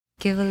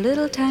Give a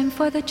little time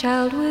for the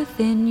child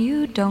within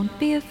you. Don't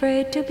be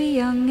afraid to be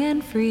young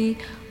and free.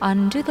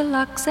 Undo the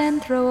locks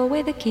and throw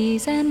away the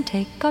keys and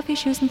take off your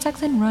shoes and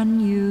socks and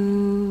run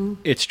you.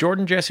 It's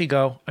Jordan Jesse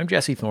Go. I'm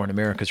Jesse Thorne,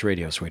 America's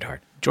radio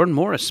sweetheart. Jordan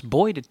Morris,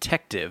 boy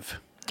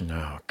detective.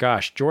 Oh,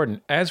 gosh,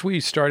 Jordan, as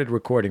we started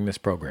recording this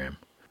program,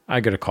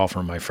 I got a call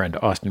from my friend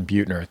Austin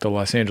Butner at the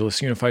Los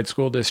Angeles Unified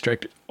School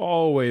District.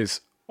 Always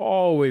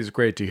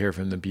great to hear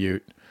from the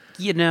Butte.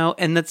 You know,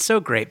 and that's so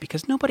great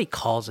because nobody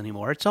calls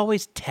anymore. It's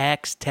always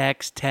text,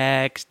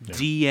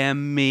 DM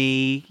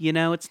me. You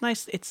know, it's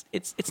nice.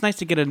 It's nice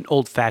to get an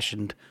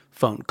old-fashioned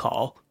phone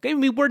call. I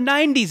mean, we're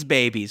 90s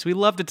babies. We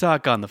love to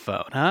talk on the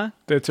phone, huh?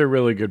 That's a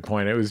really good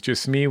point. It was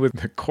just me with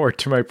the cord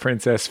to my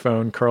princess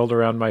phone curled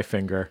around my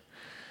finger.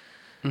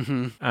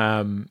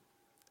 Mm-hmm.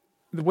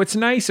 What's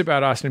nice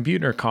about Austin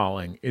Butner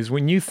calling is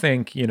when you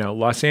think, you know,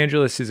 Los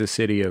Angeles is a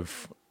city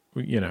of,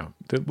 you know,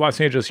 the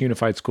Los Angeles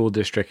Unified School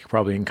District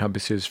probably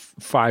encompasses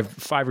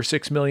 5 or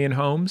 6 million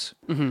homes.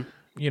 Mm-hmm.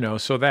 You know,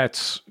 so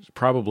that's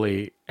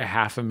probably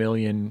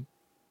 500,000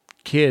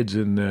 kids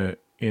in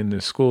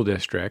the school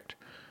district.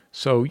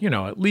 So, you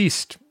know, at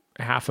least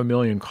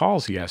 500,000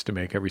 calls he has to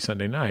make every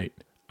Sunday night.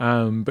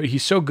 But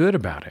he's so good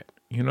about it.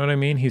 You know what I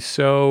mean? He's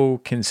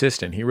so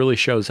consistent. He really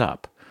shows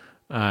up.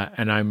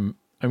 And I'm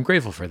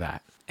grateful for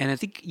that. And I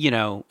think, you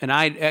know, and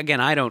I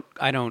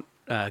don't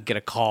get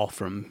a call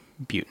from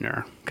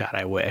Butner. God,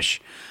 I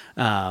wish.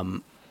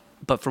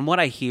 But from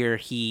what I hear,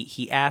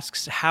 he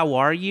asks, "How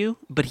are you?"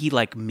 But he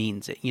like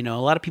means it. You know,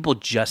 a lot of people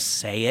just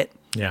say it.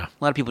 Yeah.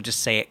 A lot of people just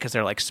say it because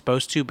they're like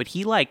supposed to. But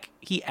he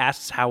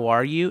asks, "How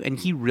are you?" And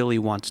he really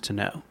wants to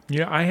know.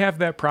 Yeah, I have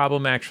that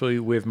problem actually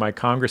with my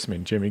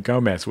congressman, Jimmy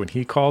Gomez, when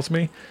he calls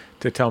me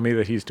to tell me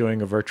that he's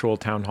doing a virtual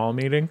town hall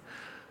meeting.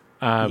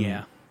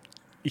 Yeah.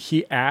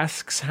 He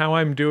asks how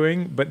I'm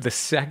doing, but the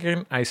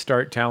second I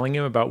start telling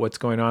him about what's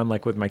going on,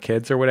 like with my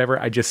kids or whatever,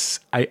 I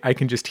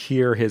can just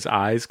hear his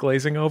eyes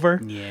glazing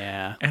over.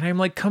 Yeah. And I'm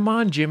like, come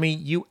on, Jimmy,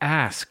 you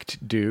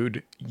asked,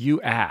 dude.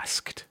 You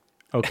asked.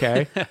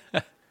 Okay?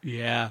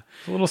 Yeah.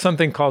 A little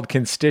something called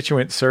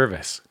constituent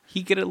service.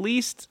 He could at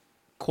least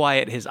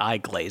quiet his eye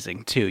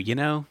glazing too, you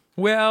know?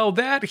 Well,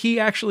 that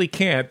he actually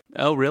can't.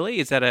 Oh, really?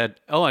 Is that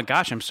oh my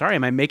gosh, I'm sorry.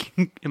 Am I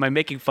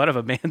making fun of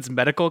a man's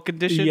medical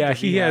condition? Yeah,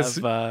 he has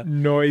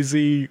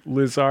noisy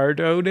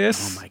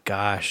lizardosis.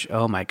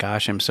 Oh my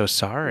gosh, I'm so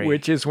sorry.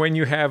 Which is when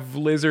you have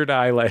lizard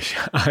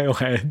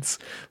eyelids,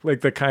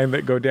 like the kind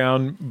that go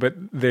down, but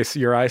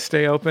your eyes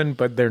stay open,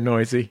 but they're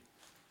noisy.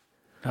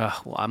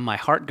 Well, my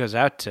heart goes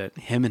out to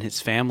him and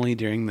his family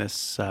during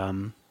this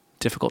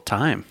difficult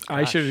time.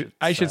 Gosh,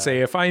 I should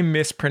say, if I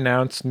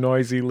mispronounce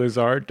noisy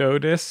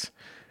lizardosis,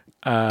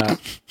 I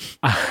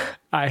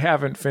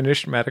haven't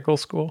finished medical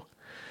school,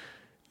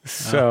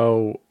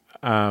 so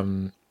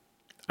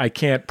I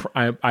can't.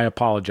 I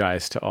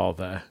apologize to all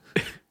the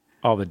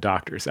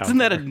doctors out there. Isn't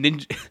that a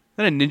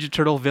Ninja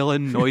Turtle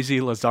villain,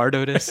 noisy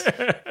lizardosis?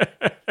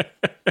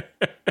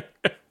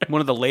 One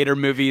of the later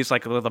movies,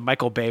 like the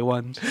Michael Bay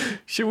ones.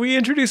 Should we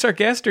introduce our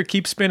guest or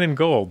keep spinning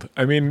gold?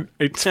 I mean,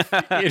 it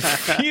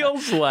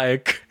feels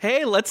like...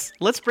 Hey, let's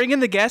bring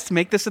in the guest,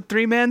 make this a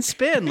 3-man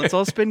spin. Let's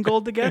all spin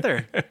gold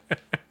together.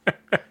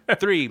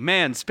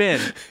 3-man spin.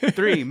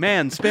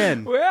 3-man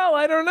spin. Well,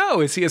 I don't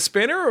know. Is he a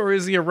spinner or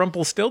is he a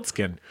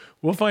Rumpelstiltskin?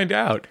 We'll find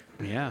out.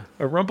 Yeah.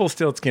 A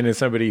Rumpelstiltskin is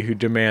somebody who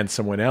demands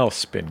someone else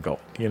spin gold.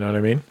 You know what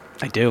I mean?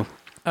 I do.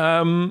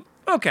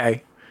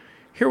 Okay.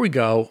 Here we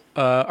go.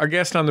 Our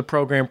guest on the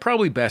program,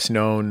 probably best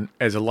known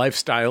as a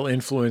lifestyle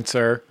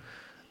influencer.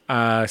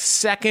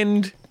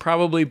 Second,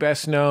 probably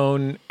best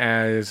known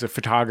as a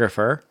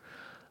photographer.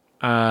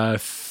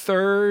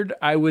 Third,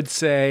 I would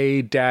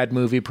say dad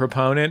movie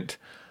proponent.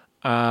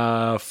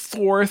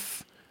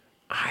 Fourth,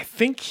 I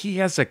think he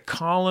has a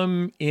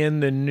column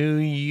in the New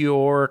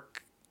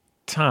York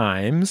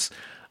Times.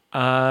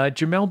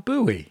 Jamelle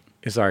Bouie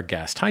is our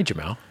guest. Hi,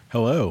 Jamelle.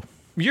 Hello.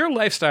 Your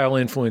lifestyle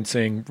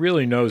influencing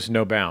really knows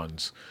no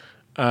bounds.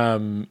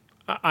 I'm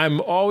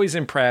always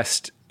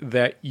impressed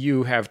that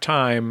you have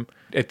time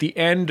at the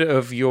end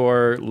of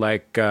your,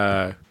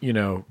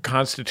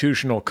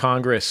 Constitutional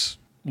Congress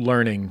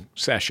learning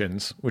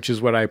sessions, which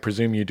is what I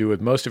presume you do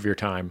with most of your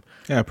time.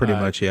 Yeah, pretty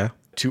much, yeah.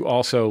 To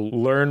also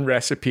learn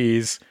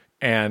recipes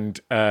and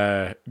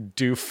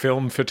do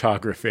film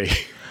photography.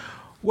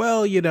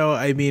 Well, you know,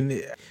 I mean,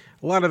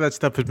 a lot of that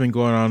stuff has been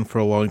going on for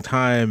a long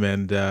time,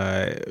 and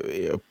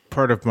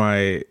part of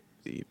my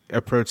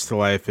approach to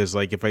life is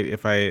like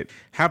if I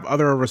have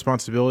other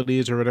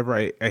responsibilities or whatever,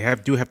 I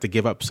do have to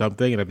give up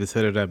something, and I've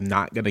decided I'm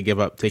not going to give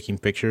up taking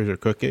pictures or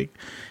cooking,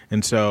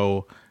 and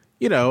so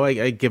you know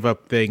I give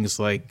up things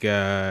like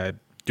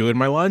doing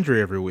my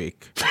laundry every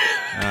week,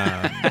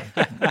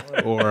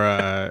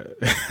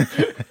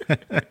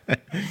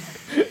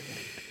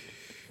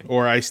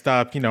 or I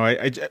stopped, you know,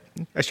 I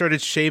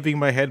started shaving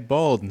my head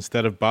bald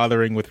instead of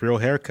bothering with real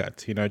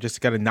haircuts. You know,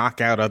 just got to knock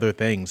out other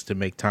things to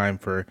make time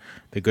for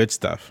the good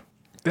stuff.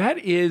 That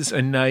is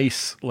a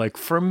nice,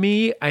 for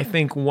me, I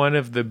think one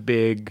of the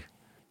big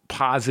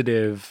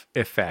positive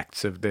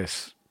effects of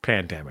this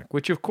pandemic,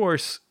 which of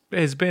course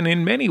has been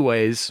in many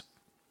ways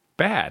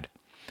bad,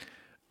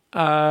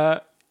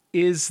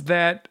 is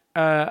that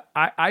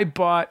I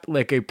bought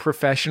like a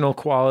professional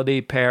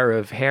quality pair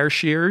of hair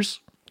shears,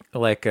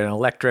 like an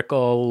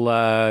electrical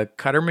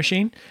cutter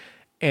machine,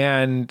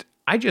 and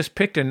I just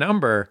picked a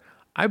number.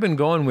 I've been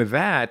going with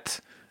that.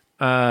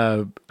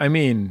 I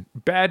mean,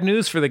 bad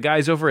news for the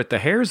guys over at the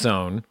Hair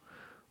Zone,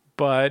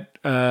 but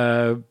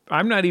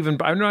I'm not even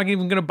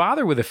going to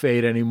bother with a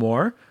fade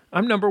anymore.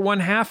 I'm number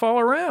 1/2 all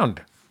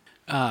around.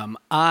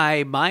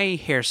 My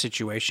hair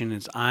situation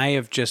is I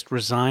have just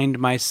resigned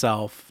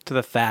myself to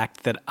the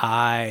fact that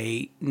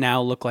I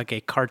now look like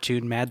a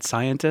cartoon mad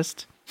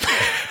scientist.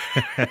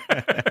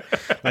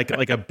 like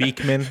a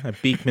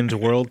Beekman's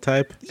World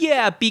type.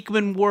 Yeah,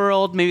 Beekman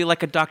World, maybe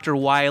like a Dr.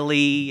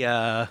 Wily.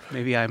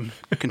 Maybe I'm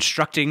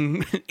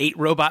constructing 8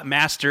 robot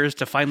masters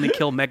to finally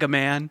kill Mega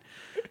Man.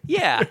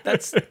 Yeah,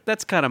 that's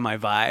kind of my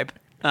vibe.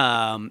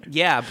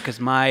 Yeah, because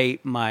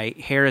my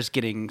hair is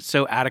getting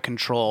so out of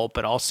control,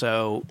 but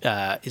also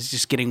is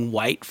just getting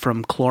white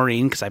from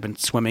chlorine because I've been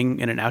swimming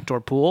in an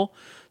outdoor pool.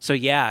 So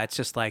yeah, it's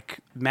just like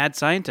mad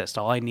scientist.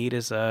 All I need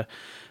is a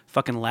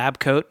fucking lab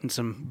coat and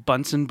some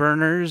Bunsen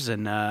burners,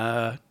 and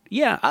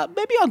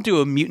maybe I'll do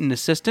a mutant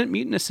assistant.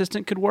 Mutant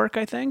assistant could work,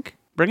 I think.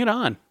 Bring it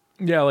on.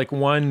 Yeah, like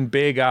one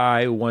big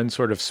eye, one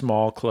sort of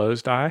small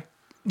closed eye.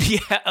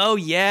 Yeah. Oh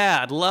yeah,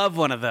 I'd love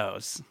one of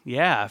those.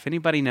 Yeah. If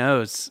anybody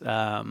knows,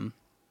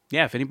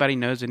 if anybody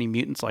knows any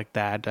mutants like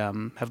that,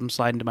 have them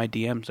slide into my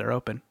DMs. They're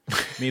open. I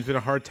mean, it's been a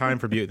hard time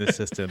for mutant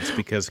assistants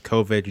because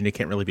COVID, you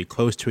can't really be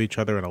close to each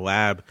other in a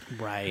lab.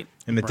 Right.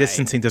 And the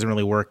distancing doesn't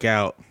really work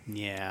out.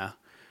 Yeah.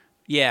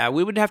 Yeah,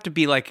 we'd have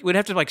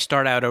to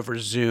start out over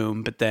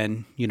Zoom, but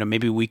then,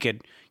 maybe we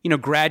could,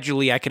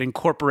 gradually I could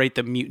incorporate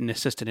the mutant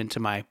assistant into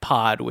my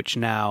pod, which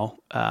now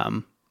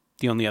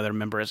the only other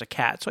member is a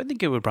cat. So I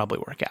think it would probably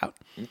work out.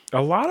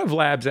 A lot of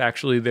labs,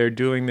 actually, they're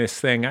doing this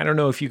thing. I don't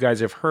know if you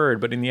guys have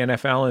heard, but in the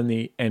NFL and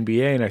the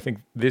NBA, and I think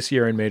this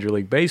year in Major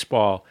League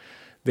Baseball,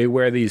 they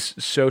wear these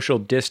social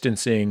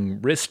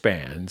distancing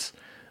wristbands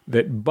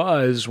that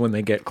buzz when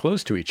they get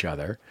close to each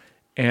other.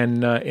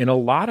 And in a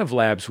lot of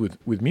labs with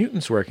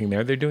mutants working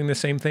there, they're doing the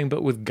same thing,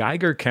 but with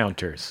Geiger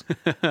counters.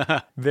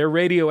 They're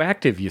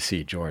radioactive, you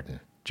see,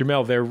 Jordan.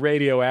 Jamelle, they're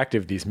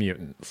radioactive, these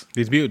mutants.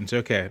 These mutants,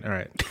 okay, all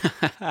right.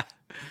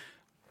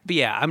 But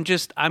yeah,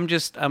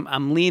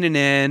 I'm leaning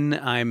in.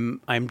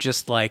 I'm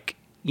just like,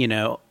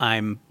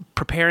 I'm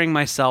preparing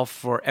myself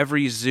for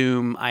every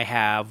Zoom I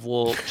have.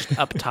 We'll just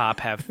up top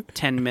have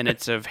 10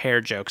 minutes of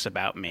hair jokes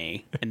about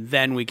me, and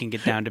then we can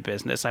get down to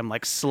business. I'm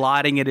like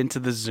slotting it into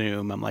the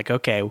Zoom. I'm like,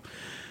 okay,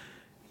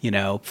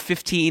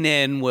 15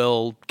 in,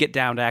 we'll get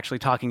down to actually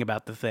talking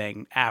about the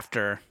thing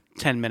after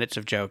 10 minutes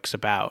of jokes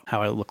about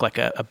how I look like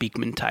a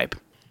Beekman type.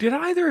 Did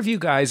either of you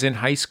guys in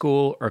high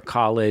school or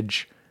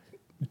college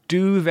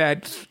do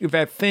that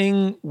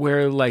thing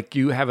where like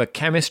you have a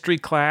chemistry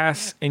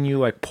class and you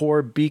like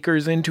pour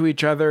beakers into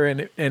each other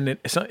and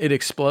it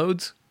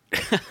explodes?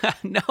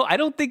 No, I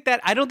don't think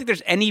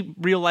there's any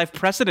real life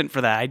precedent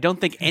for that. I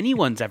don't think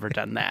anyone's ever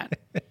done that.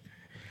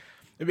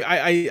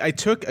 I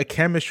took a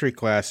chemistry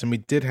class and we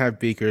did have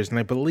beakers and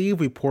I believe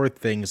we poured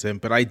things in,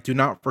 but I do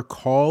not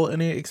recall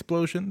any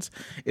explosions.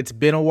 It's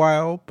been a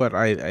while, but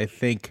I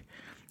think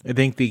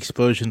the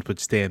explosions would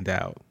stand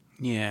out.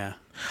 Yeah.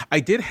 I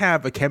did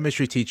have a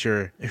chemistry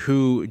teacher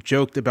who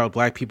joked about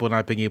black people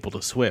not being able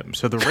to swim.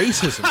 So the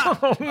racism,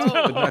 but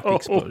not the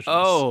explosions.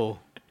 Oh,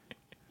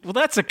 well,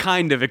 that's a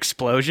kind of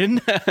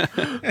explosion.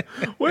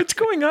 What's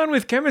going on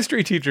with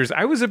chemistry teachers?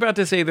 I was about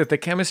to say that the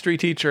chemistry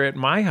teacher at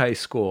my high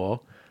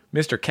school,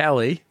 Mr.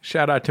 Kelly,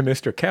 shout out to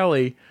Mr.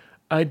 Kelly,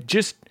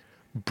 just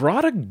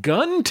brought a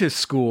gun to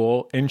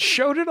school and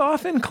showed it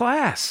off in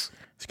class.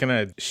 It's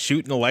going to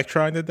shoot an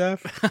electron to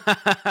death?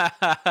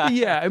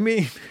 Yeah, I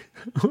mean,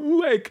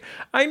 like,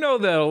 I know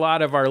that a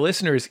lot of our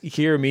listeners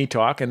hear me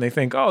talk and they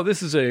think, oh,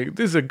 this is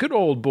a good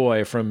old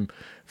boy from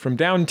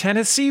down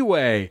Tennessee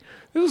way.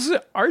 This was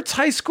Arts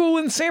High School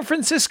in San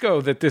Francisco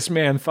that this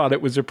man thought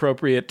it was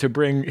appropriate to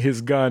bring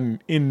his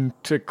gun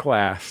into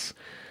class.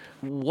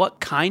 What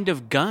kind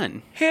of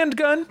gun?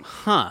 Handgun.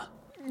 Huh.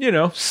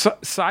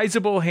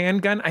 Sizable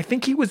handgun. I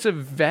think he was a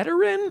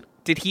veteran.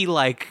 Did he,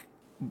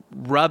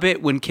 rub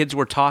it when kids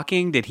were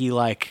talking? Did he,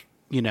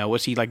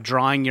 was he,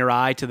 drawing your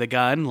eye to the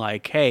gun?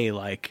 Like, hey,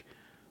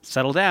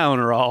 settle down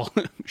or I'll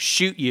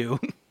shoot you.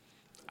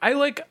 I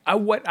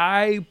what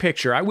I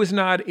picture. I was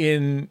not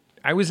in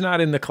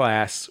the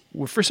class.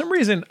 For some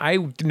reason,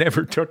 I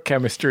never took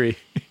chemistry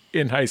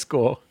in high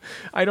school.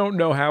 I don't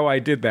know how I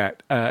did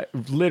that.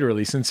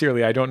 Literally,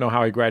 sincerely, I don't know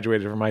how I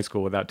graduated from high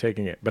school without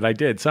taking it, but I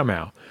did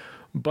somehow.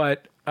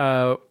 But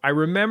I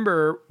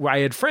remember I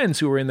had friends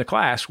who were in the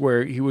class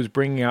where he was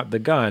bringing out the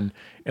gun,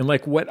 and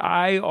what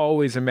I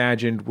always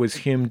imagined was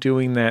him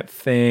doing that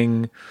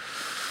thing.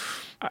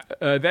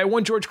 That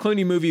one George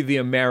Clooney movie, The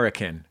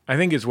American, I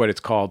think is what it's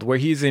called, where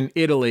he's in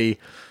Italy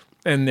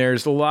and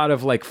there's a lot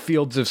of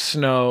fields of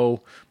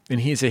snow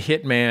and he's a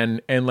hitman.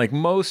 And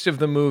most of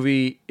the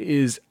movie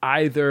is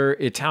either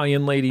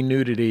Italian lady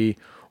nudity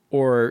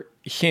or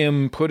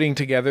him putting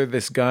together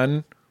this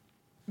gun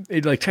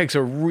it like takes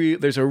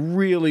there's a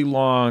really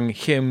long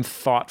him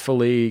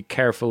thoughtfully,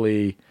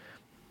 carefully,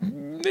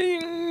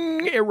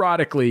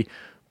 erotically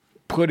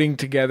putting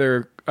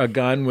together a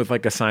gun with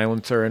like a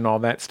silencer and all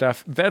that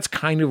stuff. That's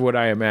kind of what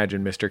I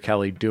imagine Mr.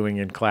 Kelly doing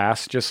in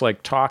class, just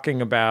like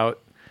talking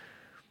about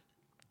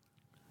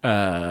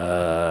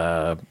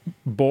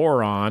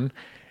boron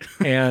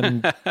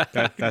and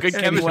That's Good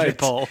chemistry like,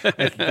 poll.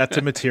 that's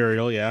a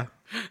material, yeah.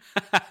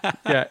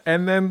 yeah,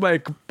 and then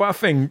like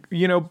buffing,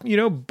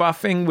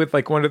 buffing with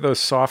like one of those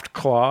soft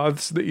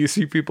cloths that you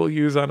see people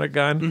use on a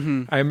gun.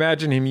 Mm-hmm. I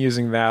imagine him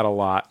using that a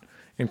lot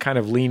and kind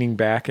of leaning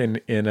back in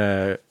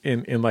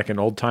like an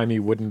old-timey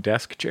wooden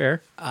desk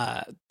chair.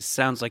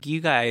 Sounds like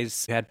you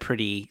guys had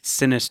pretty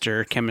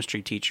sinister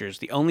chemistry teachers.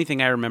 The only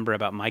thing I remember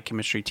about my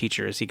chemistry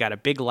teacher is he got a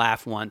big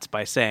laugh once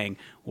by saying,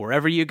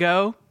 "Wherever you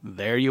go,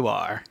 there you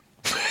are."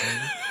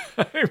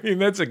 I mean,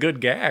 that's a good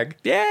gag.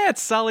 Yeah,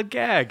 it's a solid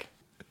gag.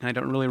 I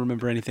don't really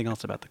remember anything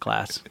else about the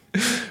class.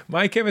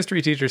 My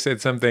chemistry teacher said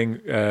something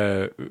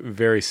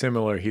very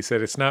similar. He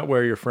said, "It's not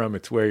where you're from,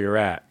 it's where you're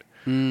at."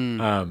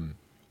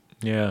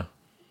 Yeah.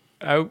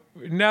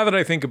 Now that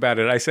I think about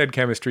it, I said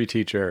chemistry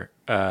teacher.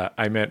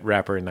 I meant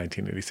rapper in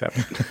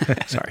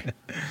 1987. Sorry.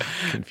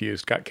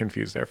 Got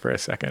confused there for a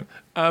second.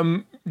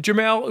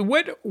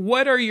 Jamelle,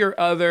 what are your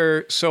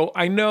other... So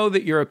I know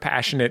that you're a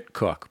passionate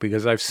cook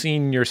because I've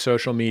seen your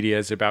social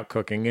medias about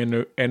cooking.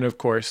 And of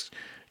course,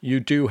 you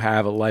do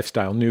have a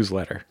lifestyle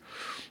newsletter.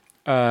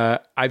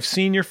 I've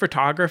seen your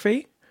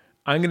photography.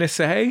 I'm going to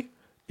say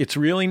it's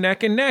really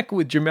neck and neck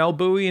with Jamelle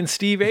Bouie and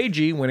Steve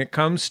Agee when it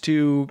comes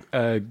to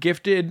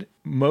gifted,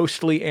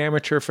 mostly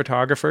amateur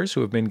photographers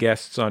who have been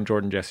guests on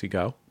Jordan Jesse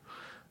Go.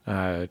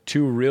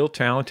 Two real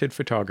talented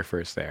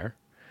photographers there.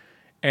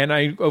 And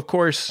I, of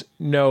course,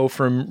 know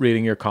from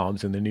reading your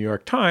columns in the New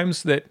York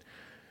Times that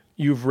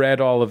you've read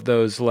all of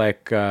those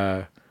like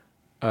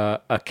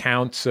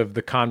accounts of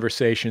the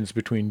conversations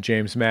between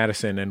James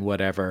Madison and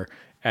whatever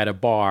at a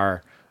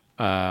bar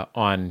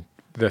on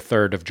the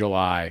 3rd of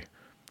July,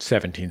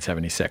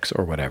 1776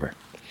 or whatever.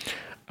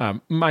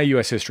 My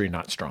U.S. history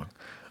not strong.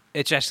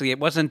 It's actually it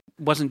wasn't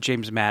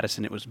James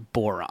Madison. It was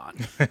boron.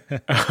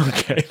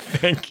 Okay,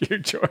 thank you,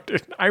 Jordan.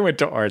 I went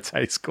to arts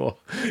high school.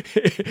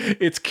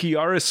 It's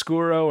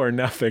chiaroscuro or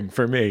nothing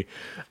for me.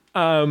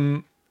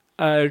 So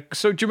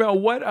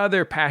Jamelle, what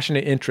other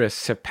passionate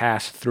interests have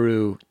passed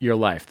through your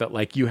life that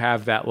like you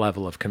have that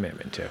level of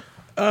commitment to?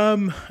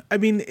 I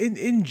mean,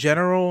 in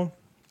general,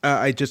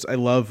 I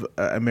love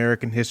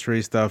American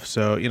history stuff.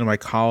 So, my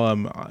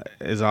column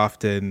is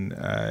often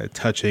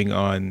touching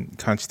on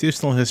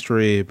constitutional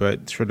history,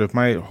 but sort of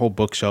my whole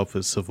bookshelf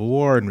is Civil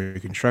War and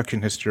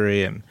Reconstruction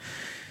history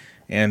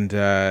and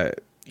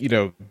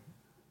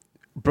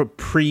but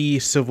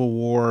pre-Civil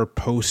War,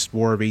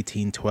 post-war of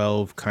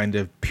 1812 kind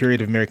of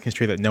period of American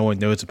history that no one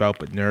knows about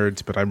but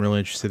nerds, but I'm really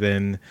interested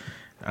in.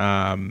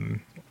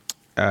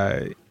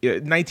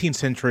 19th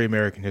century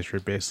American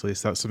history, basically.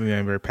 So that's something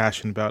I'm very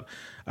passionate about.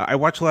 I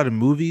watch a lot of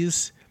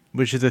movies,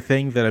 which is a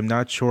thing that I'm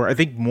not sure. I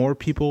think more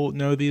people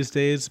know these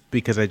days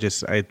because I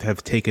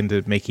have taken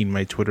to making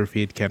my Twitter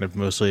feed kind of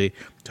mostly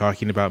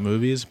talking about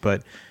movies,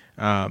 but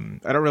I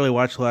don't really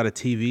watch a lot of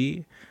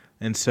TV.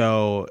 And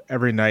so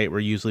every night we're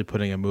usually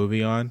putting a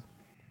movie on.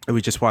 And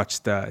we just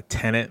watched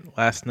Tenet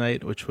last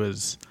night, which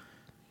was,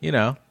 it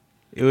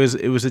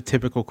was a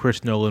typical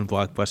Chris Nolan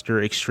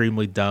blockbuster,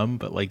 extremely dumb,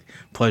 but like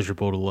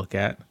pleasurable to look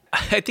at.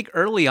 I think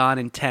early on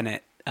in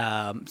Tenet,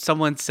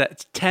 someone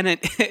said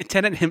Tenet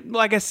him.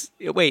 Well, I guess.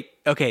 Wait.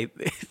 Okay.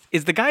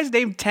 Is the guy's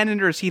name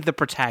Tenet or is he the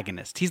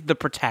protagonist? He's the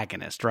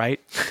protagonist, right?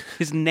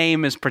 His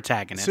name is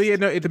protagonist. So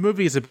the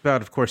movie is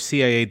about, of course,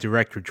 CIA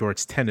Director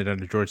George Tenet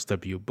under George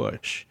W.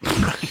 Bush.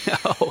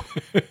 Oh.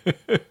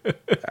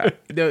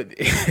 No,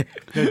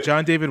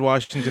 John David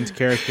Washington's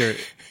character.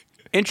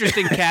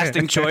 Interesting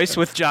casting choice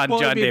with John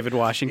David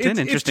Washington.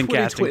 Interesting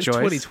casting choice.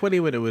 2020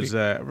 when it was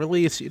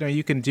released.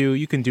 You can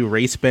do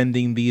race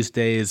bending these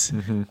days.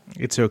 Mm-hmm.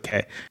 It's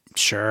okay.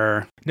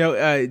 Sure.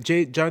 No,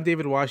 John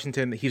David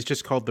Washington. He's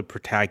just called the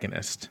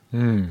protagonist.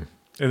 And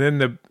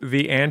then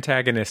the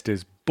antagonist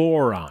is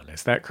boron.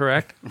 Is that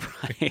correct?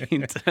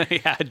 Right.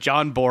 Yeah,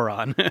 John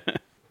Boron.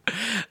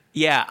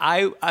 Yeah,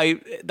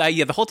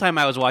 the whole time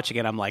I was watching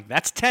it, I'm like,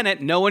 that's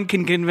Tenet. No one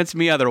can convince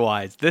me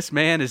otherwise. This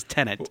man is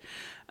Tenet.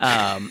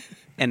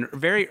 And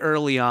very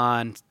early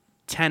on,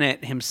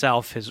 Tenet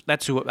himself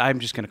that's who I'm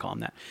just going to call him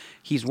that.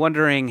 He's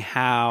wondering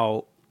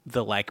how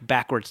the like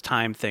backwards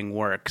time thing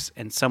works,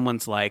 and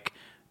someone's like,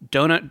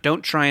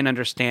 "Don't try and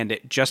understand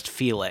it, just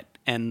feel it."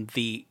 And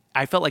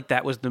I felt like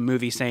that was the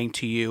movie saying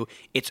to you,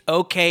 "It's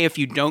okay if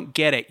you don't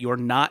get it. You're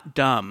not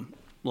dumb."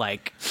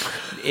 Like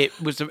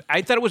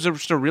I thought it was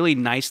just a really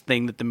nice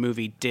thing that the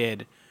movie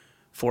did.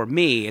 For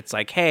me, it's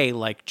like, hey,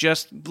 like,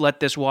 just let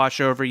this wash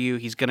over you.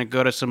 He's going to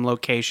go to some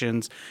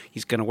locations.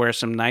 He's going to wear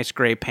some nice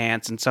gray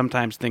pants, and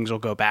sometimes things will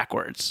go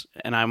backwards.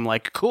 And I'm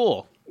like,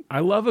 cool. I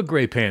love a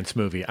gray pants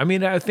movie. I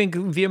mean, I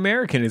think The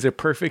American is a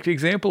perfect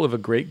example of a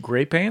great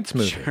gray pants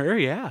movie. Sure,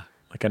 yeah.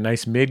 Like a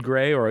nice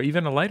mid-gray or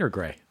even a lighter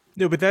gray.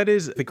 No, but that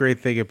is the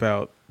great thing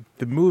about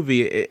the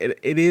movie.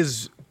 It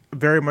is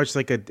very much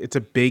like it's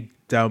a big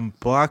dumb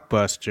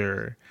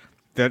blockbuster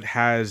that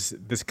has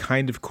this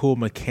kind of cool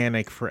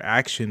mechanic for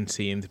action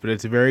scenes, but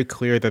it's very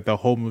clear that the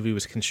whole movie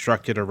was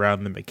constructed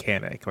around the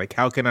mechanic. Like,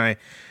 how can I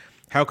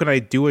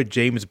do a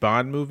James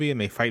Bond movie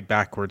and they fight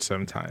backwards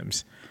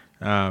sometimes?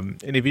 And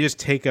if you just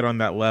take it on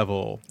that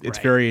level, it's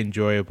very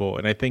enjoyable.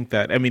 And I think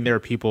that, I mean, there are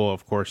people,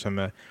 of course, on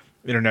the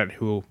internet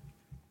who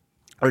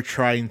are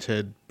trying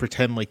to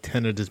pretend like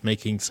Tenet is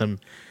making some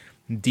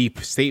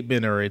deep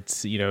statement or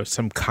it's, you know,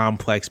 some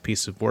complex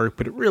piece of work,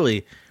 but it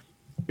really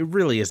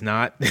is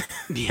not.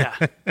 Yeah.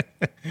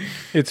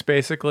 It's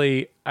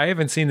basically, I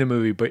haven't seen the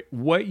movie, but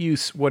what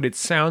it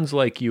sounds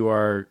like you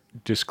are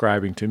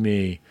describing to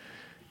me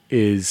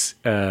is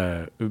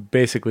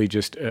basically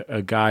just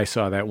a guy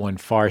saw that one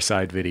Far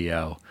Side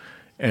video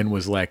and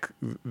was like,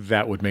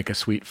 that would make a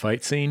sweet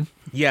fight scene.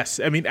 Yes.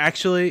 I mean,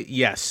 actually,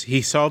 yes.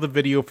 He saw the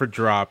video for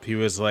Drop. He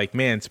was like,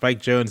 man,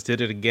 Spike Jonze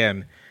did it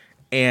again.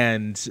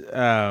 And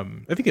I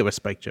think it was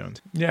Spike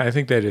Jonze. Yeah, I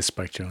think that is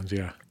Spike Jonze,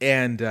 yeah.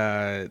 And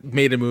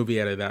made a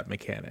movie out of that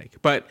mechanic.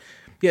 But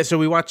yeah, so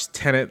we watched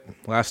Tenet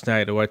last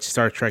night. I watched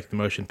Star Trek The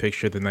Motion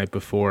Picture the night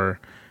before.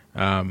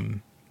 Watch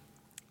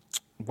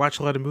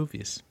a lot of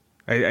movies.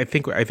 I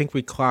think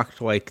we clocked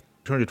like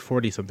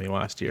 240 something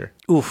last year.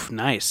 Oof,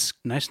 nice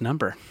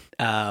number.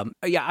 Yeah,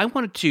 I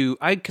wanted to,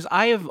 because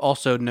I have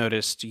also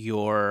noticed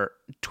your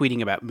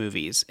tweeting about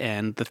movies,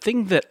 and the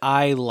thing that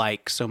I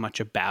like so much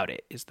about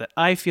it is that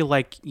I feel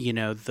like, you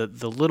know,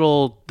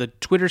 the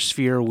Twitter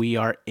sphere we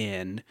are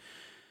in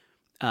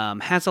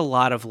has a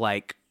lot of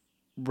like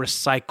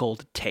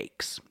recycled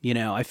takes. You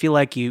know, I feel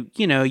like you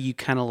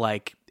kind of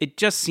like, it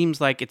just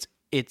seems like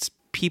it's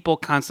people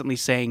constantly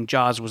saying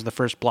Jaws was the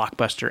first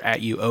blockbuster at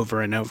you over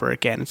and over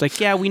again. It's like,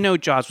 yeah, we know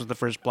Jaws was the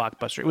first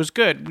blockbuster. It was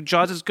good.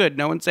 Jaws is good.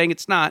 No one's saying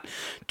it's not.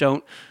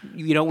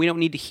 We don't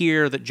need to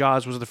hear that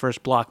Jaws was the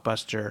first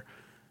blockbuster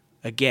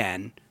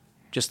again,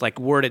 just like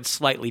worded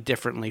slightly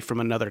differently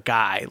from another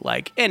guy.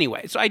 Like,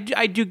 anyway, so I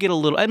do get a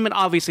little, I mean,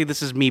 obviously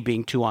this is me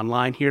being too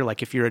online here.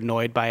 Like, if you're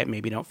annoyed by it,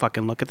 maybe don't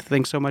fucking look at the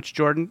thing so much,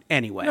 Jordan.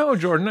 Anyway. No,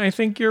 Jordan, I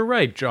think you're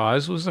right.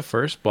 Jaws was the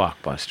first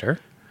blockbuster.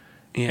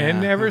 Yeah,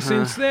 and ever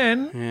since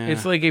then,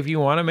 it's like, if you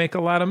want to make a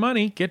lot of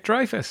money, get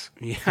Dreyfus.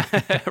 Yeah,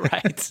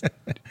 right.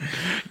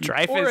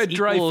 Dreyfus or a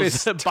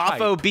Dreyfus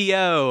Boffo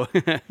B.O.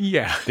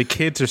 Yeah. The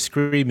kids are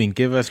screaming,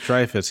 give us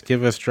Dreyfus,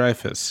 give us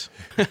Dreyfus.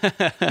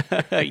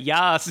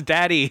 Yas,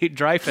 daddy,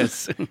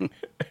 Dreyfus.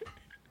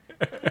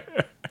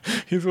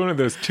 He's one of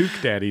those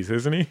toque daddies,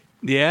 isn't he?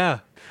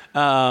 Yeah.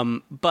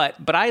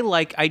 But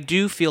I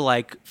do feel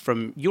like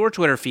from your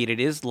Twitter feed,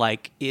 it is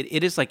like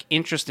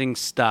interesting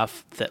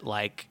stuff that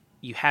like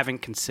you haven't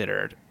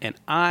considered. And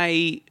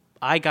I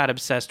got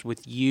obsessed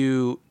with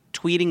you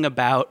tweeting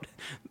about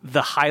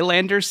the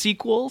Highlander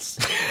sequels.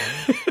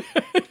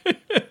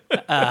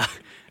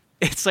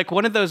 It's like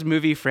one of those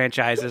movie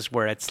franchises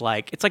where it's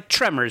like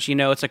Tremors, you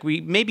know, it's like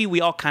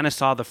we all kind of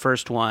saw the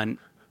first one,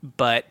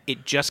 but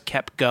it just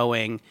kept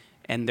going,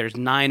 and there's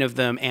 9 of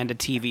them and a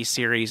TV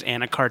series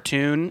and a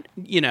cartoon,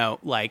 you know,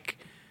 like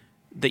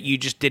that you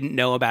just didn't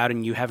know about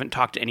and you haven't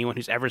talked to anyone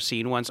who's ever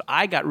seen one. So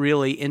I got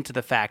really into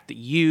the fact that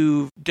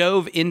you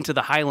dove into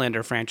the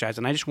Highlander franchise,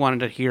 and I just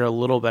wanted to hear a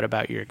little bit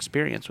about your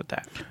experience with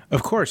that.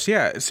 Of course,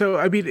 yeah. So,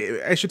 I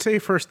mean, I should say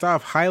first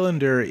off,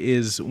 Highlander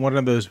is one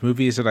of those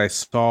movies that I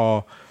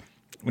saw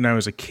when I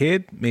was a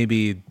kid,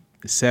 maybe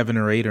 7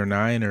 or 8 or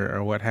 9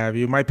 or what have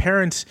you. My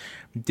parents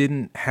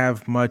didn't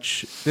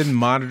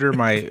monitor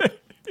my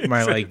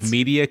like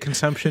media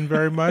consumption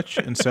very much,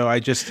 and so I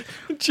just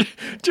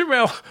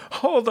Jamelle,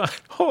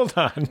 hold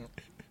on.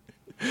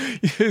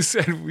 You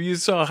said you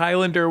saw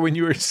Highlander when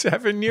you were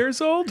 7 years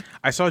old?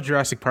 I saw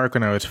Jurassic Park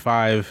when I was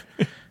 5.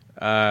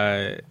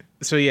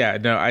 So yeah,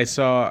 no, I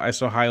saw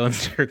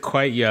Highlander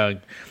quite young.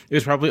 It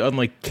was probably on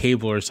like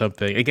cable or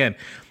something. Again,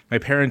 my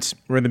parents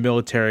were in the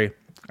military.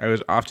 I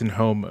was often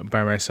home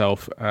by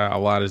myself a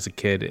lot as a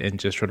kid and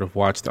just sort of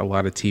watched a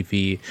lot of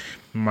TV.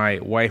 My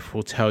wife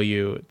will tell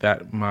you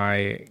that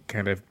my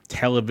kind of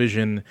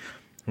television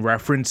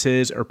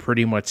references are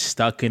pretty much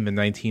stuck in the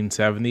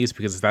 1970s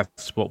because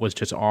that's what was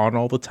just on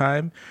all the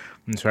time.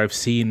 And so I've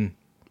seen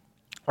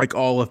like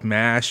all of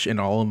MASH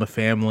and All in the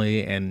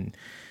Family and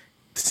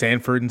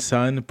Sanford and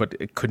Son, but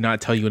it could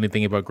not tell you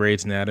anything about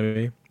Grey's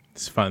Anatomy.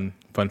 It's fun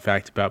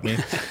fact about me.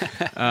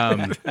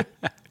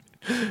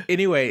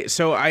 Anyway,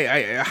 so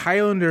I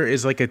Highlander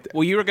is like a...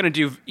 Well, you're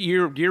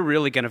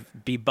really gonna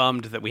be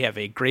bummed that we have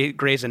a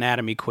Grey's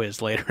Anatomy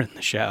quiz later in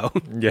the show.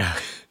 Yeah.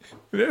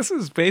 This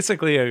is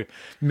basically a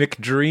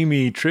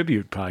McDreamy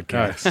tribute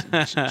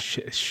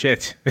podcast.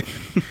 Shit.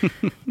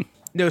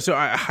 No, so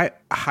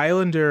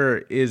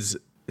Highlander is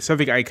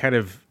something I kind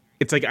of...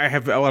 It's like I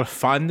have a lot of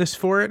fondness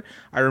for it.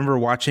 I remember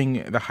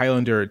watching the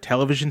Highlander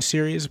television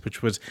series,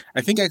 which was,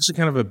 I think, actually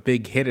kind of a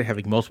big hit at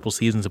having multiple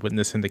seasons of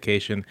witness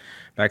syndication,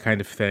 that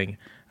kind of thing.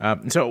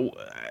 So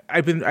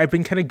I've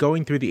been kind of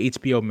going through the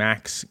HBO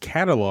Max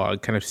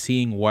catalog, kind of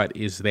seeing what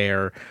is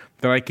there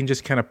that I can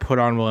just kind of put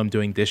on while I'm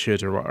doing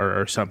dishes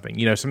or something.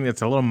 You know, something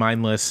that's a little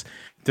mindless,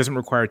 doesn't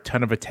require a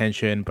ton of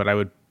attention, but I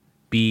would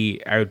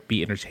be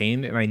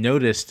entertained. And I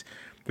noticed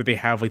that they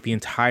have like the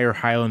entire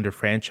Highlander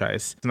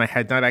franchise, and I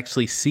had not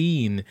actually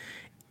seen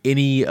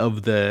any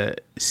of the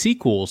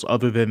sequels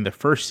other than the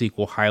first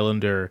sequel,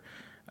 Highlander,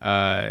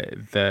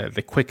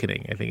 the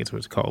Quickening, I think it's what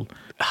it's called.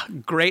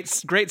 Great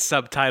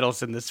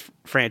subtitles in this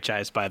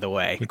franchise, by the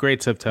way.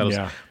 Great subtitles.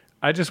 Yeah.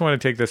 I just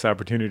want to take this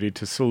opportunity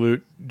to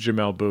salute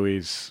Jamelle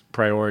Bouie's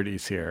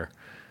priorities here.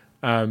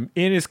 In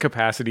his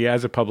capacity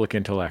as a public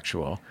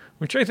intellectual,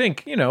 which I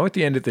think, at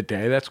the end of the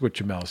day, that's what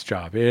Jamelle's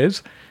job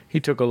is. He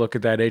took a look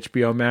at that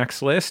HBO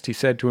Max list. He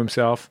said to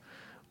himself,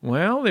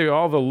 well,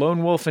 all the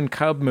Lone Wolf and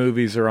Cub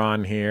movies are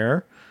on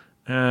here.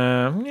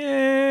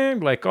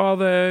 Like all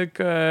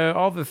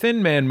the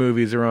Thin Man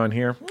movies are on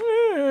here.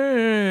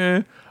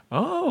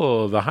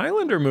 Oh, the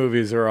Highlander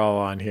movies are all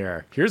on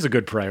here. Here's a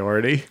good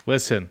priority.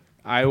 Listen,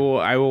 I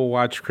will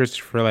watch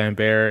Christopher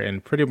Lambert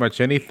in pretty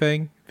much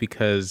anything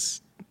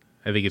because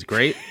I think it's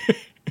great.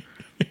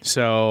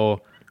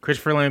 So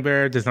Christopher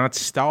Lambert does not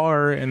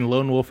star in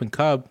Lone Wolf and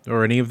Cub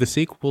or any of the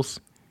sequels.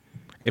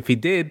 If he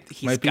did,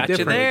 might be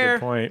different. Good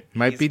point.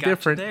 Might be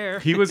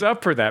different. He was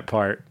up for that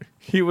part.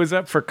 He was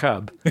up for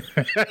Cub,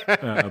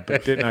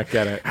 but did not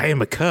get it. I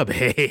am a Cub.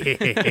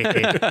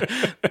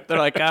 They're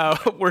like,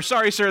 we're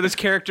sorry, sir. This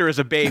character is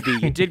a baby.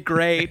 You did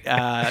great.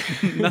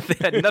 Nothing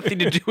had nothing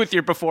to do with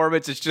your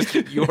performance. It's just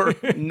that you're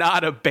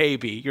not a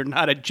baby. You're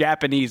not a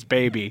Japanese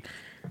baby.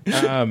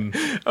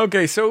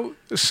 Okay, so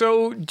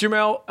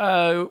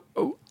Jamelle,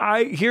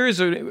 here's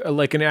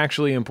an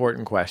actually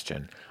important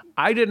question.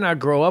 I did not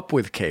grow up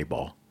with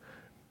cable.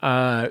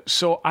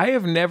 So I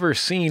have never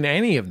seen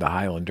any of the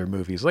Highlander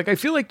movies. Like, I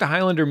feel like the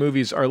Highlander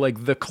movies are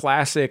like the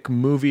classic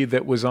movie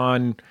that was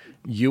on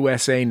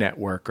USA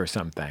Network or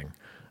something.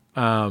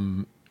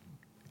 And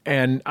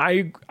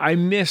I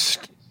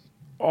missed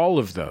all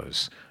of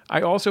those.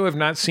 I also have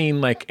not seen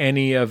like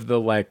any of the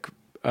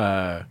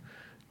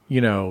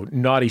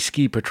Naughty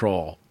Ski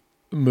Patrol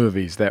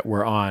movies that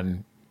were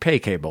on pay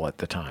cable at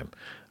the time.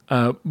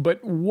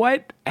 But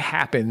what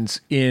happens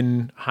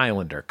in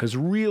Highlander? Because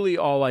really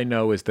all I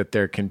know is that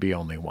there can be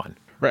only one.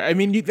 Right. I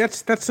mean,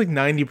 that's like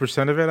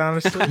 90% of it,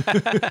 honestly.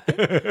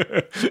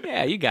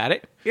 Yeah, you got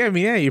it. Yeah, I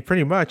mean, yeah, you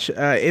pretty much.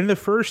 In the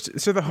first,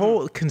 so the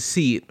whole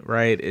conceit,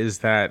 right, is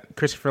that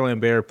Christopher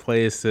Lambert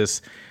plays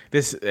this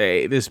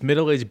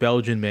middle-aged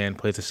Belgian man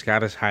plays a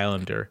Scottish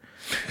Highlander,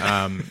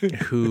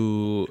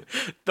 who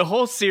the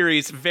whole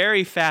series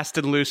very fast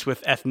and loose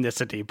with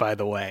ethnicity. By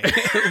the way,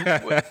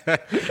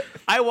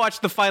 I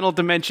watched The Final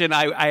Dimension.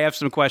 I have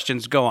some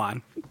questions. Go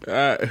on.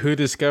 Who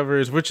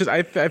discovers, which is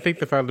I think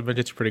The Final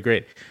Dimension is pretty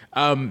great.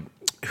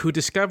 Who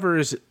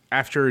discovers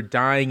after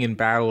dying in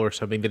battle or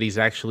something that he's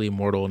actually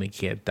immortal and he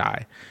can't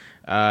die,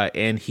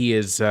 and he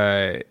is,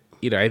 I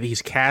think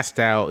he's cast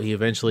out. He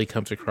eventually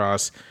comes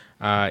across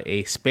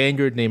a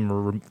Spaniard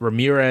named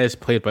Ramirez,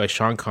 played by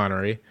Sean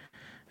Connery.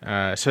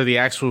 So the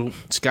actual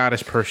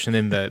Scottish person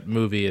in the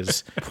movie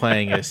is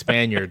playing a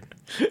Spaniard.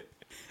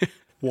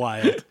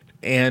 Wild.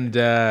 And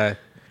the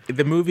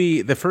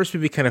first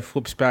movie kind of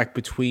flips back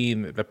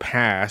between the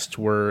past,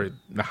 where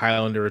the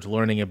Highlander is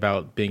learning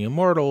about being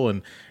immortal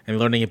and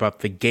learning about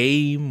the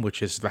game,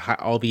 which is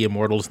all the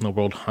immortals in the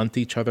world hunt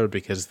each other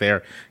because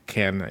there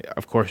can,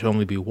 of course,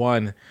 only be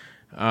one.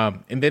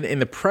 And then in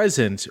the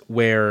present,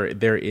 where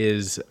there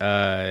is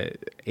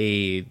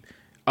a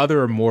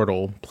other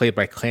immortal played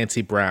by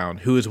Clancy Brown,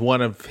 who is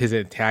one of his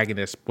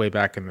antagonists way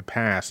back in the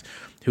past,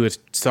 who is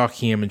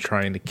stalking him and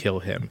trying to kill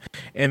him.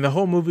 And the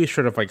whole movie is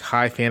sort of like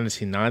high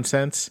fantasy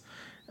nonsense,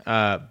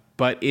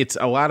 but it's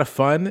a lot of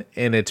fun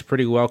and it's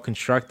pretty well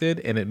constructed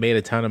and it made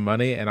a ton of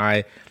money, and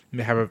I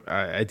have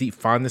a deep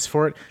fondness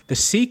for it. The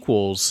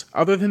sequels,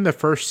 other than the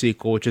first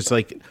sequel, which is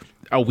like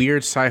a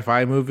weird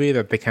sci-fi movie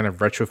that they kind of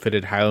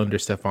retrofitted Highlander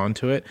stuff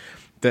onto it,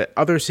 the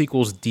other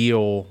sequels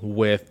deal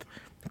with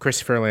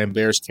Christopher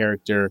Lambert's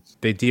character.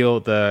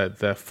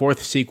 The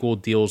fourth sequel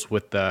deals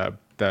with the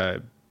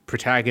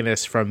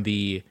protagonist from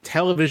the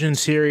television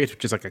series,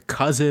 which is like a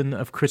cousin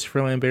of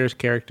Christopher Lambert's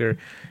character,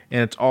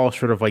 and it's all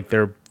sort of like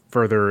their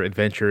further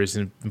adventures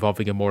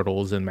involving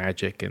immortals and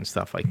magic and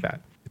stuff like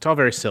that. It's all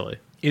very silly.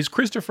 Is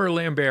Christopher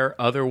Lambert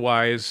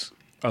otherwise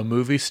a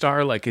movie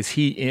star? Like, is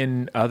he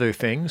in other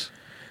things?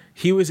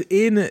 He was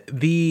in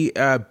the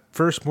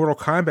first Mortal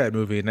Kombat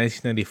movie in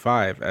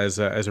 1995 as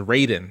a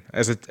Raiden,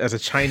 as a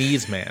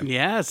Chinese man.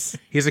 Yes,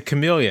 he's a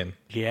chameleon.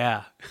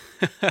 Yeah.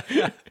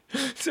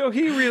 So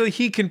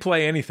he can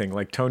play anything,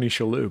 like Tony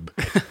Shalhoub.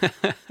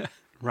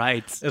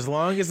 Right. As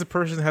long as the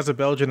person has a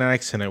Belgian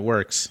accent, it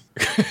works.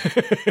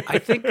 I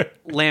think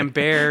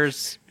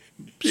Lambert's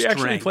He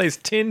actually plays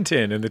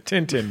Tintin in the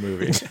Tintin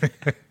movie.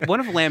 One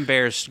of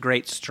Lambert's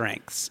great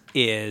strengths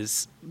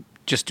is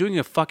just doing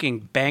a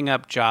fucking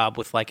bang-up job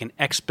with like an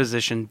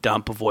exposition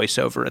dump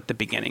voiceover at the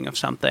beginning of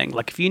something.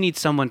 Like, if you need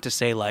someone to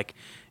say like,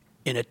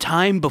 in a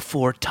time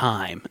before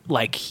time,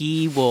 like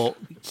he will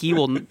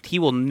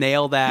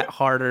nail that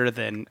harder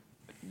than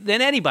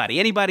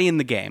anybody in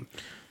the game.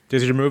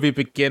 Does your movie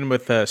begin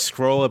with a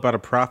scroll about a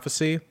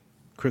prophecy?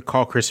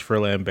 call Christopher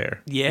Lambert.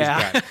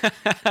 Yeah.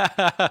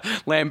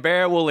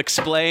 Lambert will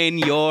explain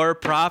your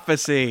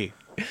prophecy.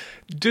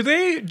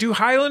 Do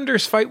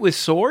Highlanders fight with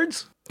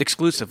swords?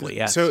 Exclusively,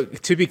 yes. So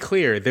to be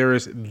clear, there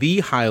is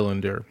the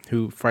Highlander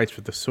who fights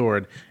with the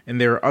sword,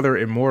 and there are other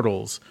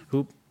immortals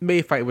who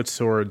may fight with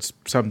swords.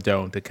 Some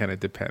don't. It kind of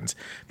depends.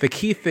 The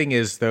key thing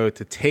is, though,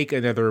 to take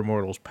another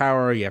immortal's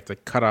power, you have to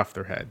cut off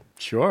their head.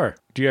 Sure.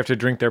 Do you have to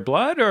drink their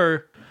blood,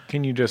 or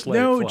can you just let it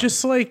No, flow?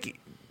 just like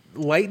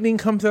lightning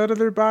comes out of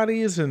their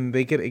bodies and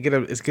it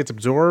gets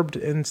absorbed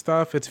and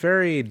stuff. It's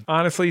very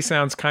Honestly,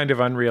 sounds kind of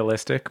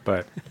unrealistic,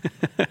 but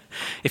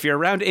If you're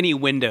around any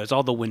windows,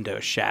 all the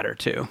windows shatter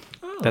too.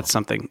 That's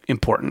something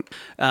important.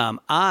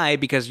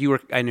 Because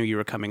I knew you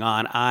were coming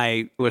on,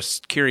 I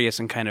was curious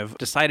and kind of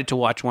decided to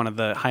watch one of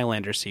the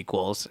Highlander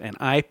sequels, and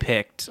I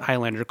picked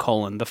Highlander: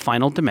 The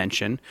Final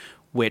Dimension,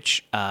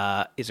 which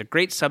is a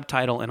great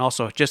subtitle and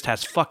also just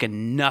has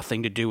fucking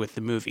nothing to do with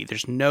the movie.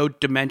 There's no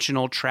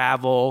dimensional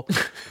travel.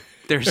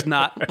 There's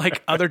not,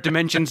 like, other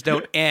dimensions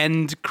don't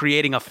end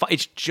creating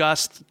it's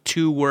just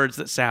two words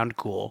that sound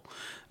cool.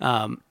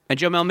 And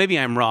Jamelle, maybe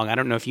I'm wrong. I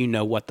don't know if you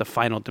know what the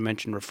final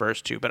dimension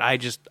refers to, but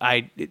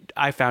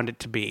I found it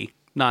to be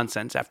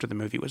nonsense after the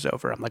movie was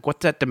over. I'm like,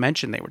 what's that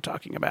dimension they were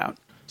talking about?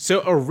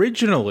 So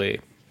originally,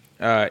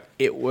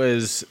 it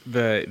was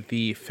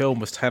the film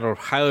was titled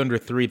Highlander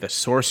 3: The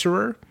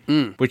Sorcerer,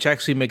 which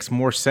actually makes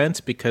more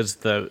sense because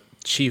the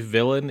chief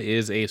villain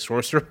is a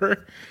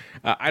sorcerer.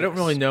 I don't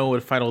really know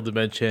what Final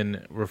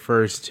Dimension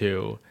refers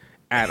to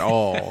at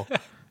all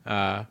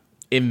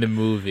in the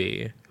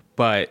movie,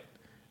 but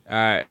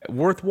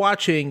worth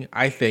watching,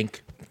 I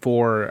think,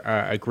 for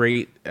a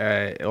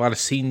lot of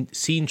scene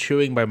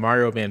chewing by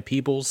Mario Van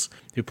Peebles,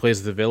 who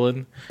plays the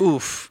villain.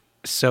 Oof,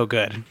 so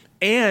good.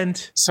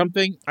 And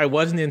something I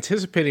wasn't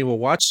anticipating while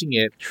watching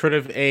it, sort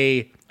of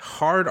a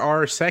hard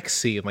R sex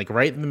scene, like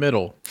right in the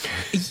middle.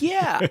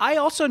 Yeah, I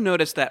also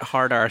noticed that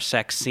hard R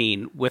sex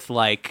scene with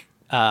like,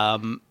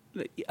 this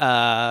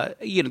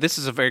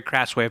is a very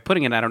crass way of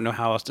putting it. I don't know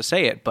how else to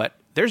say it, but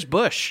there's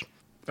Bush.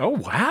 oh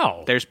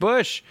wow. There's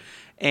Bush.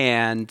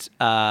 And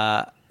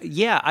I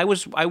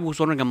was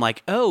wondering, I'm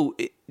like,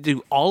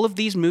 do all of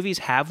these movies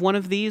have one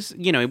of these?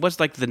 It was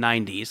like the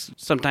 90s.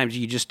 Sometimes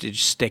you just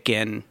stick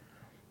in,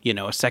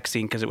 a sex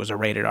scene because it was a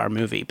rated R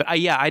movie. But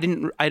I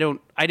didn't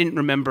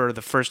remember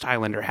the first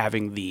Highlander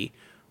having the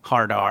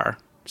hard R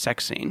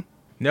sex scene.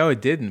 No,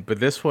 it didn't. But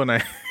this one,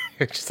 I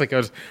was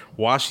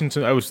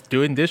I was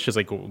doing dishes,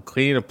 like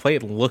cleaning a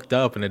plate, and looked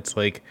up, and it's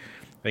like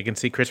I can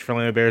see Christopher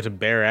Lambert's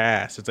bare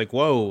ass. It's like,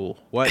 whoa,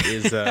 what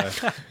is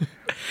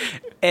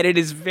And it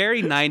is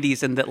very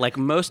 90s in that, like,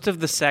 most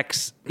of the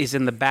sex is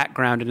in the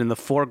background and in the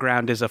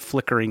foreground is a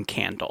flickering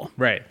candle.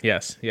 Right,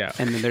 yes, yeah.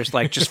 And then there's,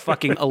 like, just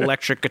fucking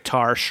electric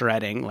guitar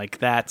shredding. Like,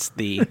 that's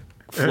the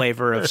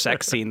flavor of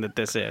sex scene that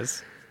this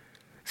is.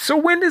 So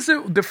when is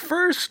it the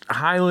first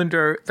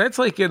Highlander? That's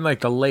like in like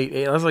the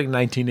that's like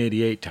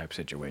 1988 type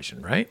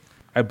situation, right?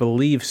 I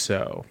believe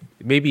so.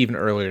 Maybe even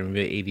earlier,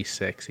 maybe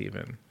 86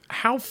 even.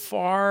 How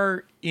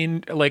far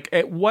in, like,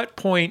 at what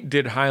point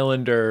did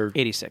Highlander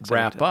 86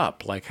 wrap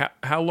up? Like,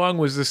 how long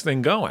was this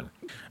thing going?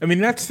 I mean,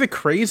 that's the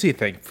crazy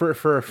thing.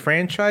 For a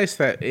franchise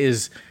that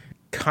is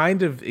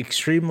kind of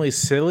extremely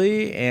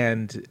silly,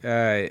 and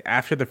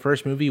after the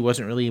first movie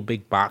wasn't really a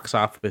big box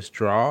office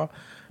draw,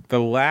 the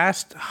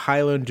last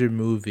Highlander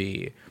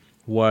movie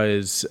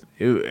was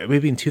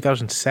maybe in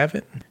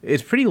 2007.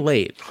 It's pretty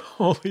late.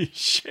 Holy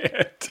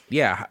shit.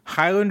 Yeah,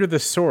 Highlander the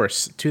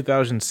Source,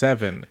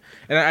 2007.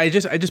 And I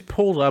just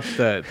pulled up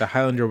the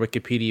Highlander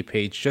Wikipedia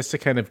page just to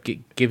kind of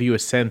give you a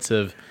sense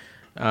of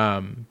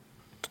the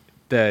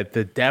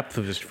depth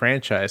of this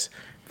franchise.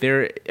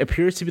 There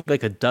appears to be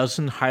like a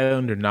dozen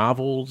Highlander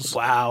novels.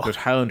 Wow. There's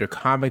Highlander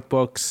comic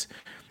books.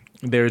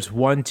 There's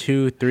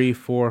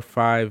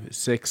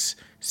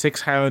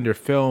 6 Highlander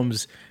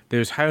films.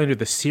 There's Highlander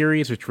the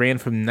series, which ran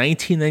from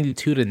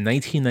 1992 to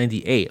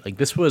 1998. Like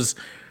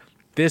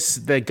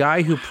the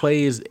guy who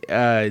plays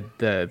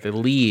the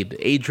lead,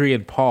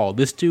 Adrian Paul,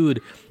 this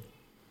dude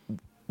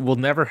will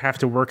never have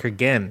to work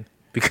again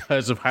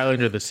because of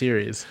Highlander the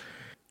series.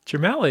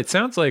 Jamelle, it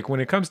sounds like when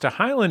it comes to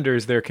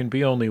Highlanders, there can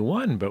be only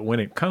one, but when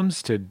it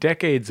comes to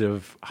decades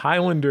of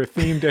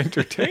Highlander-themed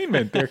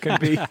entertainment, there can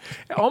be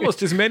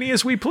almost as many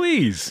as we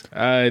please.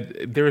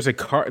 There's a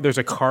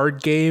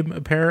card game,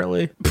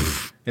 apparently,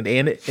 an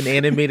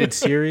animated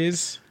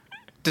series.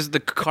 Does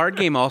the card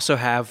game also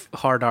have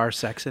hard R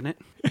sex in it?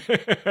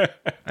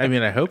 I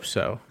mean, I hope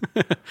so.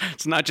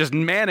 It's not just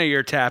mana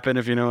you're tapping,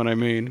 if you know what I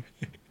mean.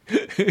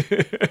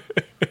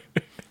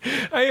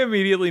 I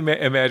immediately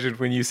imagined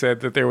when you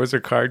said that there was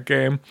a card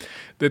game,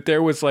 that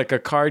there was like a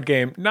card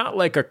game, not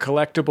like a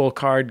collectible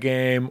card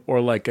game or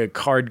like a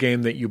card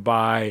game that you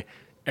buy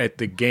at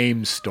the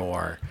game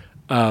store,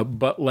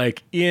 but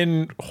like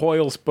in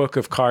Hoyle's book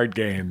of card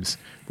games,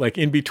 like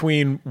in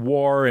between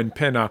War and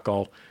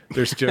Pinochle,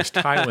 there's just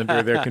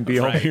Highlander. There can be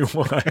only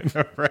one.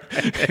 Right.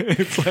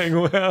 It's like,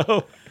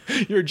 well,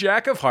 your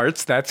Jack of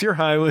Hearts, that's your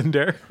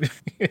Highlander.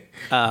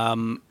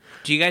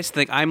 Do you guys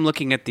think, I'm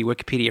looking at the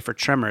Wikipedia for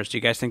Tremors, do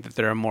you guys think that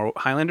there are more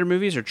Highlander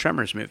movies or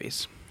Tremors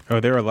movies? Oh,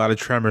 there are a lot of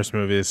Tremors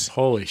movies.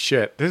 Holy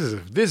shit. This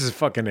is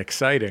fucking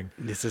exciting.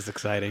 This is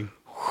exciting.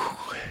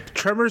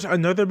 Tremors,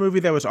 another movie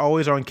that was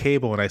always on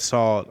cable and I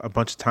saw a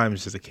bunch of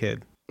times as a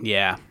kid.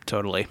 Yeah,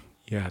 totally.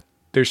 Yeah.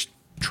 There's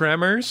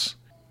Tremors,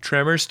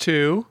 Tremors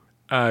 2,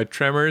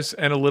 Tremors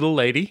and a Little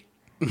Lady.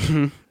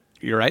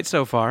 You're right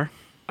so far.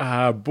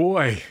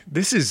 Boy,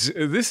 this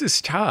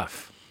is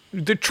tough.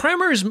 The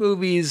Tremors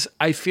movies,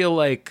 I feel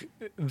like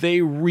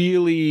they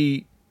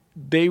really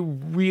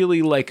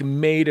like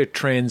made a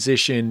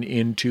transition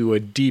into a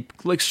deep,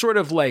 like sort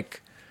of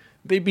like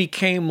they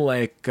became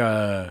like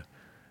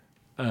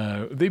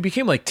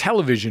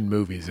television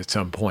movies at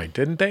some point,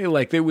 didn't they?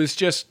 Like it was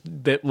just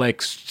that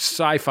like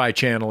Sci-Fi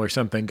Channel or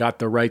something got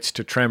the rights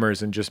to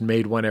Tremors and just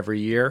made one every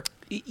year.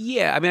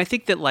 Yeah, I mean, I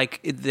think that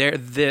like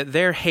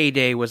their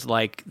heyday was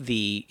like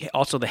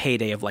also the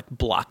heyday of like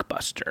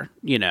Blockbuster.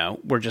 You know,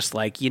 we're just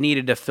like you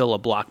needed to fill a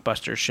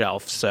Blockbuster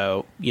shelf,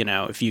 so you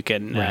know if you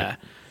can, Right.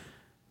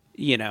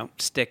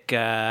 Stick.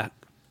 If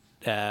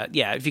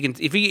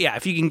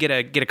you can get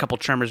a couple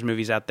Tremors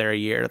movies out there a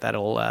year,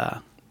 that'll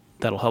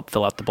help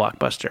fill out the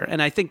Blockbuster.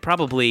 And I think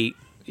probably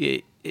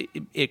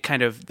it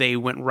kind of they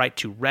went right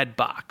to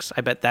Redbox.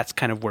 I bet that's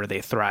kind of where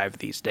they thrive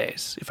these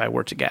days, if I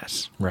were to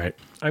guess. Right.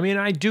 I mean,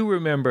 I do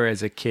remember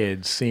as a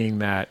kid seeing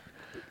that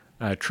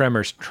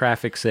Tremors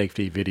traffic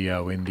safety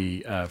video in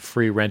the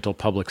free rental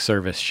public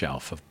service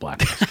shelf of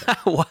Blockbuster.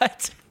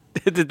 What?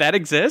 Did that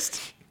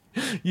exist?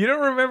 You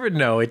don't remember?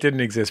 No, it didn't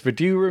exist. But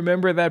do you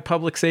remember that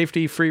public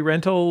safety free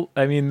rental?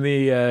 I mean,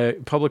 the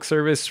public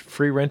service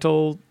free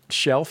rental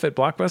shelf at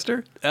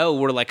Blockbuster? Oh,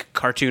 where like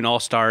cartoon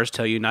all-stars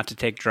tell you not to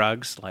take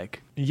drugs?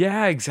 Like,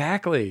 Yeah,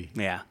 exactly.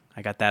 yeah,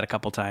 I got that a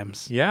couple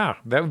times. Yeah,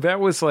 that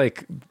was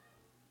like,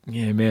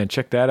 yeah, man,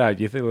 check that out.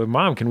 You think, well,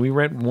 Mom, can we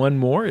rent one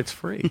more? It's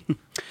free.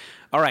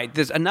 All right,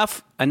 there's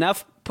enough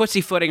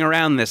pussyfooting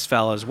around this,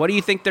 fellas. What do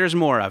you think there's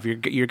more of?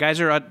 Your guys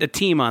are a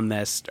team on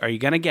this. Are you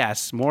going to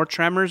guess? More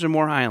Tremors or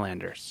more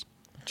Highlanders?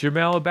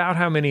 Jamelle, about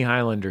how many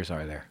Highlanders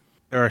are there?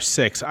 There are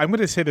 6. I'm going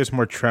to say there's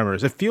more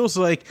Tremors. It feels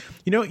like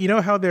you know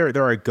how there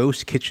are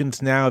ghost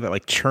kitchens now that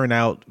like churn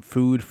out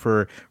food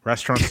for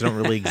restaurants that don't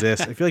really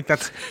exist. I feel like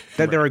that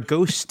there are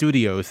ghost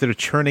studios that are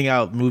churning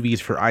out movies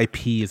for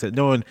IPs that they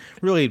don't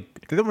really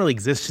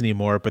exist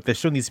anymore, but there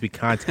still needs to be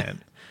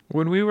content.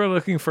 When we were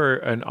looking for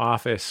an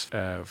office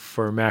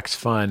for Max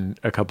Fun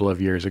a couple of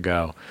years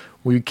ago,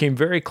 we came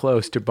very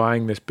close to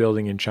buying this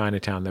building in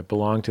Chinatown that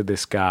belonged to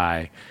this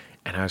guy.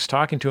 And I was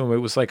talking to him. It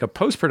was like a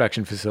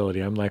post-production facility.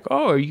 I'm like,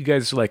 oh, are you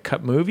guys like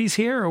cut movies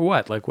here or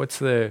what? Like, what's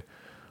the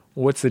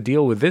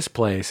deal with this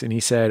place? And he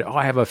said, oh,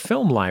 I have a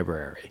film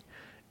library.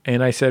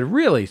 And I said,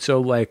 really?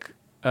 So like,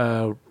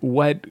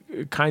 what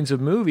kinds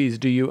of movies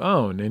do you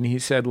own? And he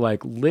said,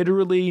 like,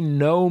 literally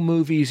no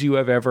movies you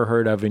have ever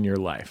heard of in your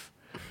life.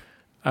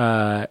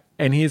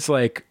 And he's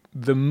like,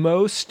 the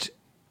most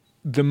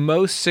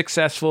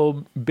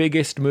successful,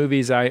 biggest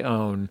movies I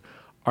own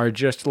are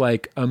just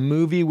like a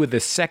movie with a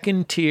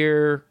second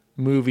tier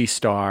movie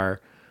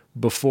star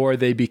before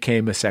they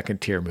became a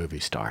second tier movie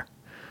star.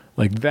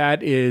 Like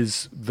that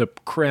is the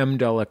creme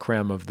de la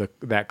creme of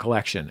that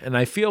collection. And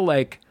I feel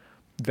like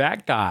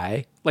that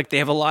guy, Like they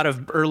have a lot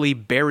of early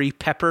Barry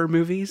Pepper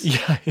movies?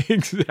 yeah,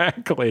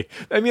 exactly.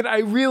 I mean, I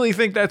really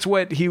think that's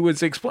what he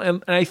was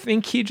explaining. And I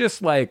think he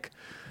just like,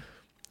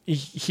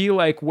 he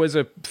like was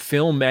a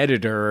film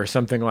editor or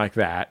something like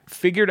that,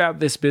 figured out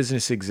this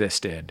business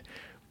existed,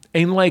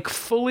 and like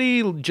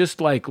fully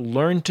just like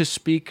learned to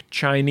speak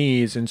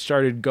Chinese and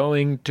started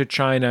going to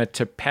China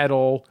to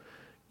peddle,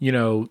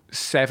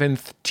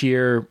 seventh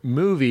tier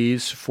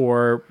movies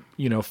for,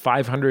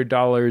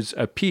 $500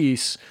 a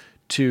piece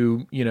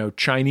to,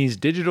 Chinese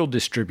digital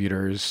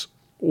distributors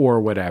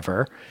or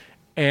whatever,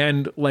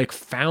 and like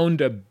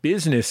found a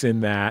business in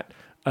that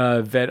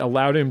that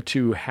allowed him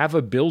to have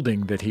a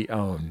building that he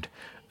owned.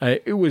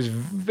 It was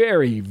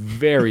very,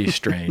 very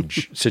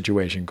strange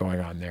situation going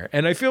on there.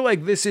 And I feel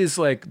like this is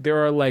like,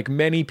 there are like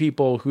many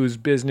people whose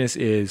business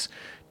is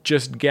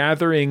just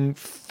gathering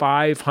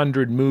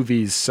 500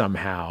 movies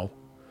somehow.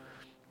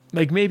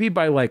 Like maybe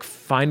by like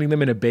finding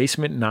them in a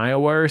basement in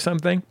Iowa or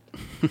something.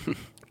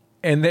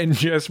 And then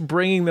just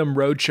bringing them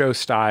roadshow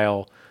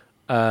style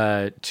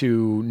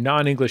to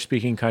non-English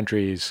speaking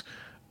countries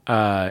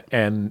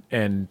and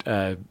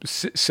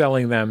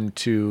selling them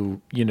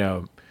to,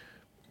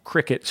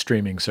 cricket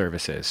streaming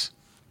services.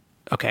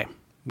 Okay,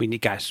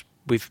 guys.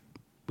 We've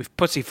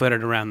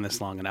pussyfooted around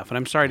this long enough, and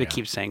I'm sorry to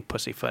keep saying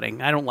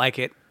pussyfooting. I don't like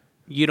it.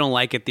 You don't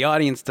like it. The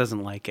audience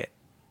doesn't like it.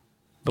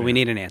 But we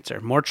need an answer.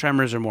 More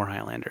Tremors or more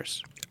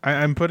Highlanders?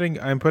 I'm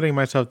putting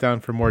myself down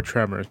for more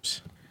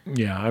Tremors.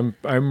 Yeah,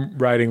 I'm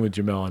riding with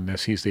Jamelle on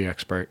this. He's the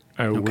expert.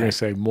 We're going to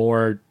say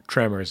more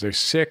Tremors. There's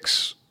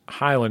 6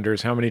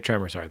 Highlanders. How many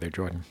Tremors are there,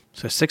 Jordan?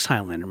 So 6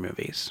 Highlander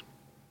movies.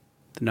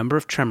 The number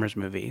of Tremors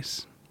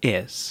movies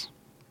is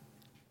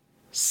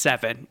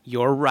 7.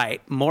 You're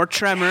right. More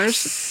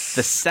Tremors. Yes.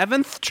 The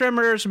 7th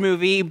Tremors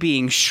movie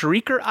being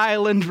Shrieker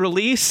Island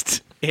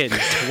released in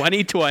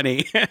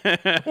 2020.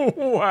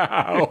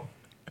 Wow.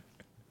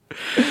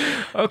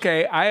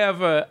 Okay, I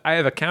have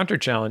a counter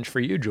challenge for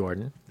you,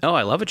 Jordan. Oh,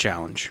 I love a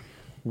challenge.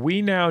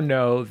 We now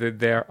know that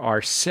there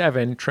are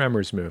 7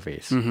 Tremors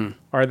movies. Mm-hmm.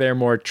 Are there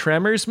more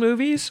Tremors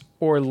movies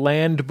or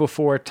Land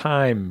Before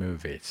Time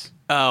movies?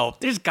 Oh,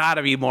 there's got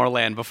to be more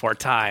Land Before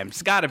Time.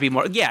 It's got to be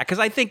more. Yeah, because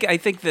I think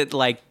that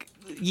like,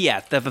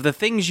 yeah, the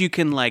things you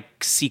can like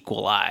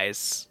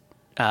sequelize,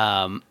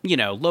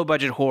 low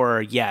budget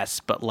horror, yes,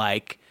 but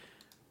like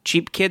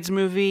cheap kids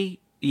movie,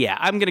 yeah,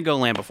 I'm gonna go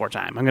Land Before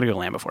Time.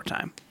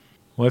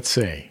 Let's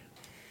see.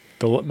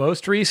 The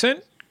most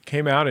recent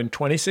came out in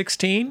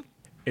 2016.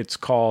 It's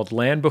called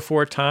Land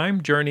Before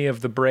Time: Journey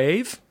of the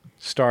Brave.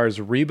 Stars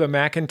Reba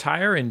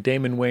McEntire and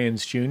Damon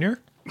Wayans Jr.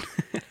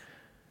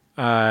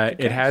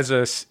 It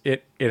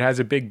has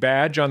a big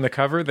badge on the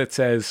cover that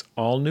says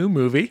 "All New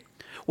Movie."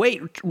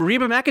 Wait,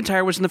 Reba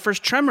McEntire was in the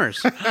first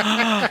Tremors.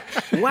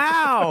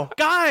 Wow,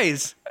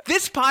 guys,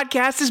 this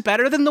podcast is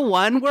better than the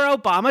one where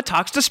Obama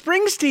talks to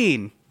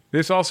Springsteen.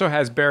 This also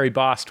has Barry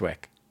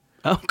Bostwick.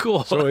 Oh,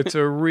 cool. So it's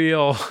a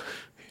real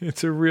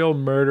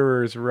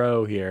murderer's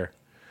row here.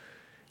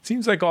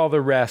 Seems like all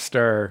the rest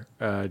are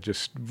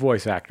just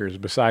voice actors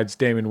besides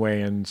Damon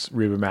Wayans,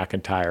 Reba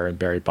McEntire, and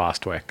Barry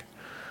Bostwick.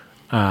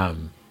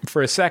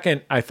 For a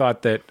second, I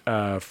thought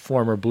that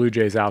former Blue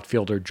Jays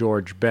outfielder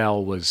George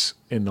Bell was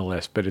in the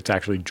list, but it's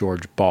actually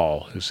George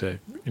Ball, who's an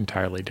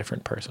entirely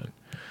different person.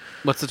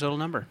 What's the total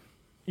number?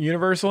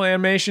 Universal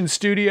Animation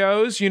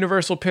Studios,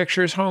 Universal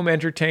Pictures Home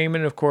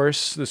Entertainment, of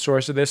course, the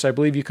source of this. I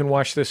believe you can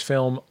watch this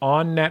film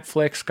on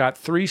Netflix. Got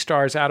 3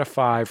 stars out of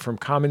 5 from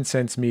Common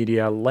Sense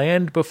Media.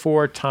 Land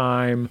Before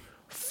Time,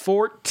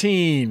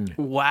 14.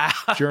 Wow.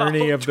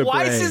 Journey of the Brave.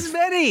 Twice as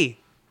many.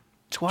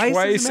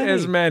 Twice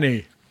as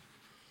many.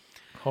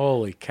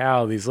 Holy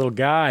cow, these little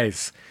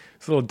guys,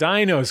 these little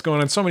dinos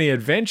going on so many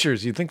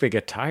adventures, you'd think they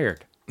get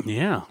tired.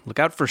 Yeah, look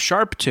out for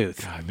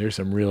Sharptooth. God, there's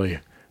some really...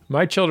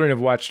 My children have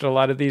watched a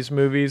lot of these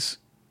movies.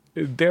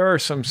 There are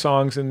some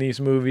songs in these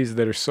movies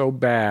that are so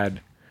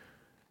bad,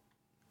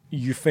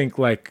 you think,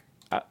 like...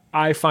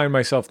 I find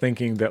myself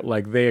thinking that,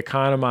 like, they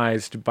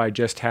economized by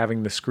just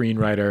having the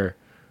screenwriter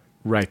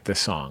write the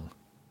song.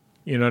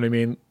 You know what I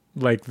mean?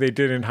 Like, they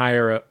didn't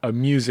hire a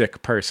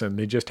music person.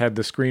 They just had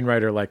the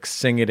screenwriter, like,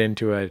 sing it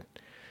into a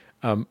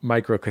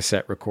micro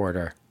cassette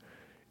recorder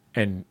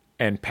and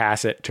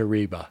pass it to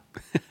Reba.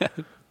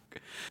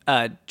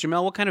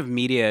 Jamelle, what kind of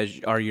media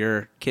are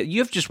your kids? You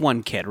have just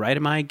one kid, right?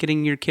 Am I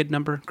getting your kid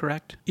number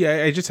correct?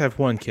 Yeah, I just have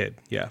one kid.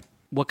 Yeah.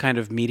 What kind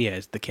of media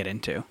is the kid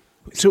into?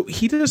 So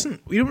we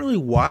don't really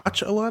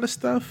watch a lot of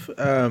stuff.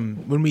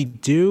 When we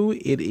do,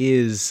 it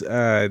is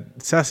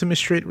Sesame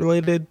Street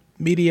related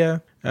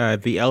media.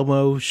 The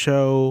Elmo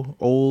Show,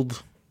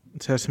 old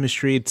Sesame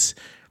Streets.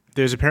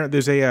 There's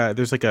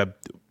like a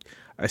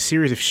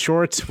series of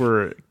shorts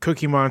where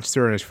Cookie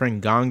Monster and his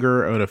friend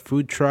Gonger own a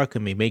food truck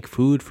and they make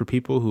food for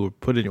people who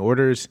put in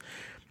orders.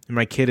 And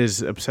my kid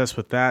is obsessed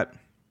with that.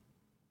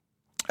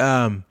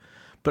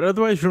 But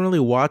otherwise, we don't really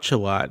watch a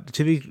lot.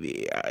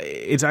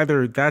 It's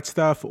either that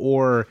stuff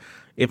or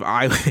if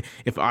I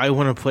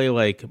want to play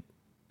like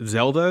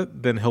Zelda,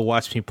 then he'll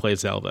watch me play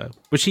Zelda,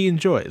 which he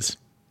enjoys.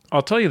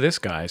 I'll tell you this,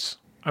 guys.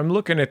 I'm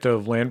looking at the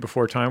Land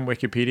Before Time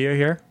Wikipedia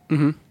here.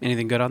 Mm-hmm.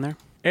 Anything good on there?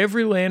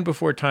 Every Land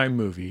Before Time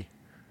movie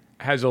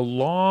has a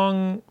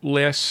long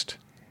list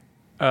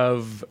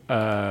of,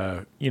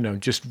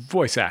 just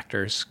voice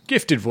actors,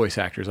 gifted voice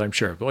actors, I'm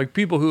sure, but like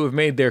people who have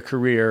made their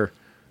career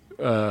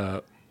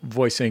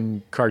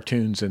voicing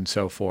cartoons and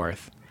so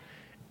forth.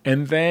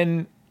 And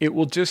then it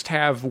will just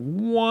have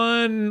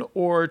 1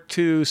 or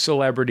 2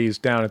 celebrities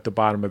down at the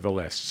bottom of the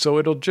list. So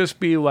it'll just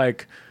be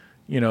like,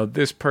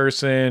 this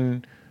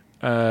person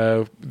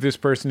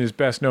is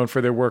best known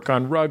for their work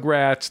on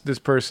Rugrats. This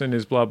person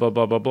is blah, blah,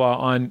 blah, blah,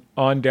 blah,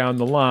 on down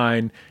the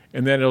line.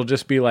 And then it'll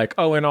just be like,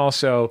 oh, and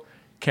also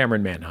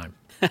Cameron Manheim.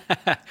 You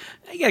got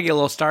to get a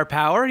little star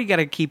power. You got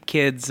to keep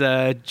kids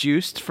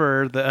juiced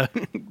for the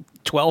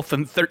 12th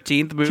and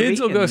 13th movie. Kids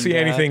will go see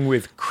anything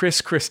with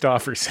Chris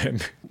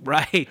Christopherson.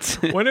 Right.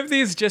 One of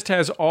these just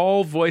has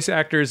all voice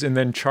actors and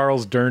then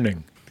Charles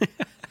Durning.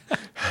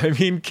 I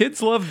mean,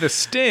 kids love The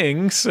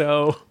Sting,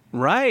 so...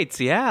 Right,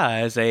 yeah,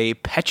 as a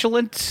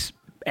petulant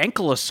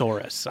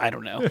ankylosaurus. I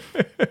don't know.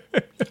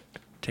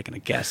 Taking a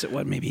guess at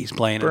what maybe he's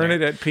playing.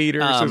 Bernadette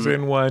Peters is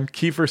in one.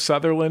 Kiefer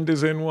Sutherland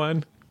is in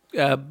one.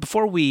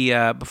 Before we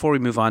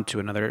move on to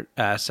another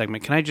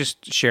segment, can I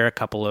just share a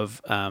couple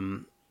of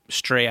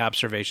stray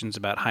observations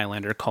about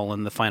Highlander: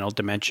 The Final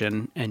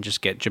Dimension, and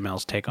just get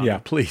Jamelle's take on it? Yeah,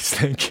 please,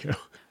 thank you.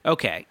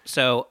 Okay,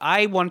 so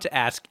I wanted to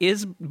ask: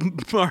 is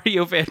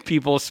Mario Van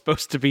Peebles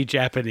supposed to be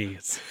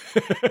Japanese?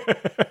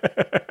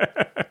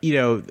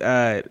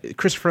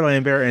 Christopher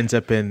Lambert ends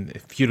up in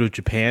feudal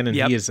Japan, and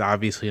Yep. he is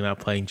obviously not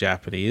playing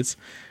Japanese.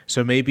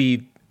 So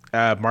maybe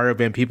Mario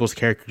Van Peebles'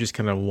 character just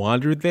kind of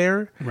wandered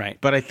there. Right.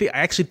 But I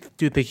actually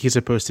do think he's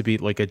supposed to be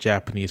like a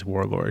Japanese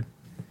warlord.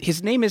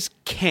 His name is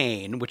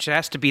Kane, which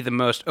has to be the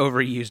most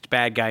overused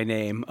bad guy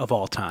name of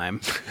all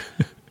time.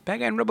 Bad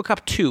guy in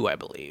RoboCop 2, I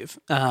believe.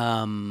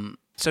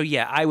 So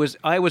yeah, I was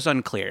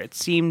unclear. It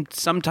seemed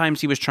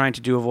sometimes he was trying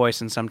to do a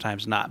voice and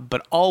sometimes not,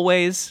 but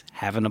always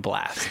having a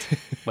blast,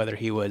 whether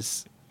he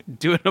was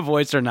doing a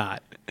voice or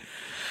not.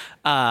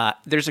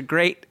 There's a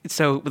great,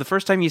 so the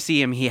first time you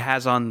see him, he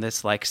has on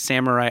this like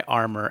samurai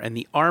armor, and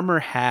the armor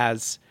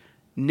has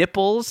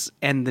nipples,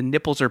 and the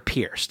nipples are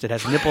pierced. It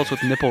has nipples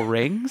with nipple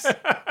rings.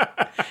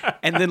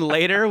 And then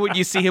later, when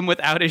you see him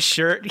without his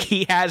shirt,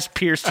 he has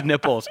pierced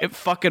nipples. It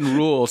fucking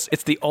rules.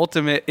 It's the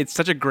ultimate. It's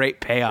such a great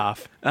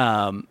payoff.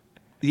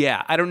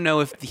 Yeah, I don't know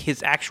if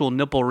his actual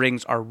nipple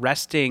rings are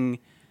resting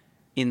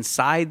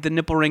inside the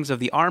nipple rings of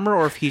the armor,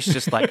 or if he's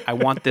just like, I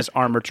want this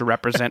armor to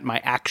represent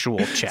my actual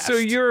chest. So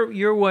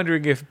you're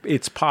wondering if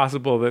it's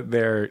possible that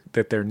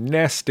they're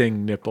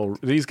nesting nipple.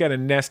 He's got a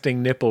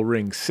nesting nipple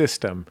ring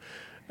system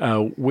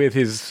with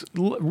his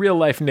real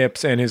life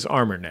nips and his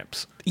armor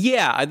nips.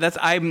 Yeah, that's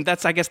I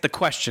guess the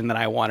question that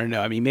I want to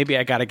know. I mean, maybe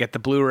I got to get the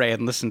Blu-ray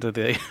and listen to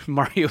the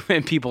Mario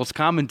and People's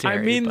commentary.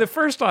 I mean, the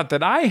first thought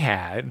that I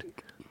had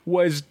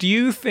was, do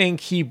you think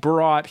he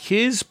brought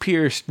his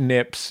pierced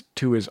nips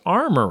to his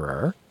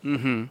armorer?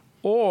 Mm-hmm.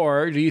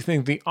 Or do you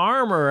think the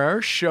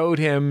armorer showed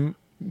him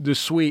the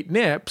sweet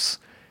nips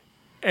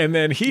and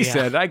then he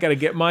said, I got to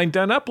get mine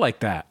done up like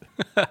that?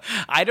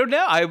 I don't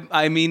know.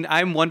 I mean,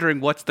 I'm wondering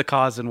what's the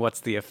cause and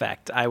what's the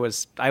effect. I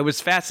was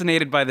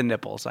fascinated by the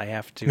nipples. I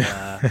have to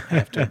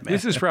admit.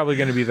 This is probably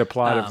going to be the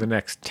plot of the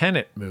next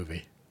Tenet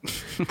movie.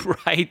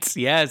 Right.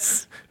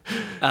 Yes.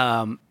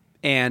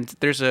 And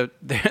there's a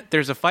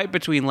fight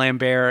between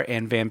Lambert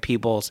and Van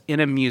Peebles in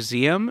a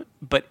museum,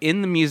 but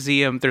in the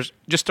museum there's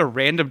just a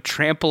random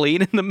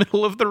trampoline in the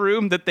middle of the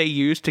room that they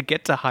use to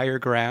get to higher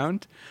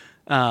ground.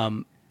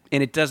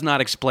 And it does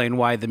not explain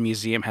why the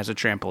museum has a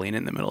trampoline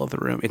in the middle of the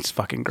room. It's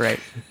fucking great.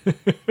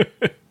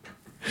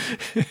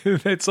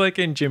 It's like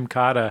in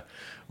Gymkata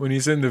when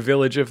he's in the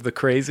village of the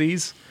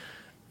crazies.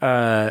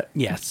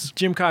 Yes.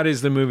 Gymkata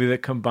is the movie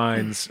that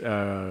combines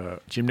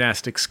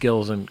gymnastic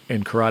skills and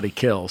karate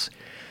kills.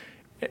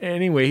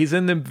 Anyway, he's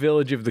in the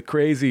village of the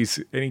crazies,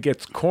 and he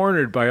gets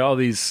cornered by all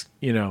these,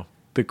 the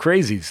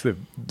crazies.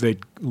 They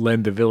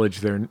lend the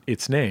village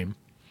its name.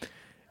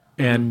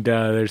 And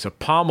there's a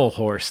pommel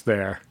horse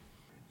there.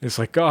 It's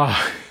like,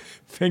 oh,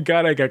 thank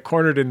God I got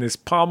cornered in this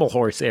pommel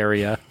horse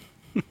area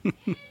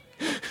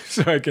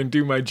so I can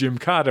do my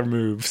Gymkata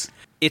moves.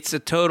 It's a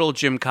total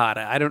Gymkata.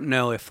 I don't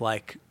know if,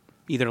 like,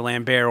 either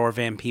Lambert or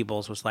Van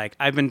Peebles was like,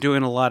 I've been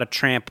doing a lot of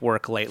tramp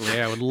work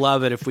lately. I would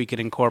love it if we could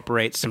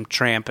incorporate some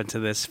tramp into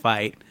this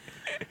fight.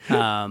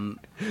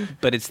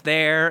 But it's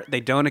there.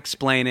 They don't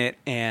explain it.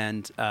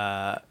 And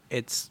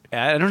it's,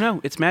 I don't know.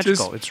 It's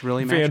magical. It's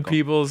really magical. Van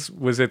Peebles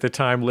was at the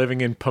time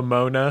living in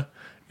Pomona,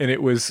 and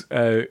it was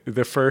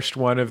the first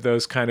one of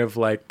those kind of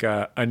like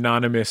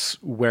anonymous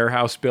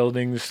warehouse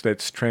buildings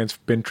that's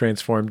been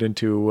transformed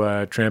into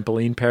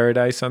trampoline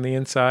paradise on the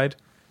inside.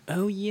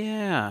 Oh,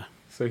 yeah.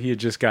 So he had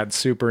just got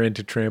super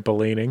into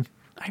trampolining.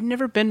 I've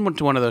never been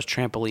to one of those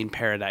trampoline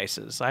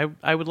paradises.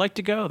 I would like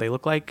to go. They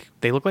look like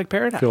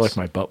paradise. I feel like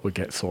my butt would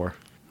get sore.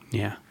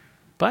 Yeah.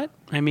 But,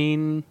 I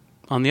mean,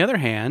 on the other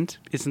hand,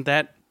 isn't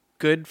that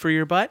good for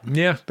your butt?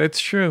 Yeah, that's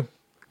true.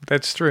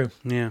 That's true.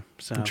 Yeah.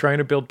 So I'm trying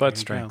to build butt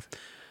strength.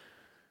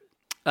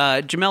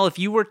 Jamelle, if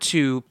you were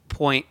to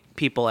point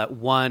people at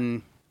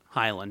one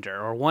Highlander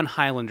or one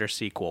Highlander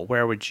sequel,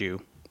 where would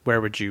you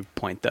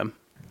point them?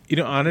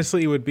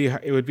 Honestly, it would be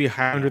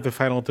Highlander: The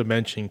Final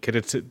Dimension,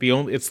 because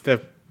it's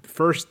the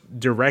first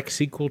direct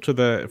sequel to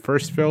the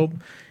first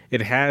film.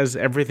 It has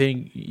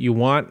everything you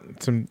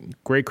want. Some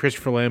great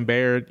Christopher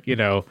Lambert,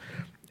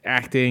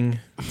 acting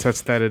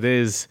such that it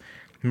is.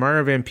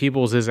 Mario Van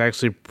Peebles is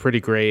actually pretty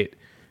great,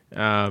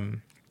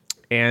 and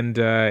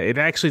it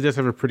actually does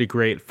have a pretty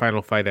great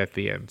final fight at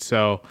the end.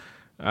 So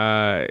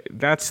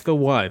that's the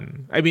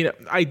one. I mean,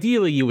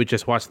 ideally, you would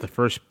just watch the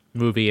first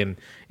movie, and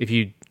if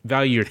you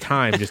value your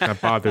time, just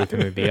not bother with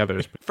any of the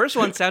others. First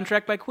one,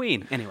 soundtrack by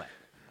Queen. Anyway.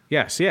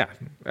 Yes, yeah.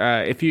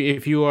 If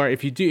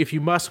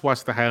you must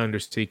watch the Highlander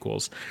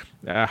sequels,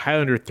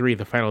 Highlander 3: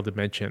 The Final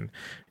Dimension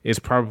is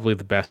probably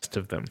the best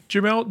of them.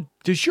 Jamelle,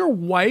 does your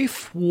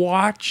wife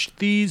watch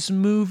these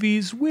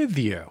movies with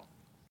you?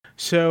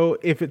 So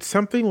if it's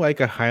something like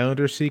a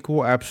Highlander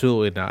sequel,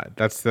 absolutely not.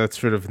 That's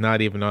sort of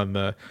not even on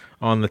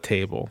the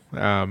table.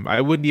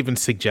 I wouldn't even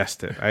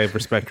suggest it. I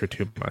respect her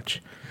too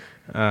much.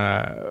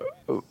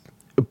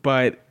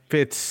 But if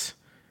it's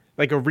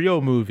like a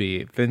real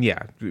movie, then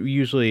yeah,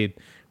 usually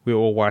we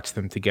will watch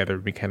them together.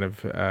 We kind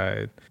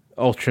of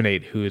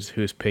alternate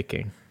who's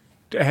picking.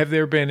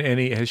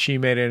 Has she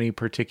made any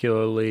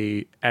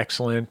particularly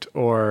excellent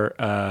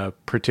or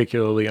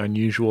particularly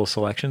unusual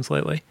selections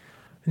lately?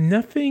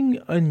 Nothing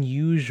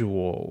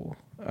unusual.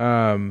 She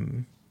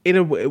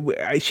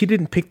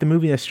didn't pick the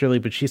movie necessarily,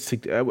 but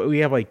we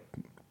have like,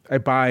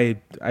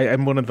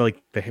 I'm one of the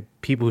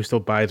people who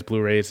still buys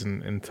Blu-rays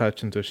and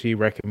such, and so she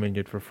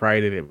recommended for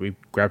Friday that we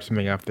grab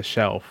something off the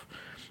shelf,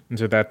 and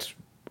so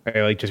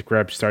I just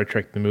grabbed Star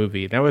Trek the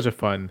movie. That was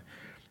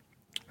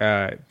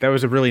that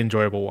was a really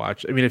enjoyable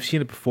watch. I mean, I've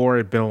seen it before;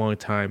 it'd been a long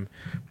time,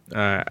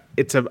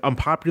 It's an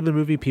unpopular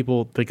movie.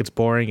 People think it's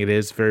boring. It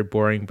is very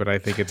boring, but I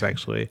think it's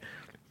actually,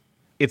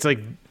 it's like,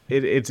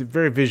 it's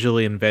very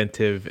visually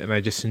inventive, and I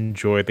just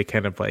enjoy the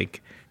kind of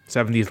like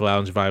 70s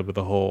lounge vibe of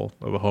the whole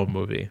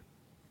movie.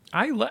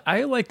 I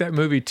like that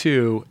movie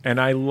too,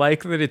 and I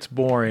like that it's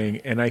boring,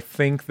 and I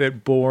think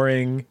that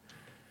boring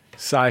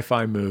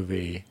sci-fi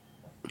movie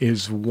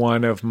is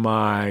one of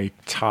my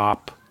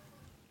top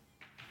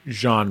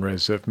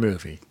genres of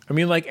movie. I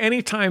mean, like,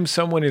 anytime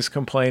someone is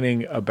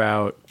complaining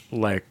about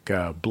like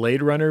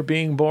Blade Runner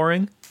being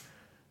boring,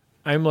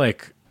 I'm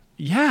like,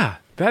 yeah,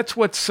 that's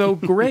what's so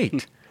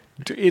great.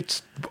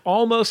 It's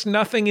almost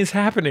nothing is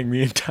happening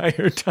the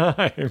entire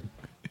time.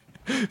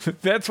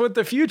 That's what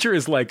the future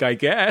is like, I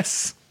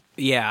guess.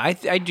 Yeah,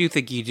 I do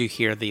think you do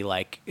hear the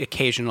like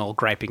occasional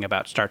griping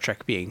about Star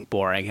Trek being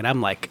boring, and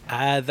I'm like,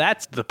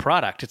 that's the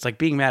product. It's like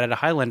being mad at a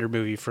Highlander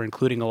movie for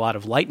including a lot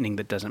of lightning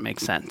that doesn't make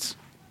sense.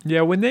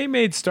 Yeah, when they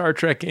made Star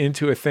Trek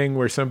into a thing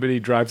where somebody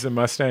drives a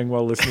Mustang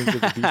while listening to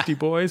the Beastie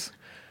Boys,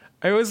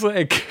 I was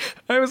like,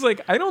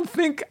 I don't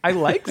think I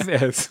like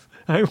this.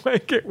 I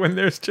like it when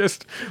there's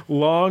just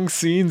long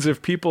scenes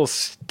of people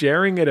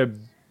staring at a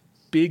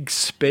big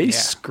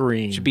space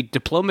screen. It should be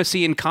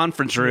diplomacy in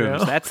conference rooms. You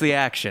know? That's the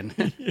action.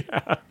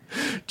 Yeah.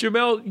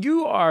 Jamelle,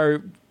 you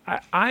are,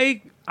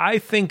 I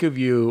think of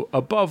you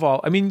above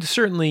all. I mean,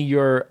 certainly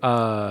you're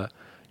a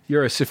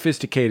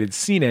sophisticated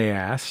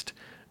cineast.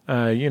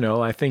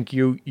 I think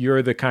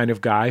you're the kind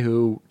of guy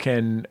who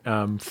can,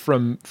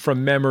 from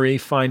memory,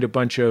 find a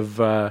bunch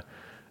of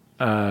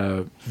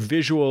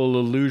visual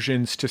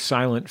allusions to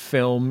silent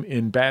film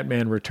in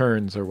Batman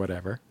Returns or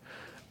whatever.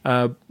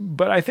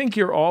 But I think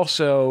you're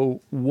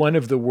also one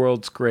of the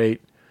world's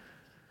great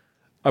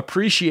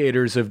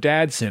appreciators of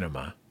dad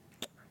cinema.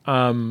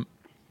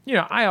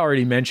 I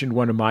already mentioned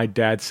one of my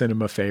dad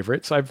cinema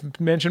favorites. I've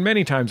mentioned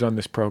many times on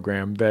this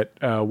program that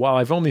while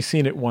I've only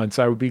seen it once,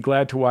 I would be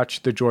glad to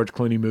watch the George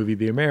Clooney movie,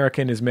 The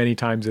American, as many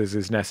times as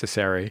is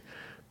necessary,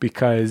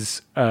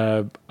 because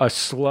a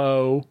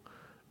slow,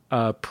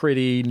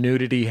 pretty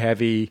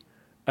nudity-heavy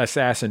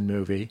assassin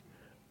movie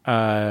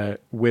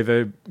with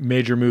a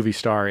major movie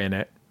star in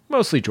it,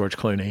 mostly George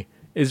Clooney,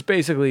 is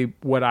basically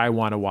what I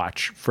want to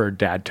watch for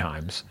dad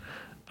times.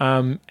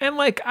 And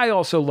I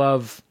also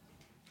love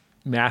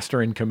Master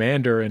and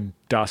Commander and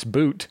Das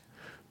Boot,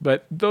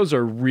 but those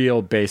are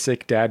real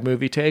basic dad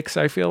movie takes,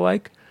 I feel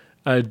like.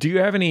 Do you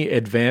have any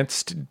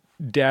advanced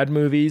dad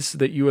movies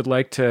that you would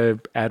like to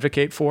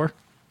advocate for?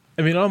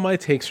 I mean, all my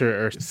takes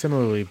are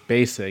similarly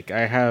basic.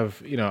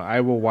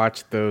 I will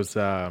watch those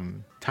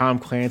Tom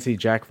Clancy,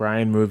 Jack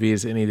Ryan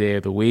movies any day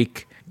of the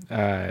week.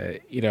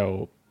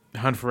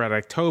 Hunt for Red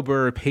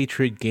October,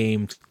 Patriot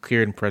Games,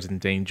 Clear and Present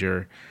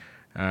Danger.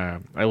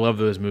 I love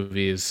those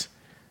movies.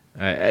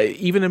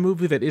 Even a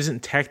movie that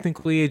isn't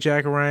technically a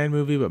Jack Ryan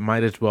movie, but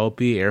might as well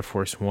be, Air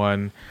Force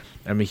One,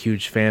 I'm a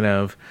huge fan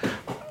of.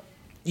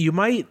 You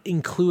might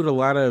include a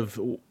lot of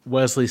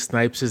Wesley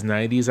Snipes'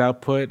 90s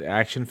output,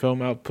 action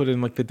film output,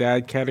 in like the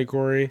dad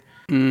category.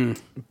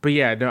 But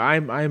yeah, no,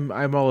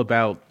 I'm all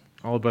about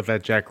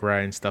that Jack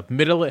Ryan stuff.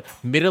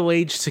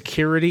 Middle-aged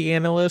security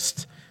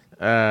analyst,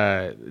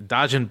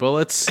 dodging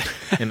bullets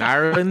in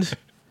Ireland.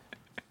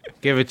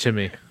 Give it to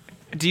me.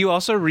 Do you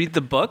also read the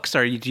books?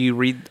 Will you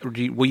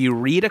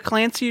read a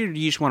Clancy, or do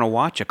you just want to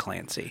watch a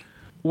Clancy?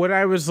 When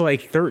I was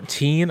like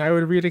 13, I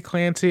would read a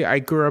Clancy. I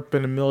grew up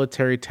in a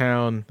military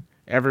town.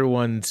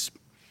 Everyone's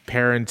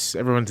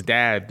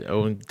dad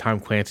owned Tom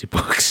Clancy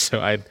books, so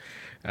I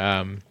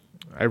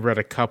read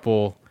a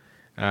couple.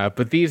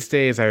 But these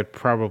days, I would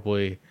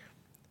probably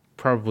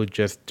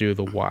just do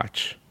the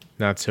watch,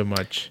 not so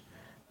much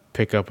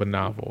pick up a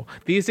novel.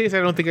 These days, I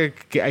don't think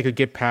I could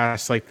get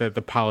past like the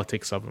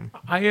politics of them.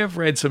 I have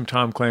read some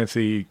Tom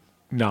Clancy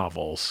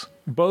novels,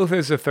 both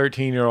as a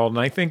 13-year-old, and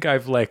I think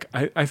I've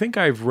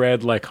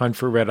read like Hunt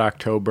for Red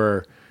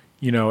October,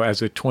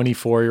 as a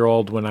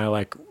 24-year-old when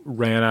I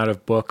ran out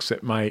of books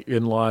at my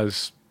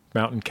in-laws'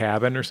 mountain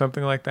cabin or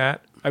something like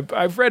that.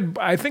 I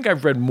think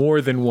I've read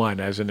more than one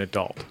as an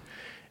adult,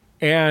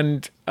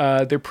 and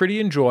they're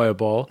pretty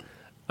enjoyable.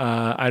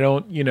 I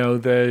don't,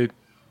 the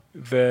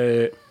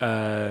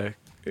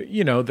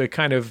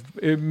kind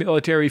of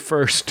military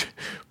first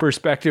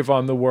perspective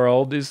on the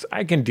world is,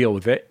 I can deal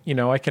with it.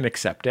 I can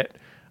accept it.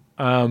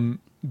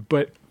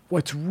 But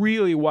what's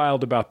really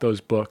wild about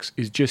those books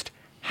is just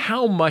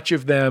how much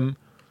of them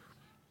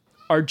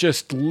are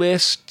just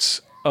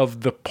lists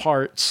of the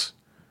parts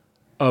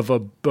of a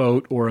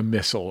boat or a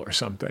missile or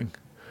something.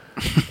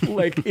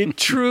 It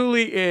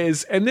truly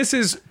is. And this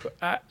is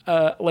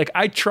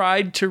I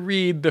tried to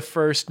read the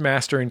first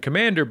Master and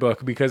Commander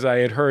book because I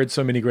had heard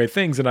so many great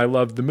things and I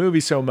loved the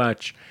movie so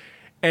much.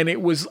 And I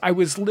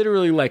was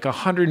literally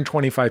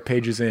 125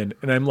 pages in,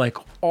 and I'm like,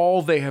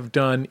 all they have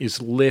done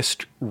is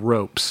list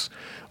ropes.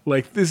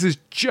 This has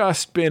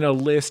just been a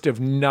list of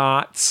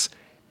knots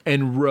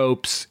and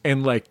ropes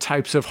and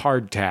types of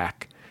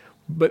hardtack.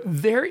 But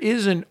there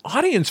is an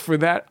audience for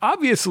that,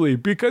 obviously,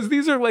 because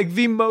these are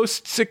the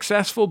most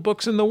successful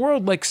books in the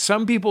world.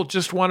 Some people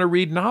just want to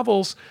read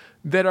novels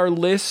that are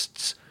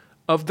lists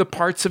of the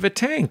parts of a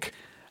tank.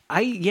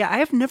 I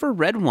have never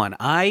read one.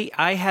 I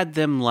had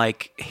them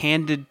like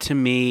handed to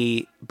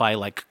me by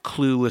like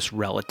clueless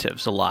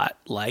relatives a lot.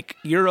 Like,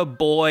 you're a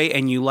boy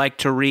and you like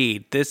to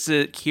read.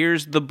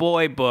 Here's the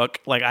boy book.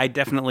 Like, I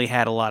definitely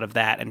had a lot of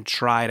that and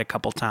tried a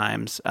couple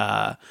times.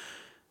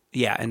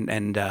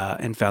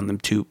 And found them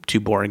too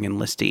boring and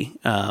listy.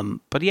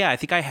 But yeah, I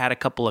think I had a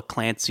couple of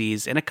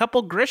Clancy's and a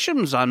couple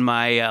Grishams on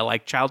my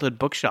like childhood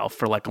bookshelf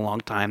for like a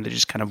long time that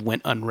just kind of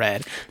went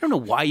unread. I don't know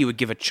why you would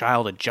give a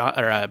child a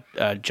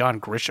John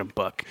Grisham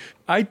book.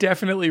 I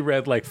definitely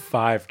read like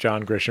 5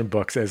 John Grisham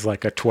books as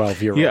like a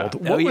 12-year-old. Yeah.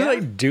 What was I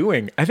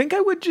doing? I think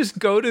I would just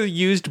go to the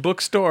used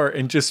bookstore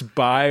and just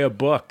buy a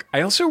book. I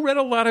also read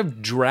a lot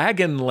of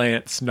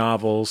Dragonlance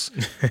novels,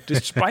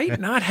 despite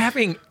not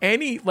having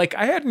any, like,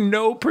 I had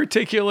no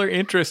particular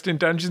interest in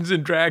Dungeons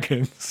and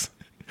Dragons.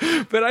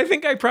 But I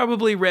think I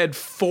probably read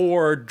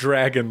 4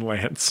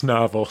 Dragonlance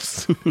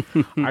novels.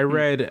 I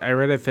read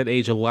at that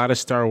age a lot of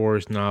Star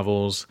Wars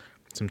novels,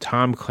 some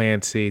Tom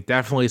Clancy,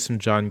 definitely some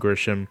John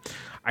Grisham.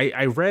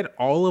 I read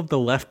all of the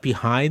Left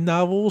Behind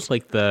novels,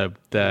 like the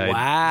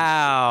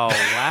Wow.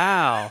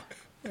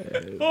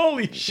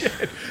 Holy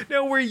shit.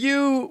 Now,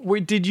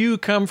 did you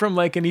come from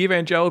like an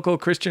evangelical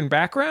Christian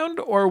background,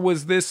 or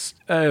was this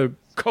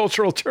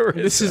cultural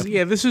tourism?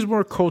 This is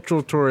more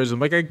cultural tourism.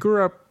 Like, I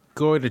grew up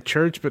going to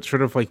church, but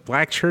sort of like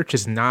black church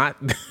is not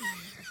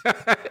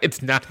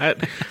it's not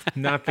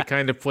the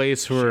kind of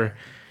place where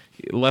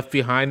Left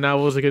Behind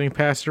novels are getting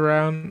passed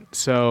around.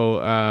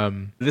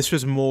 So this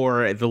was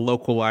more the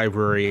local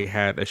library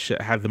had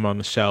them on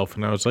the shelf,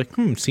 and I was like,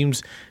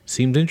 seems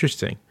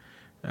interesting,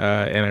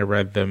 and I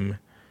read them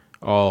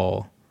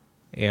all,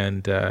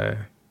 and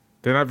they're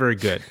not very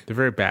good. They're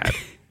very bad.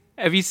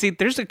 Have you seen?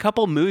 There's a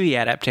couple movie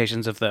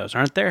adaptations of those,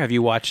 aren't there? Have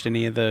you watched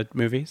any of the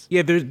movies?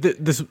 Yeah,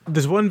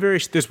 there's one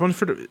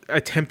sort of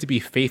attempt to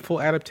be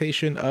faithful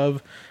adaptation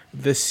of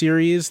the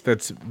series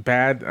that's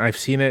bad. I've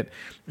seen it,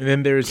 and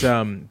then there's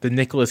the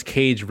Nicolas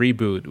Cage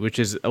reboot, which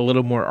is a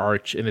little more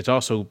arch, and it's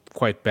also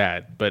quite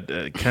bad, but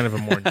kind of a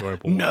more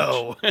enjoyable.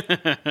 No,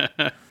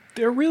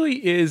 there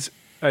really is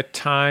a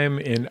time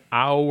in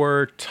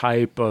our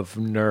type of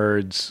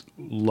nerd's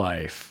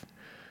life,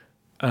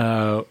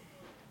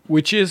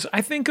 which is,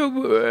 I think,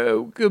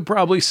 could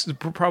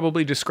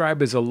probably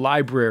describe as a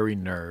library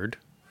nerd.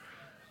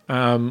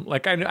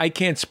 Like I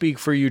can't speak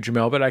for you,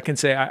 Jamelle, but I can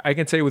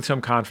say with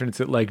some confidence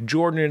that like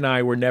Jordan and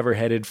I were never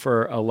headed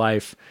for a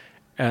life,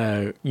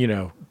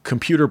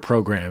 computer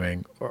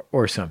programming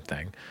or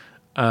something.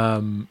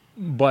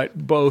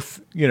 But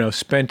both,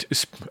 spent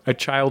a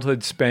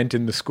childhood spent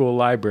in the school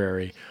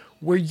library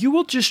where you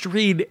will just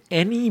read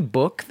any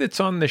book that's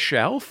on the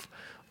shelf.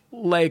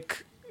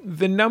 Like,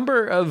 the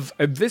number of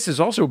this has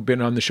also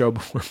been on the show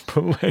before,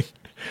 but like,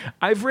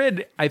 I've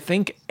read, I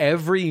think,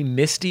 every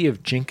Misty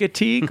of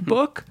Chincoteague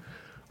book,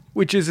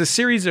 which is a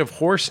series of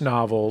horse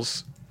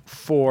novels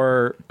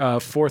for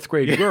 4th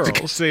grade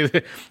girls.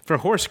 For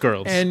horse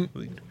girls.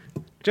 And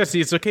Jesse,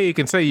 it's okay. You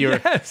can say you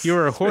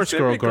were a horse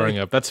girl growing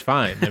up. That's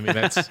fine. I mean,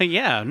 that's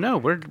yeah. No,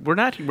 we're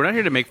not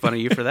here to make fun of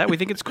you for that. We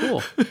think it's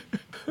cool.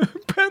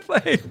 But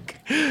like,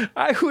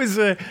 I was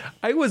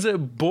a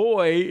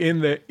boy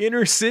in the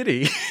inner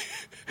city.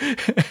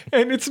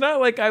 And it's not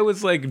like I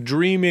was like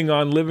dreaming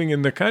on living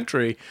in the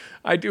country.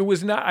 I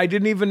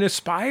didn't even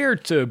aspire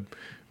to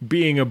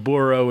being a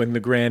burro in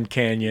the Grand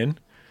Canyon.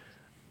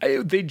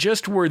 They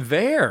just were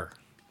there.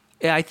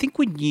 Yeah, I think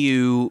when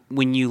you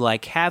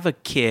like have a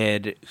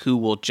kid who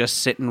will just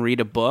sit and read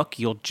a book,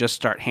 you'll just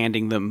start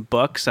handing them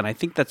books, and I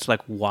think that's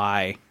like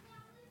why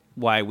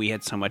we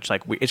had so much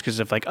like it's because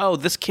of like, oh,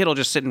 this kid will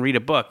just sit and read a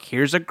book.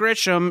 Here's a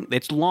Grisham.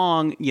 It's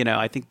long.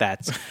 I think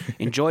that's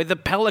enjoy the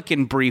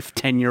Pelican Brief,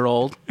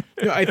 10-year-old.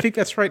 No, I think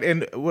that's right.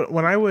 And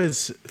when I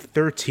was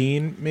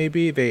 13,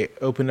 maybe, they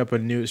opened up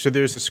so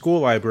there's a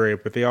school library,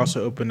 but they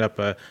also opened up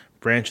a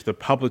branch of the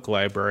public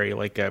library,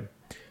 like a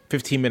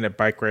 15-minute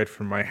bike ride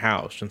from my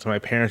house. And so my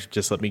parents would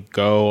just let me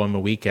go on the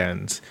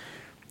weekends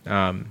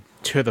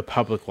to the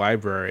public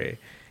library,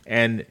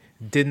 and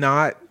did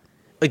not,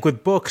 like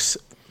with books,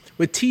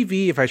 with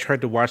TV, if I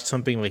tried to watch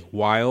something like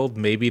Wild,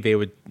 maybe they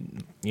would,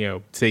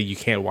 say you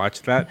can't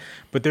watch that.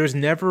 But there's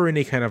never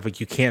any kind of like,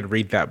 you can't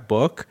read that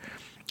book.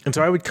 And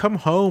so I would come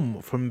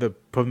home from the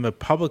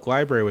public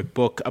library with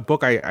a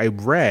book I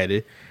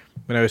read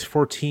when I was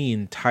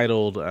 14,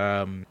 titled,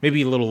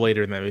 maybe a little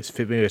later than that,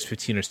 maybe I was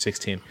 15 or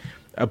 16,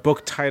 a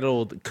book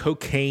titled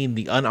Cocaine,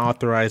 the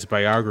Unauthorized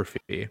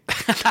Biography.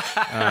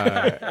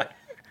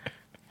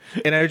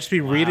 And I would just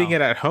be reading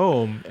it at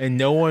home, and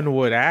no one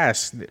would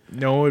ask.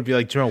 No one would be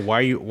like, Jamelle,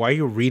 why are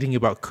you reading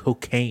about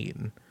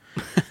cocaine?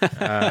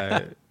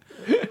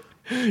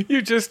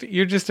 You're just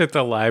at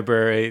the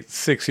library,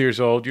 6 years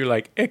old. You're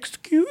like,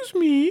 excuse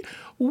me,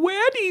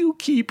 where do you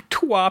keep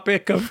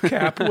Tropic of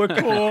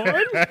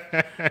Capricorn?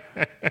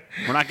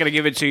 We're not going to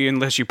give it to you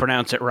unless you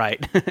pronounce it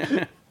right.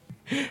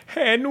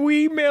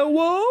 Henry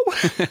Mello?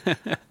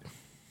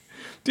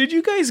 Did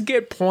you guys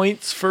get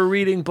points for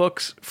reading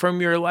books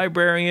from your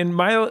librarian?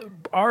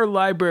 Our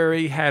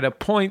library had a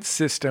point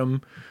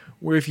system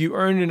where if you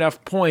earned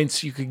enough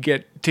points, you could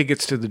get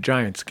tickets to the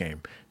Giants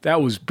game.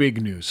 That was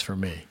big news for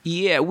me.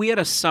 Yeah, we had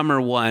a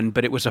summer one,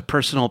 but it was a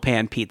personal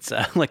pan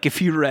pizza. Like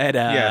if you read...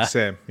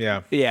 same.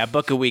 Yeah. Yeah,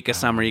 book a week of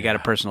summer, you got a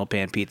personal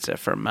pan pizza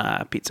from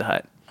Pizza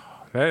Hut.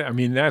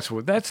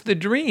 That's the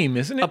dream,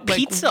 isn't it? A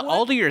pizza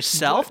all to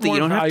yourself that you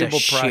don't have to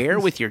share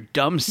with your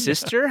dumb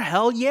sister?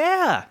 Hell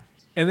yeah.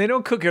 And they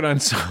don't cook it on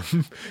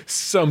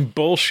some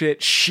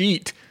bullshit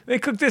sheet. They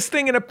cook this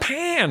thing in a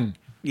pan.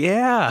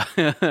 Yeah,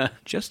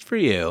 just for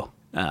you.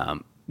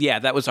 Yeah,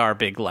 that was our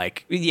big,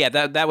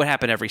 that would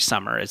happen every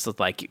summer. It's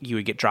like you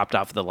would get dropped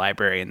off at the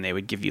library and they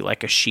would give you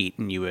like a sheet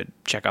and you would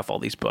check off all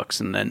these books.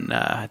 And then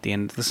at the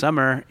end of the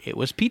summer, it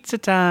was pizza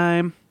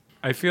time.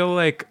 I feel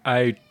like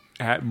I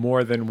had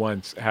more than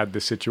once had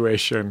the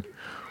situation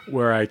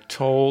where I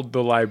told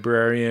the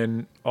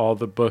librarian all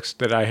the books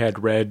that I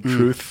had read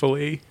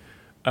truthfully,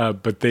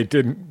 but they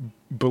didn't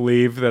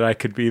believe that I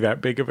could be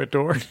that big of a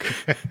dork.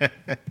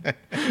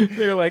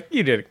 They're like,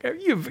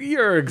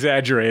 you're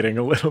exaggerating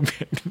a little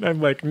bit. And I'm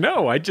like,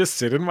 no, I just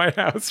sit in my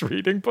house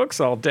reading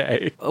books all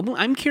day.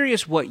 I'm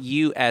curious what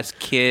you as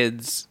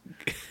kids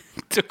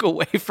took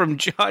away from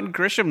John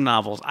Grisham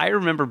novels. I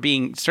remember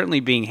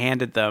certainly being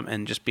handed them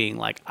and just being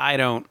like,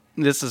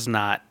 this is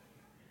not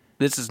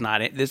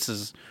it. This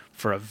is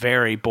for a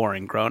very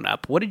boring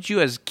grown-up. What did you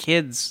as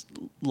kids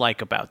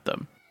like about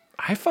them?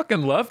 I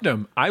fucking loved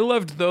them. I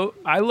loved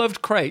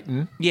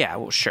Crichton. Yeah,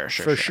 well, sure.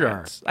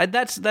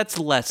 That's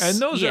less. And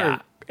those are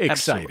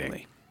exciting.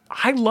 Absolutely.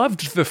 I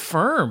loved The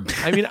Firm.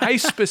 I mean, I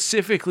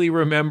specifically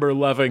remember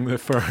loving The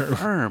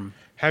Firm.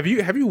 Have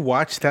you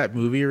watched that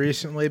movie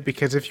recently?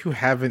 Because if you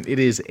haven't, it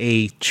is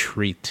a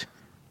treat.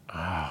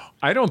 Oh,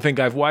 I don't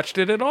think I've watched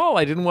it at all.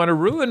 I didn't want to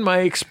ruin my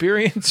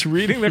experience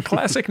reading the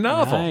classic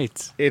novel.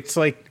 Right. It's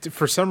like,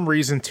 for some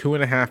reason,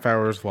 2.5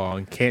 hours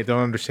long. Don't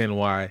understand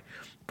why.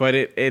 But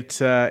it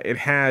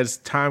has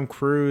Tom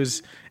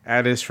Cruise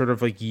at his sort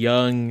of like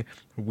young,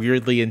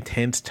 weirdly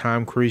intense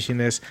Tom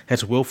Cruisiness.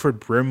 Has Wilford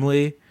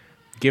Brimley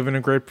given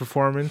a great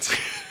performance?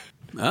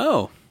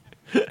 Oh,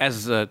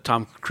 as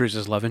Tom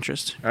Cruise's love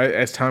interest.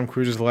 As Tom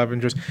Cruise's love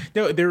interest.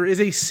 No, there is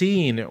a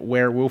scene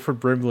where Wilford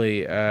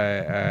Brimley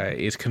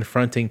is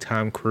confronting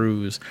Tom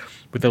Cruise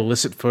with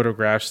illicit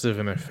photographs of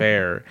an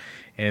affair,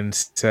 and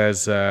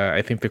says,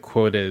 I think the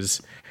quote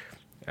is,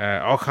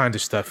 all kinds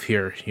of stuff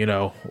here,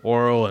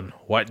 oral and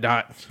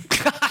whatnot.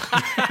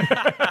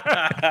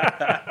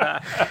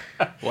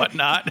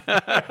 Whatnot?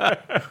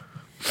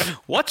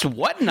 What's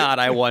whatnot,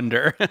 I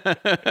wonder?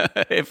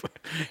 if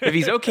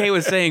he's okay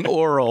with saying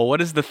oral,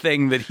 what is the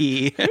thing that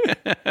he...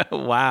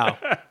 Wow.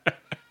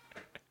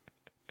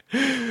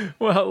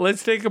 Well,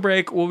 let's take a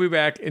break. We'll be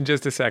back in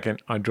just a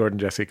second on Jordan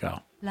Jesse Go.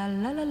 La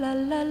la la la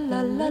la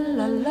la la la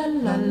la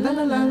la.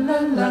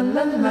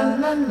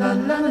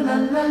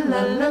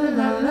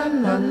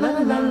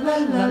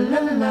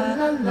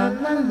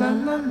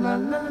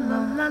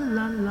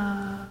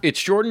 It's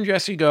Jordan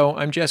Jesse Go.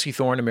 I'm Jesse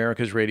Thorne,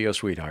 America's radio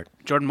sweetheart.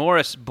 Jordan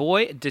Morris,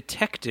 boy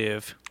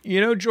detective.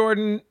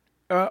 Jordan,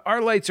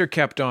 our lights are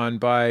kept on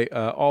by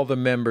all the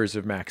members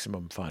of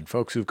Maximum Fun,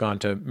 folks who've gone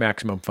to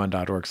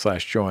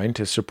MaximumFun.org/join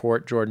to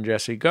support Jordan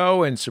Jesse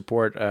Go and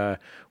support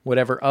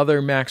whatever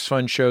other Max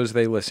Fun shows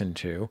they listen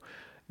to.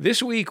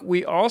 This week,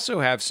 we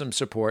also have some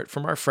support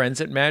from our friends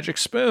at Magic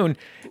Spoon.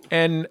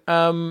 And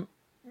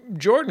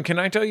Jordan, can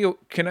I tell you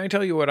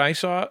what I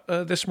saw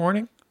this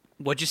morning?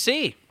 What'd you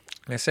see?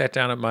 I sat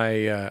down at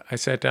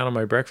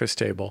my breakfast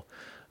table.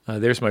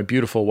 There's my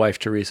beautiful wife,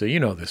 Teresa. You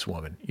know this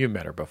woman. You've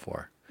met her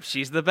before.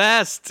 She's the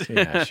best.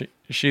 Yeah,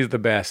 she's the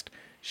best.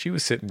 She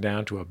was sitting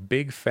down to a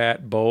big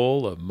fat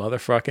bowl of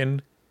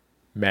motherfucking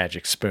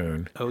Magic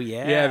Spoon. Oh,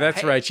 yeah? Yeah,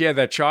 that's right. She had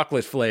that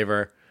chocolate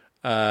flavor.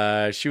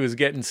 She was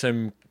getting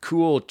some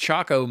cool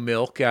choco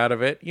milk out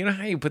of it. You know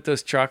how you put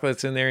those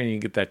chocolates in there and you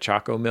get that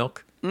choco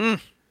milk?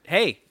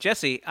 Hey,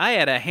 Jesse, I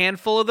had a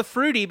handful of the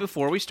fruity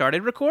before we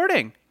started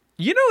recording.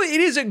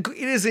 It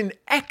is an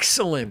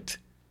excellent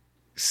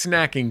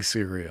snacking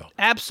cereal.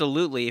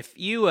 Absolutely. If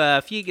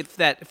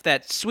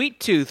that sweet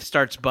tooth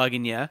starts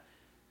bugging you,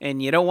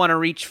 and you don't want to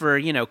reach for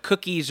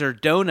cookies or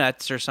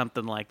donuts or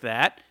something like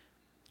that,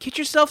 get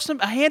yourself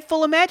a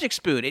handful of Magic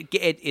Spoon.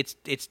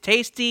 It's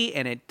tasty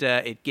and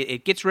it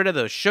gets rid of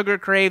those sugar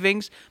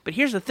cravings. But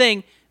here's the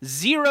thing: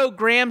 0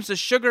 grams of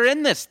sugar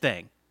in this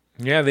thing.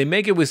 Yeah, they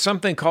make it with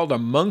something called a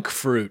monk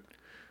fruit.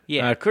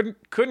 Yeah,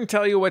 couldn't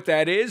tell you what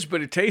that is,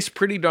 but it tastes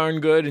pretty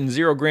darn good, and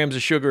 0 grams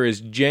of sugar is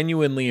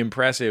genuinely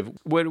impressive.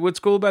 What's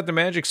cool about the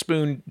Magic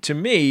Spoon to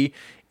me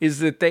is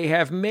that they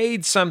have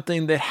made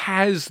something that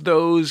has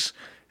those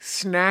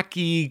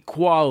snacky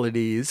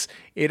qualities.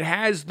 It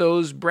has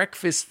those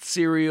breakfast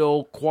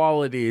cereal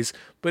qualities,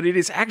 but it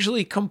is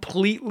actually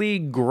completely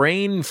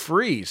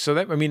grain-free. So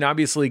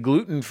obviously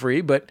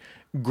gluten-free, but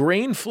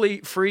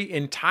grain-free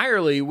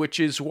entirely, which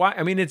is why,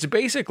 it's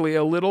basically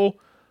a little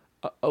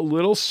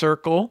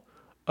circle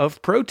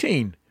of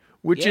protein,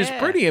 which is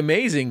pretty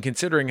amazing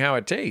considering how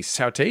it tastes,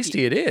 how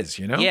tasty it is,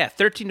 you know? Yeah,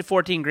 13 to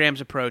 14 grams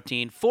of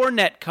protein, 4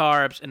 net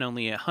carbs, and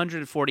only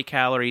 140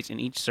 calories in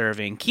each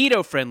serving.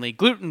 Keto-friendly,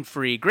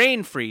 gluten-free,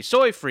 grain-free,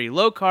 soy-free,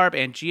 low-carb,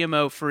 and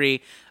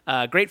GMO-free.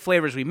 Great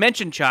flavors. We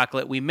mentioned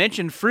chocolate. We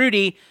mentioned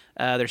fruity.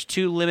 There's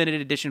 2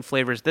 limited edition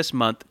flavors this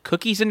month,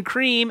 cookies and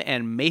cream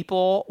and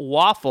maple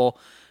waffle.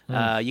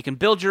 You can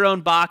build your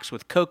own box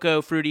with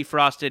cocoa, fruity,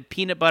 frosted,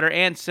 peanut butter,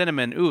 and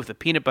cinnamon. Ooh, the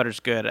peanut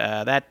butter's good.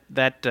 I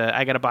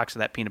got a box of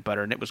that peanut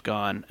butter, and it was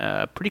gone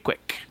pretty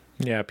quick.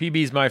 Yeah,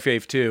 PB's my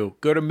fave, too.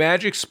 Go to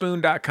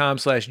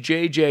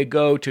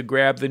magicspoon.com/JJGo to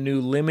grab the new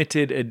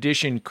limited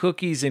edition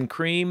cookies and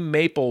cream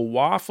maple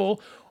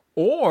waffle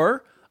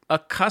or a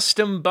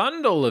custom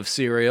bundle of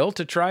cereal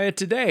to try it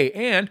today.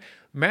 And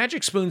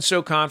Magic Spoon's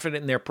so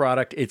confident in their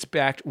product, it's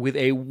backed with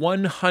a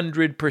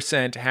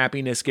 100%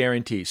 happiness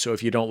guarantee. So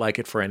if you don't like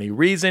it for any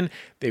reason,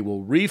 they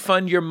will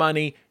refund your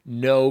money,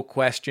 no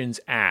questions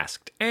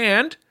asked.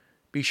 And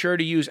be sure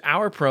to use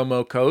our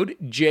promo code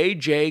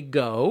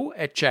JJGO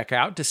at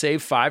checkout to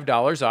save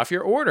 $5 off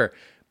your order.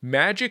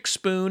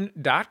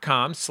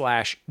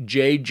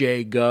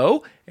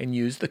 magicspoon.com/JJGO and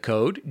use the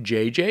code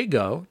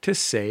JJGO to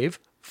save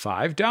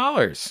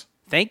 $5.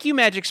 Thank you,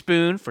 Magic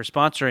Spoon, for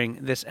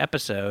sponsoring this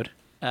episode.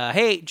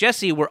 Hey,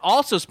 Jesse, we're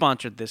also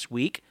sponsored this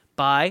week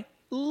by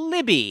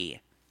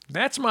Libby.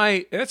 That's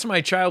my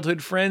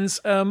childhood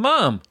friend's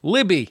mom,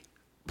 Libby.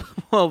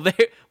 Well,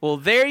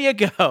 there you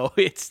go.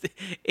 It's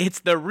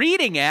the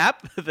reading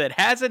app that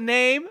has a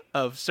name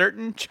of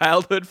certain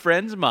childhood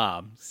friends'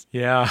 moms.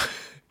 Yeah.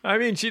 I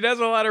mean, she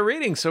does a lot of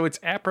reading, so it's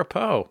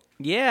apropos.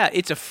 Yeah,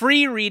 it's a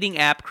free reading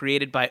app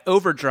created by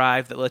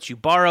Overdrive that lets you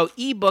borrow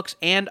ebooks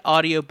and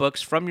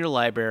audiobooks from your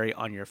library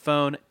on your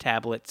phone,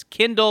 tablets,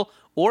 Kindle,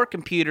 or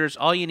computers.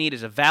 All you need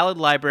is a valid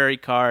library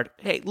card.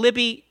 Hey,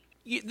 Libby,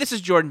 this is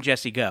Jordan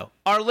Jesse Go.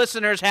 Our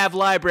listeners have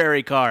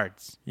library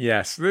cards.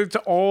 Yes, that's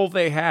all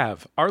they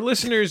have. Our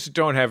listeners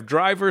don't have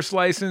driver's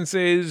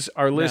licenses.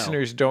 Our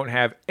listeners don't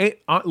have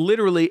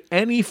literally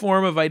any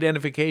form of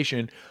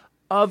identification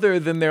other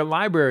than their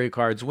library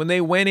cards. When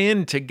they went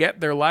in to get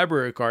their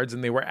library cards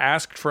and they were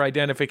asked for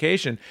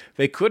identification,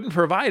 they couldn't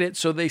provide it,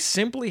 so they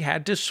simply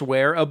had to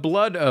swear a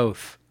blood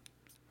oath.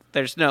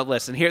 There's a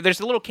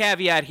little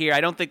caveat here.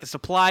 I don't think this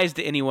applies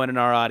to anyone in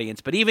our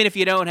audience, but even if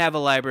you don't have a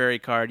library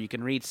card, you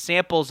can read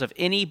samples of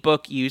any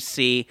book you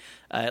see.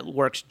 It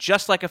works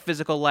just like a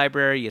physical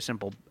library. You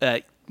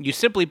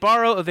simply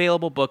borrow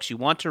available books you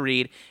want to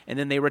read, and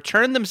then they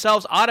return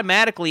themselves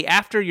automatically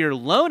after your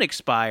loan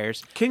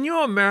expires. Can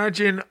you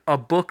imagine a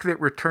book that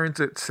returns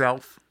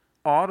itself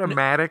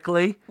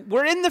automatically?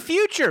 We're in the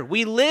future.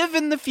 We live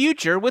in the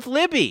future with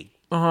Libby.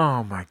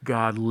 Oh my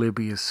God,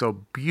 Libby is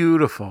so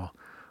beautiful.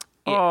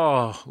 Yeah.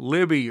 Oh,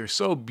 Libby, you're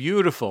so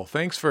beautiful.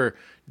 Thanks for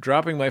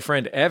dropping my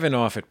friend Evan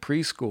off at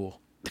preschool.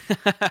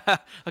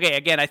 Okay,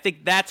 again, I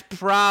think that's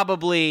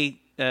probably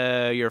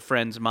your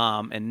friend's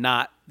mom and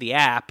not the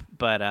app,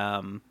 but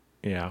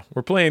yeah,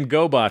 we're playing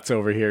GoBots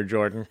over here,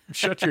 Jordan.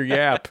 Shut your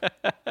yap.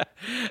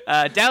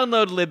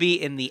 Download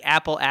Libby in the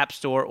Apple App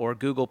Store or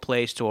Google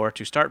Play Store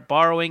to start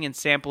borrowing and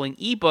sampling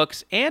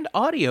ebooks and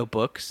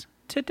audiobooks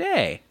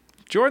today.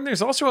 Jordan,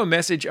 there's also a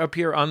message up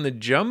here on the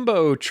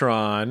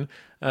Jumbotron.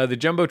 The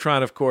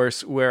Jumbotron, of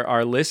course, where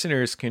our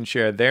listeners can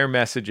share their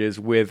messages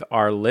with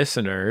our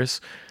listeners.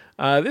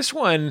 This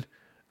one,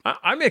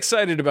 I'm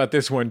excited about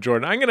this one,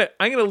 Jordan. I'm gonna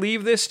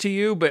leave this to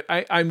you, but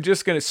I'm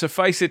just gonna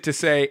suffice it to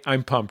say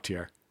I'm pumped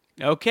here.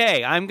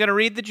 Okay, I'm gonna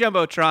read the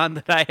Jumbotron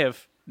that I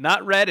have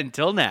not read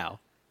until now.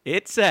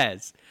 It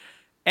says,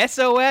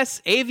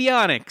 SOS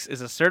Avionics is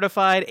a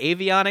certified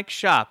avionics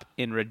shop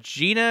in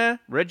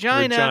Regina,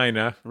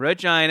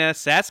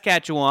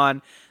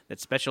 Saskatchewan, that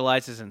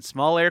specializes in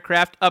small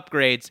aircraft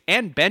upgrades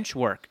and bench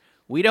work.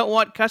 We don't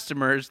want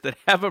customers that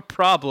have a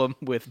problem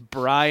with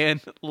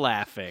Brian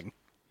laughing.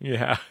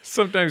 Yeah,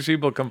 sometimes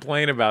people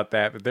complain about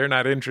that, but they're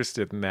not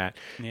interested in that.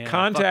 Yeah,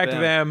 contact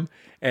them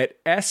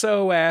at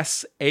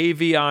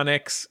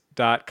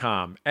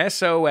sosavionics.com.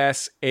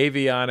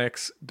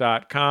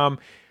 sosavionics.com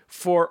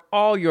for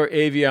all your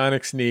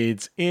avionics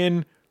needs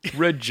in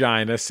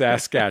Regina,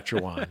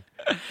 Saskatchewan.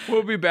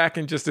 We'll be back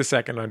in just a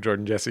second on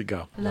Jordan Jesse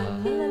Go.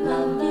 Love you,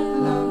 love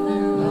you, love you,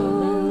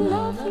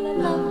 love you, love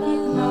you, love you,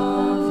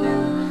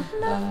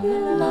 love you, love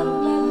you, love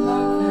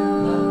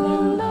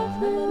you,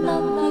 love you, love you,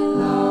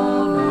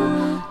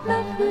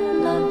 love you, love you, love you,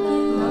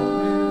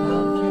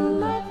 love you,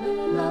 love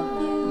you, love you,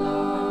 love you,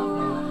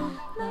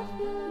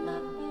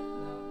 love you.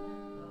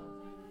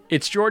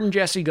 It's Jordan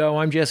Jesse Go.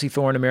 I'm Jesse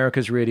Thorne,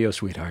 America's radio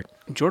sweetheart.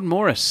 Jordan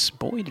Morris,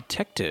 boy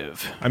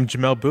detective. I'm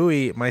Jamelle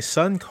Bouie. My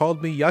son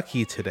called me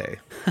Yucky today.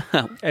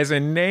 As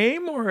a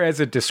name or as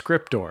a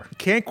descriptor?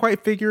 Can't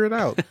quite figure it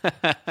out.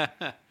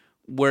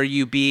 Were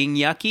you being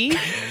yucky?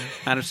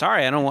 I'm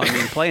sorry, I don't want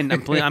me playing.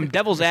 I'm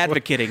devil's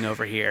advocating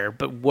over here.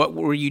 But what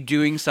were you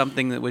doing?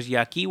 Something that was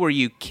yucky? Were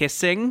you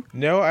kissing?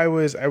 No, I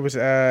was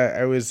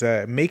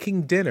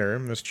making dinner. I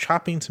was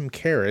chopping some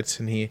carrots,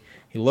 and he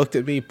looked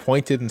at me,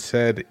 pointed, and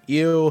said,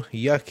 "Ew,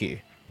 yucky."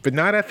 but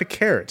not at the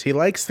carrots. He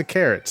likes the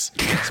carrots,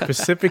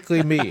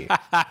 specifically me.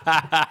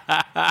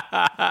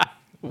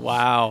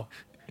 Wow.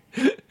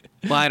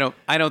 Well,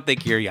 I don't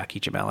think you're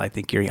yucky, Jamelle. I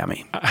think you're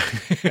yummy.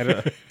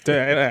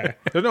 I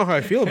don't know how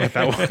I feel about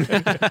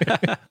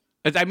that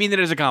one. I mean that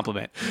as a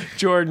compliment.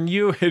 Jordan,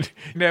 you would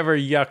never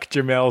yuck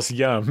Jamelle's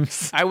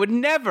yums. I would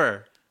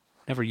never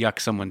yuck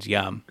someone's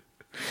yum.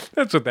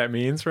 That's what that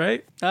means,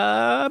 right?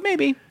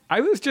 Maybe. I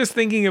was just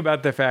thinking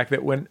about the fact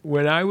that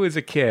when I was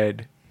a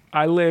kid,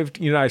 I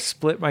lived, I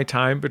split my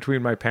time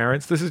between my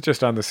parents. This is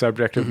just on the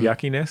subject of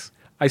yuckiness.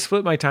 I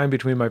split my time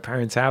between my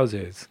parents'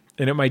 houses.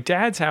 And at my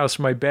dad's house,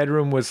 my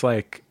bedroom was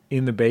like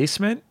in the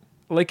basement.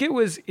 Like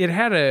it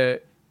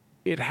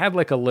had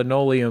like a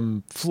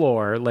linoleum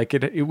floor. Like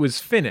it was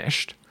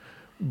finished,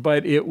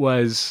 but it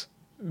was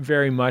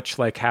very much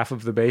like half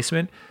of the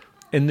basement.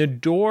 And the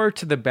door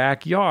to the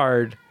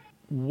backyard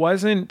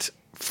wasn't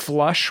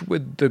flush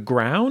with the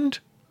ground.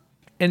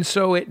 And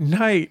so at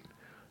night,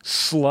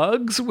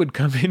 slugs would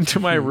come into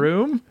my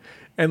room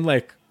and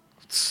like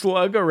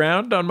slug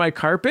around on my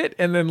carpet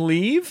and then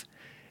leave.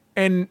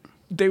 And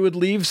they would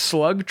leave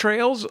slug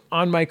trails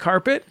on my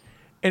carpet.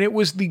 And it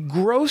was the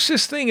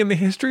grossest thing in the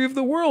history of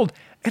the world.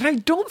 And I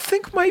don't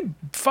think my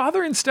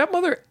father and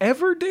stepmother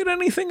ever did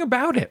anything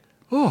about it.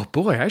 Oh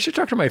boy, I should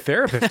talk to my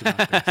therapist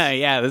about this.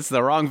 Yeah, this is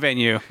the wrong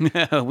venue.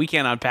 We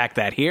can't unpack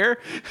that here.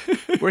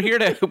 We're here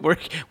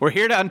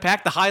to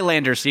unpack the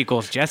Highlander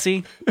sequels,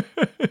 Jesse.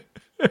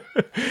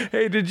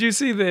 Hey, did you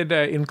see that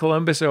in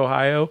Columbus,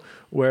 Ohio,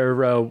 where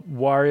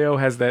Wario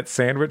has that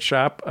sandwich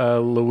shop,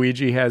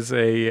 Luigi has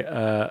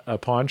a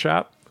pawn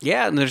shop?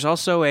 Yeah, and there's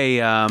also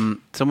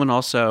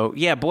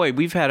Boy,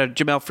 we've had a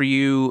Jamelle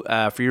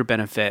for your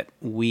benefit.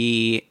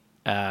 We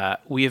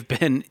have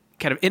been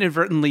kind of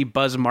inadvertently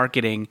buzz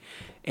marketing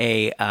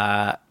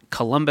a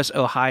Columbus,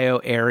 Ohio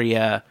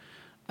area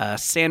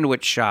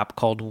sandwich shop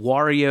called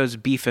Wario's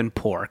Beef and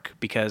Pork,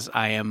 because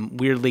I am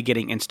weirdly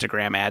getting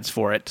Instagram ads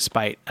for it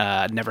despite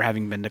never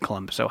having been to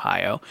Columbus,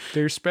 Ohio.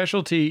 Their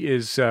specialty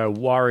is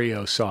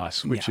Wario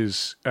sauce, which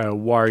is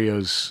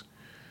Wario's.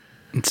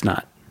 It's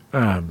not.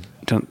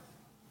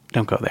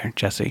 Don't go there,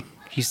 Jesse.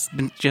 He's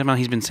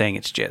been saying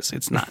it's jizz.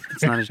 It's not.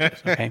 It's not his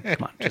jizz. Okay,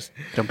 come on, just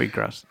don't be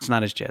gross. It's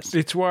not his jizz.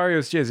 It's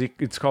Wario's jizz.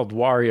 It's called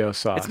Wario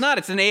sauce. It's not.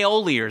 It's an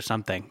aioli or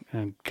something.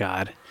 Oh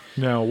God.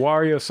 No,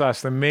 Wario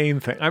sauce, the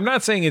main thing. I'm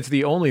not saying it's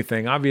the only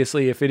thing.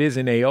 Obviously, if it is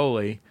an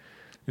aioli,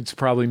 it's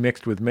probably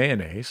mixed with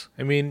mayonnaise.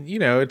 I mean,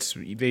 it's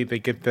they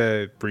get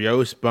the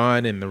brioche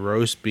bun and the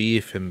roast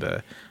beef and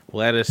the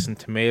lettuce and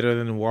tomato,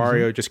 then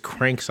Wario just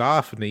cranks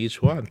off into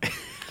each one.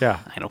 Yeah.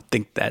 I don't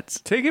think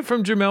that's... Take it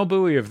from Jamelle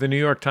Bouie of the New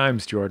York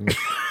Times, Jordan.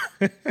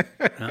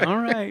 All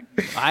right.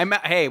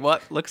 Hey,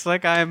 looks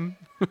like I'm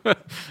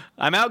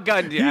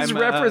outgunned. He's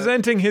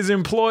representing his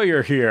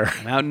employer here.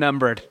 I'm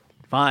outnumbered.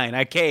 Fine,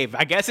 I cave.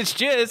 I guess it's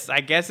jizz.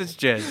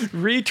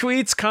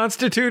 Retweets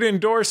constitute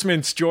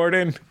endorsements,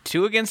 Jordan.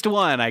 2 against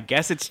 1. I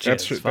guess it's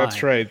jizz.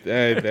 That's right.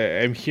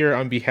 I'm here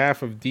on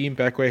behalf of Dean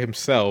Beckway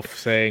himself,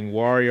 saying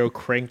Wario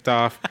cranked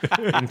off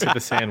into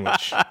the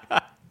sandwich.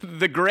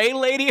 The gray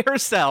lady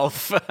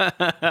herself.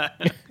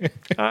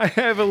 I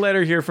have a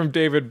letter here from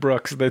David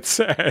Brooks that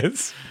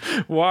says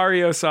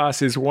Wario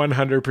sauce is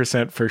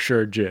 100% for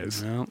sure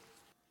jizz. Well,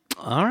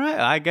 all right.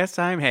 I guess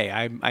I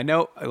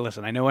know.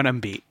 Listen, I know when I'm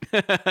beat.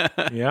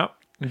 Yep.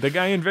 The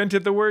guy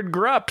invented the word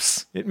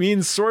grups. It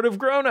means sort of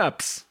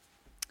grown-ups.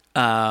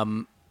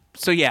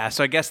 So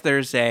I guess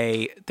there's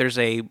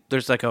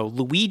like a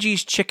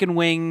Luigi's chicken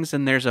wings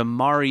and there's a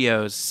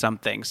Mario's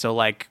something. So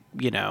like,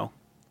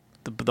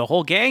 the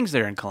whole gang's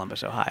there in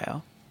Columbus,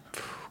 Ohio.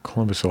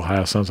 Columbus,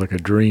 Ohio sounds like a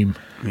dream.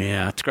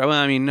 Yeah, it's great. Well,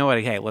 I mean,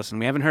 nobody. Hey, listen,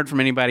 we haven't heard from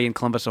anybody in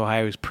Columbus,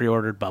 Ohio who's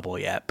pre-ordered Bubble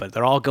yet, but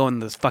they're all going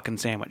to this fucking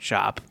sandwich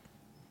shop.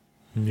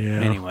 Yeah.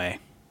 Anyway,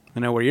 I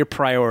know where your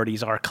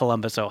priorities are,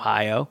 Columbus,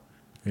 Ohio.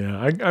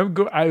 Yeah,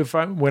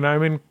 when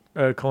I'm in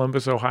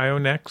Columbus, Ohio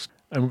next,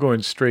 I'm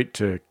going straight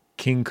to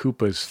King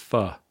Koopa's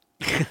pho.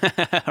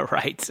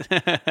 Right.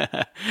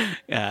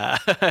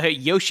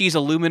 Yoshi's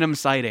aluminum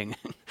siding.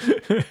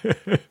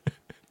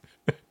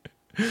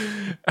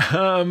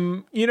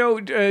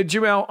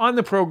 Jamelle, on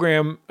the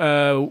program,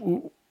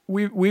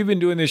 we've been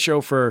doing this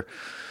show for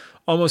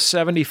almost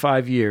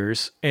 75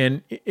 years.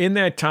 And in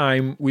that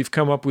time, we've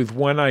come up with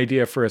one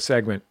idea for a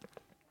segment.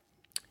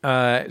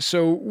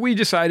 So we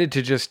decided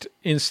to just,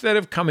 instead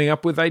of coming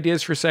up with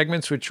ideas for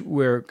segments, which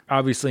we're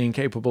obviously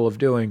incapable of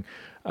doing,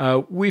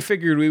 we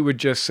figured we would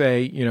just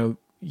say,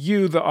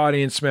 you, the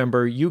audience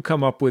member, you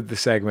come up with the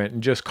segment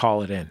and just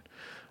call it in.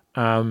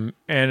 And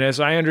as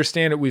I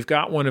understand it, we've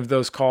got one of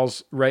those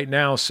calls right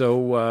now.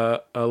 So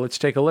let's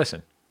take a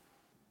listen.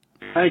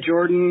 Hi,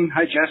 Jordan.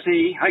 Hi,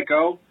 Jesse. Hi,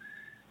 Go.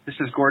 This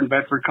is Gordon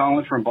Bedford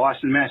calling from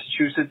Boston,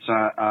 Massachusetts.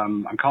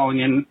 I'm calling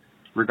in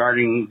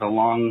regarding the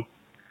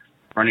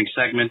long-running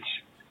segment,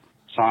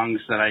 songs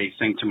that I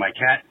sing to my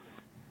cat.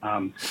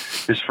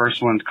 This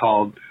first one's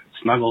called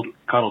Snuggle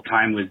Cuddle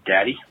Time with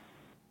Daddy.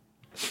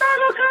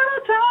 Snuggle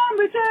Cuddle Time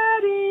with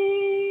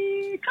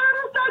Daddy.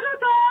 Cuddle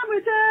Time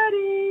with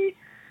Daddy.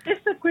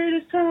 It's the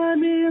greatest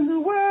time in the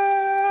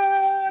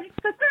world.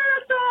 the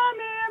greatest song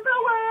in the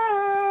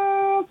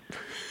world.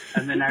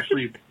 And then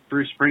actually,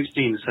 Bruce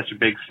Springsteen is such a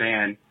big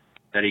fan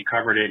that he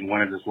covered it in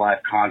one of his live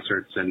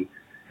concerts, and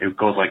it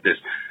goes like this.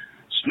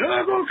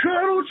 Snuggle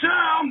cuddle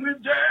time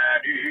with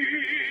daddy,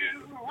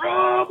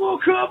 rubble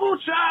couple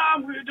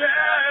time with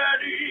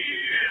daddy,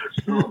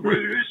 it's the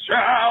greatest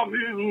time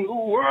in the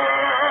world,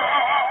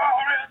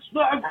 it's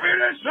the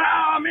greatest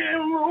time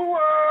in the world.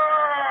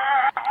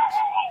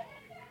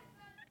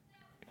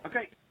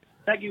 Okay,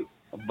 thank you,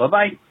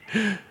 bye-bye.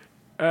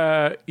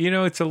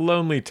 It's a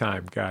lonely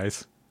time,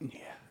 guys.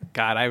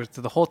 God,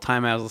 the whole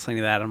time I was listening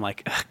to that, I'm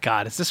like,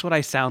 God, is this what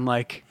I sound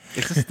like?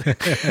 Is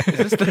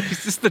this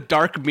is this the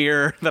dark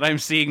mirror that I'm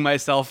seeing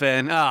myself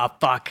in? Oh,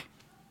 fuck.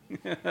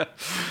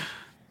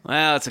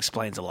 Well, this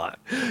explains a lot.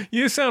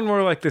 You sound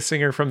more like the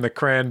singer from the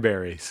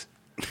Cranberries.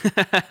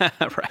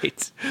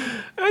 Right.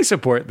 I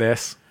support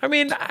this. I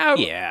mean,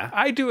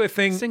 I do a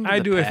thing. I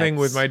do a thing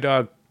with my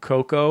dog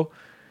Coco.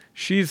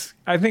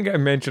 I think I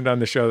mentioned on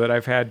the show that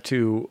I've had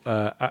to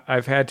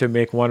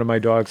make one of my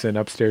dogs an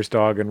upstairs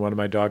dog and one of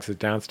my dogs a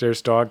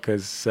downstairs dog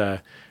because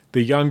the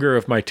younger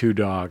of my two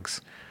dogs,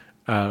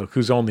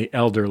 who's only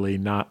elderly,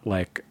 not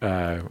like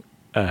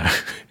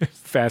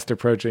fast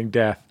approaching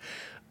death,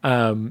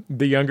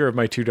 the younger of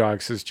my two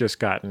dogs has just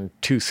gotten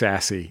too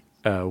sassy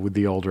with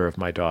the older of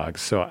my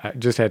dogs, so I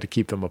just had to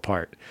keep them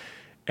apart.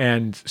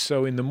 And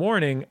so in the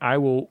morning, I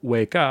will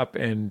wake up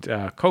and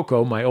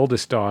Coco, my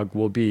oldest dog,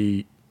 will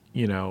be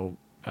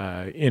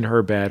in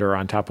her bed or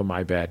on top of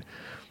my bed.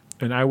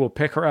 And I will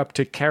pick her up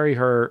to carry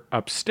her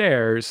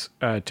upstairs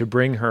to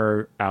bring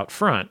her out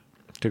front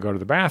to go to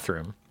the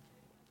bathroom.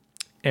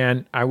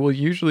 And I will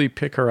usually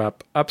pick her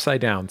up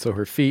upside down so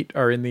her feet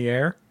are in the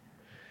air.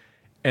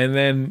 And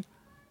then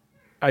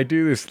I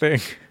do this thing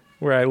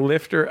where I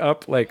lift her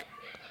up like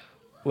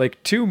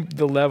to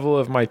the level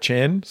of my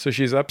chin. So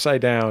she's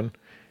upside down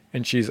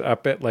and she's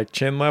up at like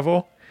chin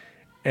level.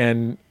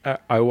 And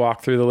I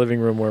walk through the living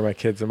room where my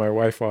kids and my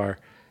wife are,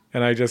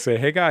 and I just say,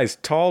 "Hey guys,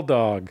 tall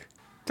dog."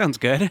 Sounds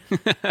good.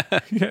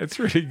 Yeah, it's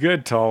really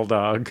good, tall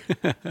dog.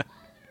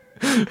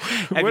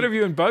 What have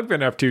you and Bug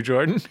been up to,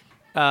 Jordan?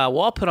 Well,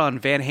 I'll put on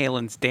Van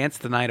Halen's "Dance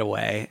the Night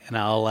Away," and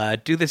I'll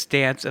do this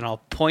dance, and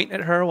I'll point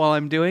at her while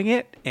I'm doing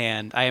it,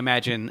 and I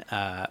imagine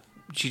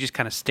she just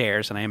kind of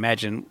stares, and I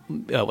imagine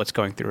what's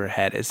going through her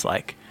head is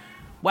like,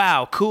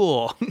 "Wow,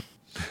 cool."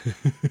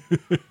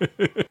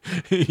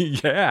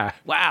 Yeah.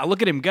 Wow,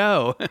 look at him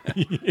go.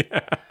 Yeah.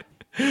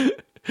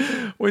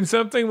 When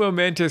something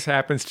momentous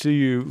happens to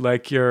you,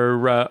 like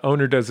your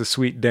owner does a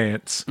sweet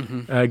dance,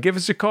 give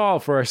us a call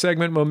for our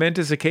segment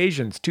Momentous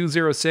Occasions,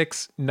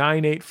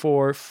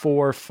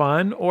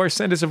 206-984-4FUN, or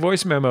send us a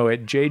voice memo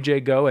at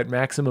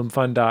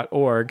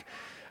jjgo@maximumfun.org.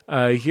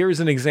 Here's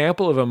an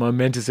example of a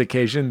momentous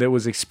occasion that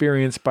was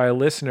experienced by a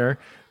listener.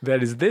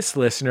 That is this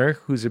listener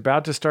who's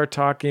about to start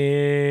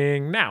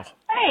talking now.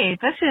 Hey,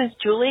 this is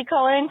Julie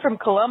calling from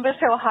Columbus,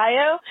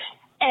 Ohio,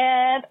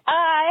 and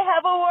I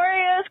have a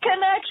Warriors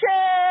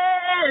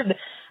connection.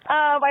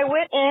 I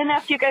went in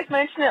after you guys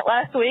mentioned it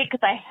last week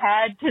because I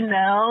had to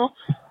know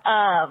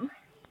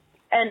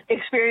and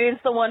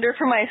experience the wonder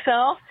for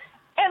myself.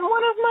 And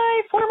one of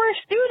my former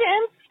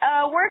students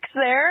works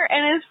there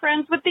and is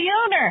friends with the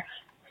owner.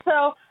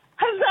 So,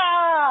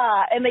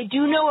 huzzah! And they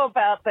do know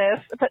about this,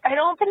 but I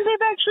don't think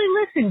they've actually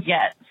listened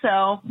yet.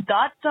 So, ...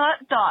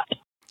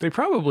 They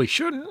probably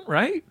shouldn't,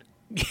 right?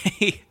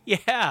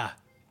 Yeah.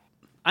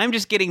 I'm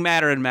just getting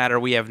madder and madder.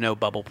 We have no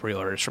bubble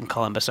pre-orders from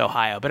Columbus,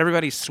 Ohio, but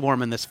everybody's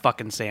swarming this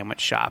fucking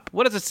sandwich shop.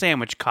 What does a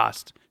sandwich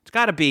cost? It's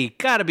gotta be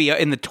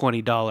in the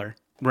 $20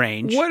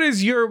 range. What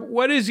is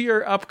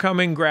your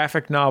upcoming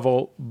graphic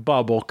novel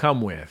bubble come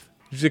with?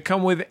 Does it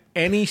come with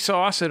any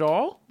sauce at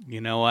all?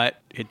 You know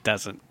what? It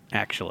doesn't,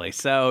 actually.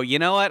 So, you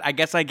know what? I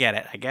guess I get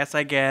it.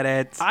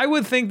 I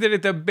would think that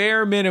at the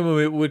bare minimum,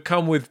 it would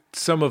come with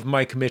some of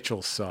Mike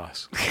Mitchell's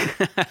sauce.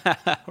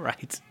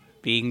 Right.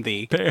 Being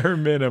the bare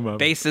minimum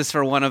basis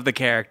for one of the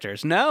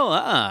characters. No,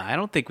 I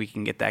don't think we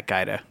can get that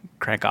guy to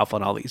crank off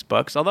on all these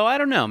books. Although, I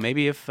don't know.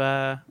 Maybe if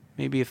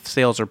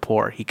sales are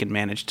poor, he can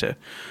manage to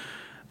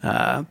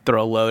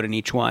throw a load in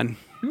each one.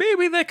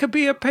 Maybe that could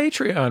be a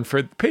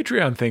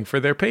Patreon thing for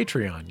their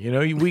Patreon. You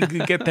know, we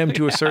could get them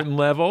to a certain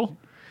level,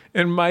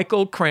 and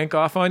Michael crank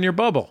off on your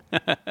bubble.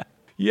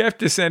 You have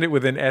to send it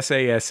with an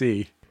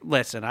SASE.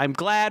 Listen, I'm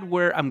glad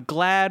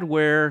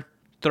we're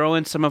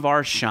throwing some of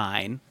our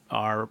shine,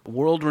 our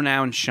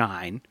world-renowned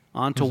shine,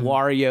 onto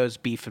Wario's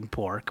beef and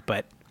pork.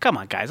 But come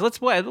on, guys,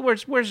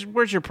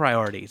 where's your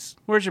priorities?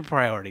 Where's your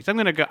priorities?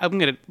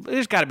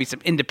 There's got to be some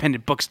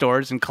independent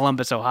bookstores in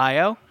Columbus,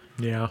 Ohio.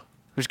 Yeah,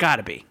 there's got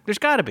to be.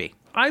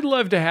 I'd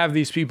love to have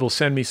these people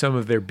send me some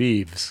of their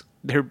beeves.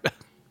 Their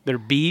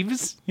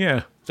beeves?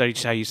 Yeah. Is that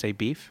how you say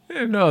beef?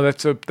 No,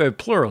 that's the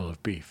plural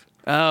of beef.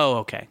 Oh,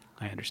 okay.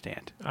 I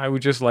understand. I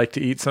would just like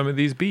to eat some of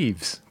these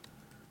beeves.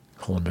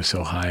 Columbus,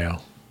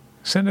 Ohio.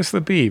 Send us the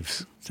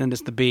beeves. Send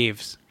us the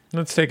beeves.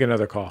 Let's take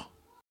another call.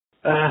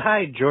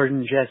 Hi,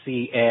 Jordan,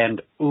 Jesse,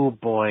 and oh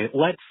boy,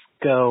 let's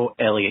go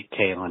Elliot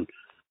Kalin.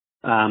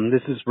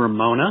 This is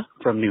Ramona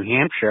from New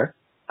Hampshire.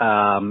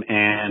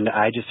 and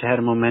I just had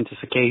a momentous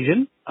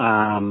occasion.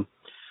 I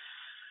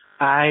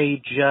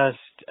just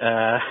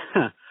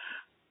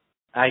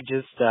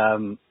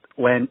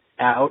went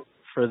out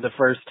for the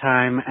first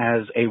time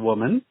as a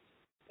woman,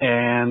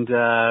 and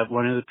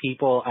one of the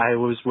people I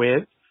was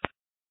with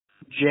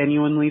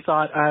genuinely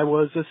thought I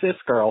was a cis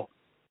girl.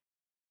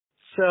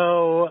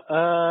 So,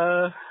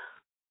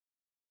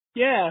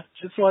 yeah,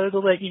 just wanted to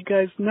let you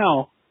guys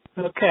know.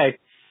 Okay.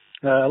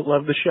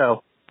 Love the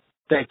show.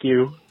 Thank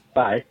you.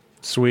 Bye.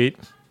 Sweet.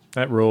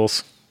 That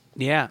rules.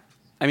 Yeah.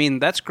 I mean,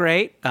 that's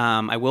great.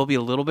 I will be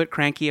a little bit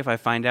cranky if I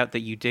find out that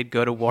you did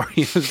go to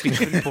Wario's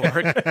Beef and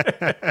Pork.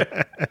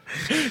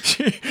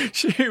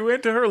 She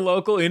went to her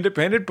local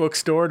independent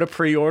bookstore to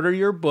pre-order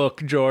your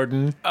book,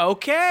 Jordan.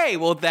 Okay,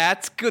 well,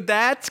 that's good.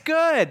 That's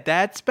good.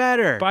 That's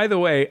better. By the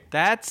way,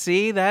 I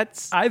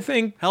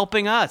think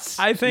helping us.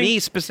 Me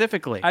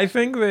specifically. I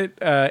think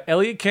that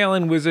Elliot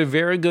Kalin was a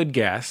very good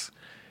guess.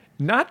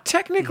 Not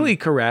technically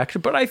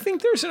correct, but I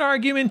think there's an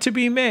argument to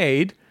be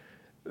made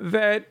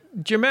that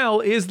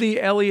Jamelle is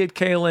the Elliot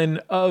Kalin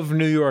of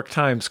New York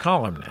Times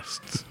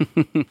columnists.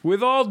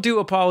 With all due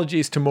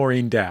apologies to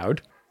Maureen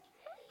Dowd,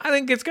 I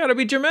think it's got to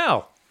be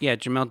Jamelle. Yeah,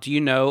 Jamelle, do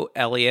you know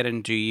Elliot,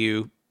 and do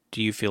you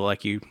feel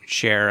like you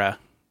share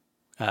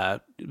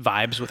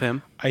vibes with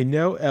him? I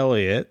know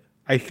Elliot.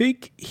 I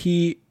think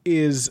we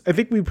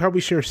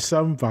probably share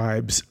some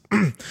vibes.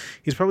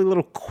 He's probably a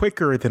little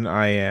quicker than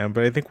I am,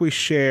 but I think we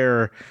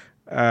share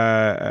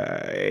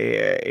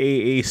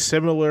a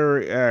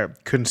similar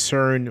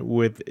concern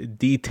with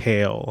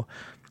detail,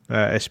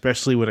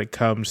 especially when it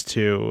comes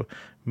to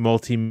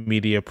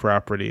multimedia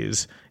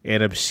properties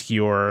and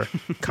obscure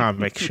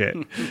comic shit.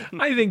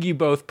 I think you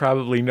both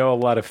probably know a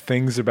lot of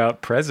things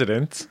about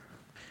presidents.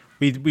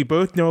 We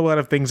both know a lot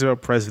of things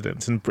about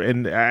presidents,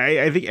 and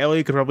I think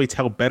Elliot could probably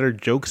tell better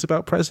jokes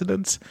about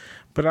presidents,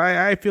 but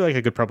I feel like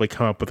I could probably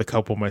come up with a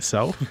couple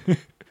myself.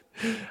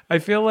 I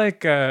feel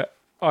like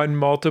on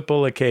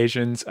multiple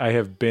occasions I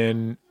have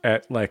been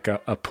at like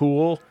a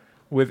pool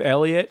with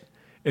Elliot,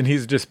 and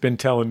he's just been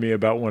telling me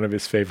about one of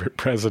his favorite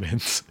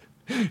presidents.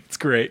 It's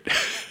great.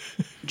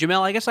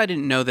 Jamelle, I guess I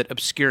didn't know that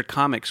obscure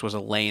comics was a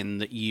lane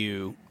that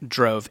you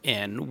drove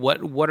in.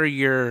 What are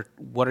your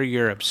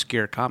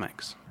obscure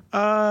comics?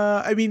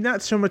 I mean,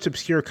 not so much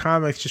obscure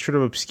comics, just sort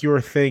of obscure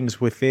things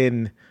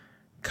within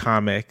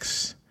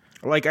comics.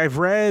 Like, I've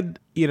read,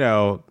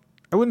 I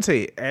wouldn't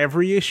say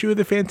every issue of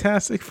the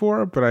Fantastic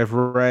Four, but I've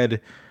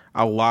read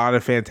a lot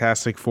of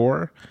Fantastic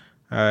Four,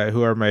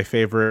 who are my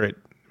favorite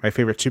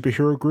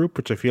superhero group,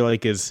 which I feel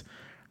like is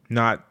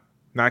not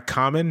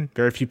common.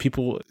 Very few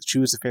people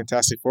choose the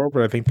Fantastic Four,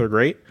 but I think they're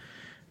great.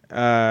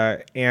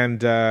 There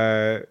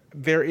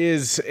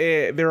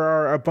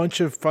are a bunch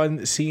of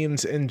fun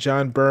scenes in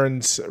John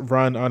Byrne's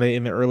run on it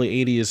in the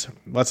early 80s.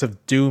 Lots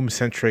of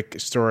Doom-centric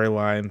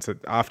storylines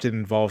that often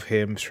involve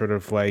him sort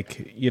of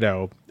like,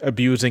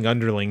 abusing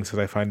underlings that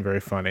I find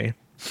very funny.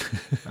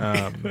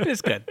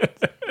 It's good.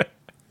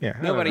 Yeah.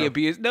 Nobody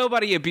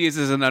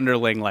abuses an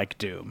underling like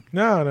Doom.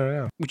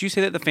 No. Would you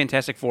say that the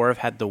Fantastic Four have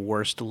had the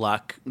worst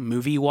luck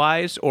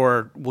movie-wise,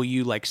 or will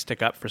you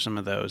stick up for some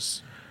of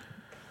those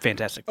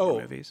Fantastic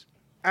Four movies?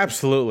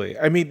 Absolutely.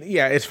 I mean,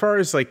 yeah, as far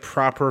as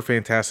proper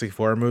Fantastic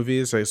Four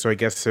movies, so I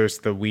guess there's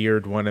the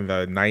weird one in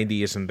the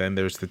 90s, and then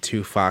there's the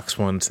two Fox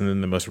ones, and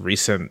then the most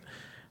recent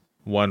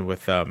one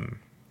with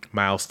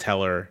Miles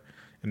Teller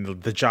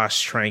and the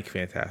Josh Trank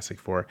Fantastic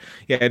Four.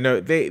 Yeah, no,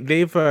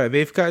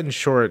 they've gotten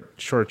short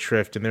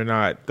shrift, and they're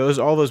not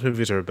all those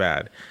movies are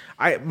bad.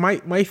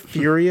 My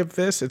theory of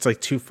this, it's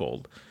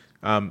twofold.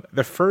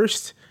 The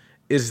first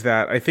is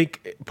that I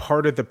think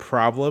part of the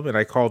problem, and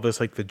I call this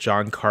the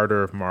John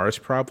Carter of Mars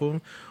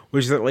problem,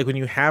 which is that when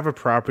you have a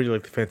property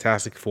like the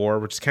Fantastic Four,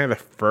 which is kind of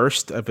the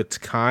first of its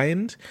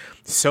kind,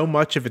 so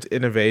much of its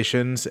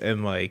innovations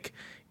and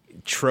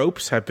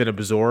tropes have been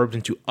absorbed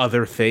into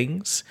other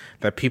things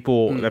that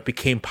that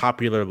became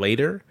popular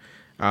later,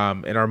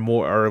 and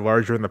are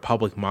larger in the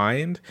public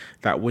mind,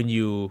 that when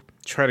you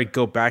try to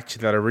go back to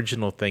that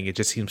original thing, it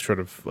just seems sort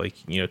of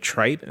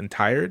trite and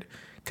tired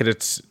because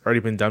it's already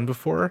been done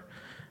before.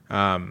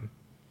 So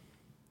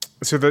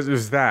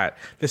there's that.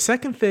 The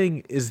second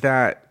thing is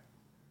that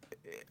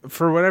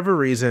for whatever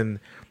reason,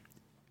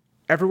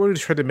 everyone who's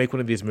tried to make one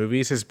of these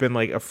movies has been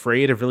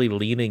afraid of really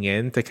leaning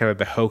into kind of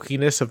the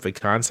hokiness of the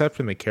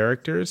concept and the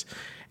characters.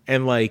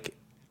 And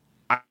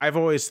I've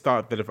always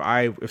thought that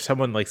if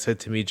someone said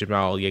to me,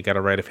 Jamelle, you got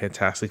to write a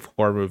Fantastic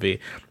Four movie,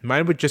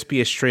 mine would just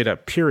be a straight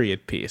up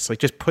period piece.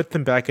 Just put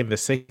them back in the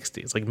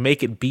 60s,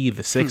 make it be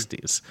the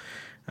 60s.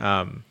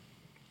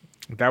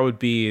 That would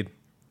be,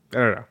 I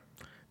don't know.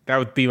 That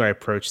would be my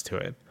approach to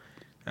it.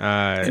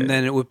 And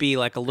then it would be a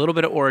little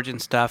bit of origin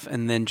stuff,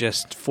 and then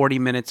just 40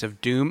 minutes of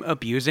Doom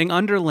abusing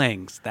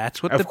underlings.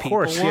 That's what the people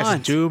want. Of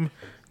course, yes.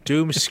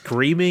 Doom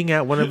screaming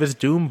at one of his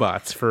Doom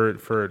bots for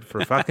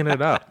fucking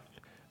it up.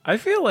 I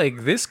feel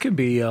like this could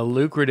be a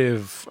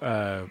lucrative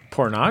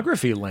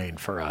pornography lane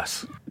for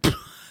us.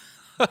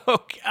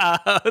 Okay,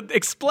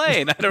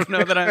 explain. I don't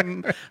know that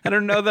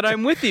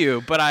I'm with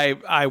you, but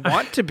I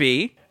want to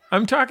be.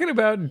 I'm talking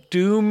about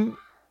Doom.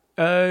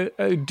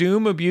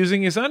 Doom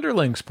abusing his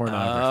underlings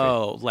pornography.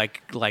 Oh,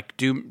 like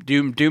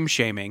Doom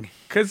shaming.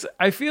 Because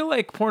I feel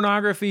like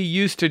pornography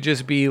used to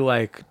just be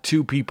like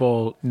two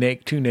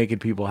naked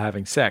people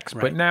having sex,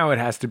 but now it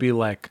has to be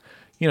like,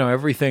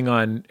 everything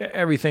on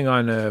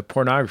a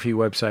pornography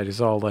website is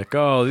all like,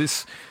 oh,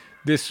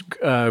 this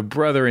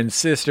brother and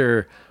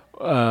sister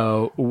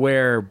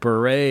wear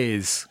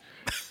berets,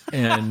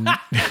 and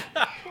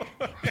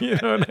you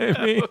know what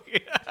I mean?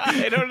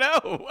 I don't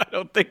know. I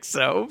don't think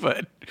so,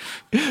 but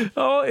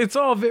it's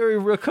all very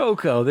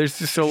rococo. There's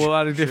just a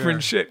lot of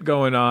different shit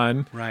going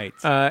on, right?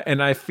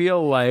 And I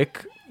feel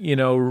like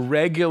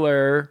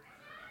regular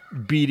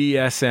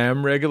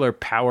BDSM, regular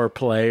power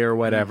play or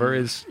whatever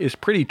is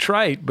pretty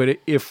trite. But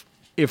if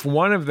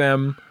one of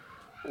them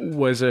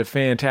was a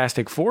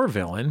Fantastic Four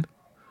villain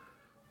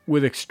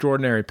with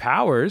extraordinary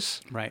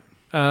powers, right,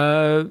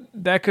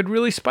 that could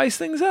really spice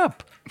things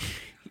up.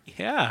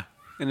 Yeah.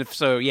 And if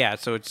so,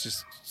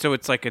 so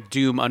it's like a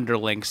Doom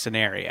underling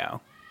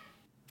scenario,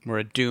 or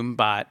a Doom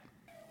bot.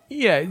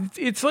 Yeah,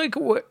 it's like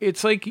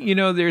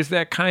there's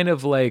that kind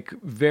of like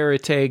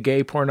verite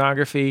gay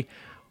pornography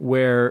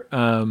where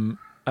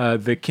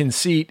the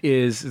conceit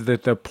is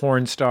that the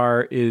porn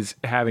star is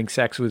having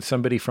sex with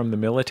somebody from the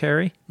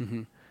military.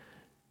 Mm-hmm.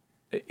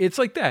 It's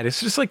like that. It's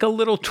just like a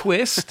little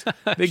twist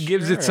that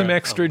gives it some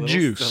extra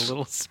juice, a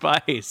little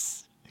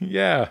spice.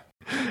 Yeah.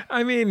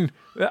 I mean,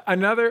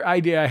 another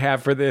idea I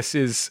have for this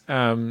is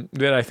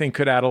that I think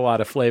could add a lot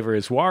of flavor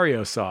is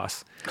Wario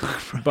sauce.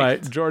 Right.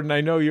 But Jordan,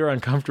 I know you're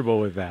uncomfortable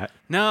with that.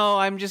 No,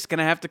 I'm just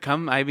gonna have to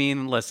come. I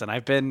mean, listen,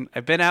 I've been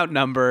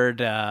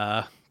outnumbered.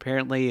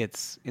 Apparently,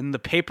 it's in the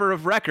paper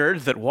of record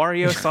that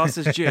Wario sauce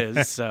is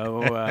jizz.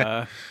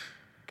 So,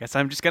 guess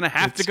I'm just gonna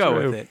have to go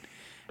with it.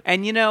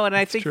 And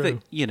I think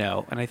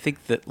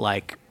that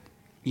like,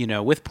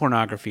 with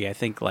pornography, I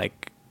think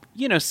like.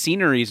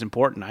 Scenery is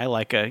important. I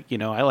like a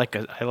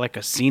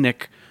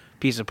scenic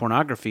piece of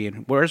pornography,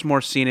 and where's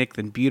more scenic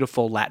than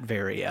beautiful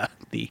Latveria,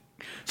 the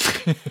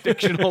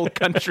fictional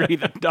country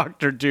that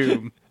Doctor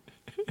Doom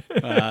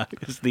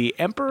is the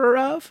emperor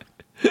of?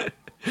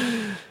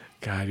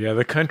 God, yeah,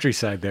 the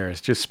countryside there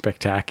is just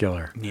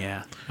spectacular.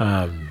 Yeah.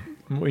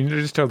 We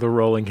just have the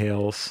rolling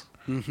hills.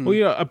 Mm-hmm.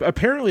 Well,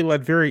 apparently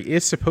Latveria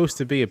is supposed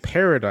to be a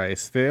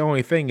paradise. The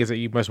only thing is that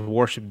you must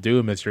worship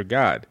Doom as your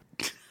god.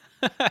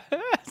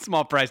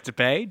 Small price to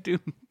pay. Doom.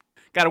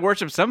 Got to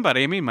worship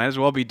somebody. I mean, might as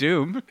well be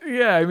Doom.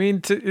 Yeah, I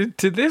mean, to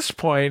this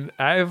point,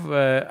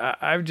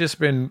 I've just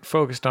been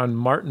focused on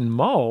Martin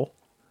Mull.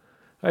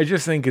 I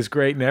just think is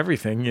great in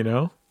everything.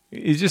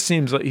 He just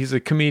seems like he's a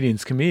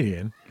comedian's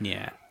comedian.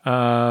 Yeah.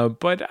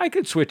 But I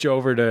could switch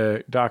over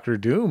to Doctor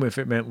Doom if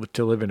it meant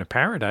to live in a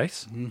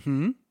paradise.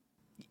 Mm-hmm.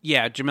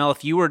 Yeah, Jamelle,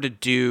 if you were to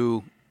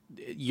do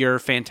your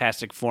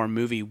Fantastic Four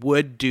movie,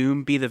 would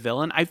Doom be the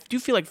villain? I do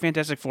feel like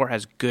Fantastic Four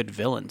has good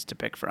villains to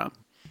pick from.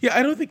 Yeah,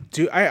 I don't think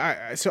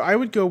so I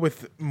would go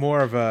with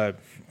more of a,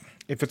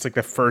 if it's like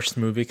the first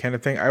movie kind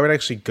of thing, I would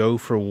actually go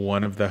for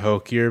one of the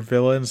hokier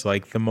villains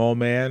like the Mole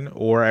Man,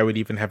 or I would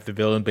even have the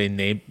villain be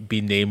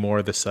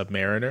Namor the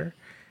Submariner.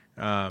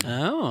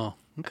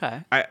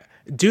 Okay.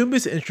 Doom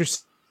is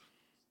interesting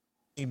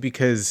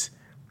because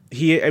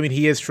he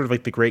is sort of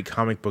like the great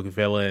comic book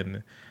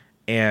villain.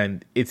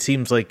 And it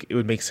seems like it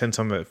would make sense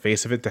on the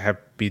face of it to have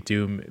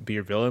Doom be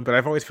your villain. But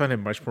I've always found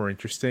him much more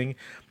interesting,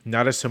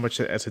 not as so much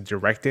as a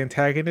direct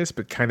antagonist,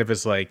 but kind of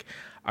as like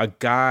a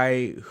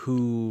guy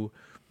who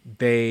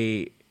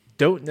they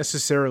don't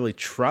necessarily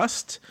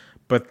trust,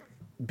 but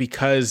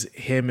because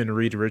him and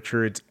Reed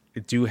Richards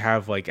do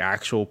have like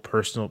actual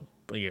personal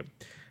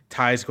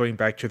ties going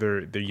back to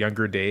their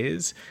younger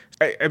days.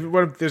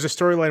 There's a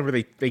storyline where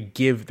they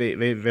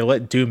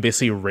let Doom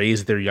basically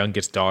raise their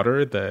youngest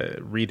daughter, the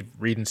Reed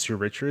and Sue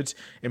Richards,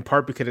 in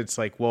part because it's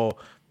like, well,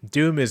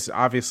 Doom is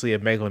obviously a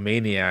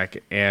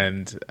megalomaniac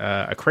and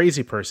a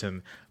crazy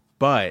person,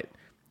 but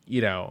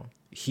he's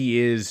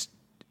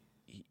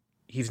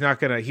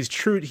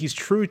true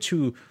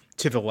to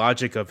the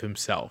logic of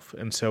himself,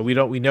 and so we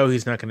know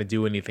he's not going to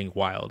do anything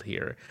wild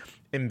here.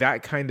 And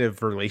that kind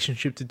of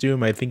relationship to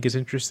Doom, I think, is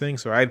interesting.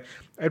 So I'd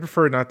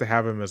prefer not to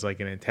have him as like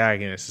an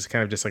antagonist. It's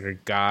kind of just like a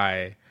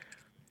guy,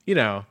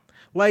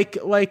 like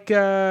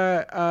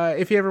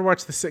if you ever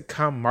watch the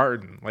sitcom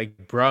Martin,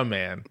 like bruh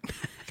man,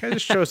 kind of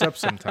just shows up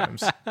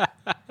sometimes.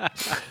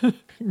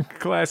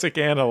 Classic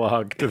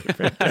analog to the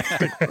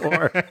Fantastic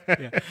Four.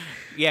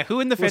 Yeah. Who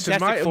in the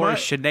Fantastic Four is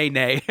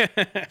Shanae?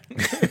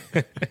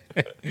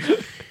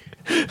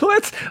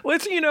 Let's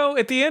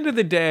at the end of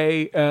the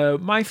day,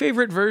 my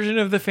favorite version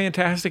of the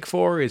Fantastic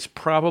Four is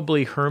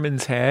probably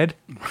Herman's head.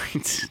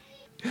 Right.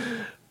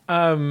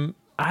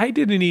 I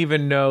didn't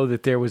even know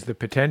that there was the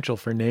potential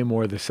for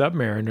Namor the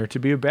Submariner to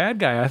be a bad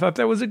guy. I thought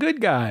that was a good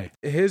guy.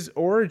 His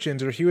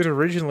origins, or he was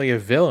originally a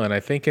villain. I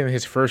think in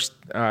his first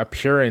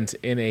appearance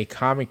in a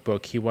comic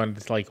book, he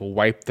wanted to like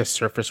wipe the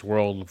surface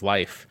world of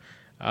life.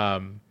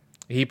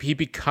 He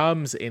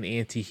becomes an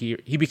anti-hero.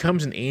 He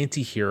becomes an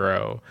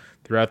anti-hero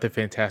throughout the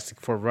Fantastic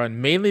Four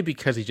run, mainly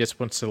because he just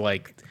wants to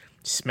like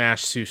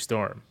smash Sue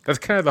Storm. That's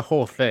kind of the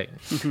whole thing.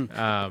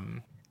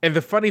 And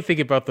the funny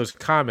thing about those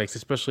comics,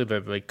 especially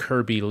the like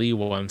Kirby Lee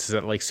ones, is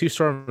that like Sue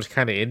Storm was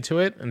kind of into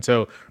it, and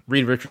so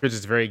Reed Richards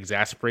is very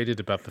exasperated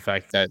about the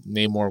fact that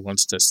Namor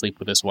wants to sleep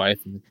with his wife,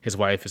 and his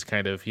wife is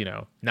kind of,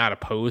 not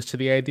opposed to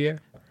the idea.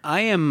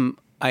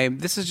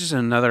 This is just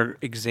another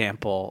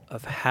example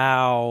of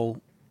how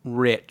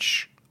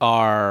rich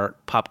our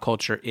pop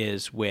culture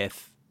is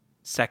with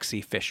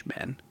sexy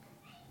fishmen.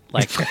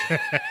 Like,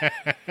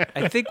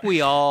 I think we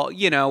all,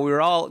 we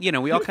all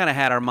kind of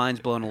had our minds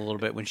blown a little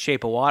bit when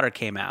Shape of Water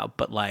came out.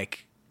 But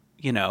like,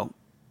 the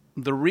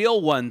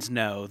real ones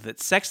know that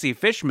sexy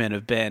fishmen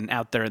have been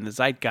out there in the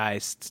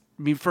zeitgeist.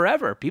 I mean,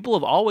 forever. People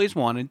have always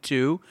wanted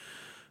to,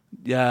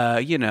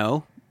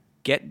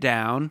 get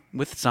down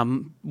with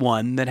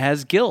someone that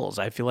has gills.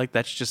 I feel like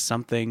that's just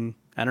something.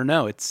 I don't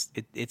know. It's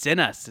in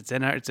us. It's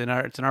in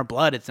our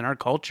blood. It's in our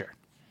culture.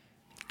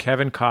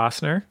 Kevin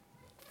Costner.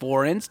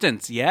 For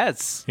instance,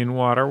 yes. In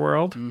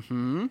Waterworld?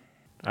 Mm-hmm.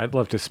 I'd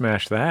love to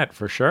smash that,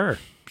 for sure.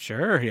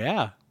 Sure,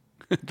 yeah.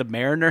 The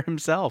Mariner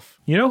himself.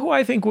 You know who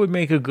I think would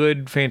make a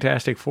good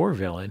Fantastic Four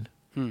villain?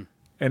 And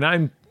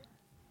I'm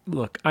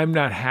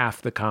not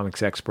half the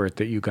comics expert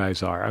that you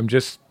guys are. I'm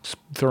just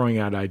throwing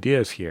out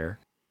ideas here.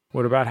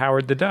 What about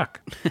Howard the Duck?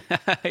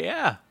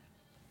 Yeah.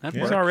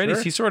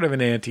 He's sort of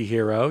an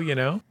anti-hero,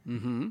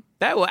 Mm-hmm.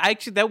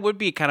 That would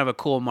be kind of a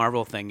cool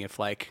Marvel thing if,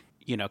 like,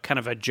 kind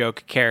of a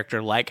joke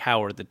character like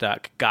Howard the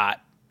Duck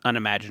got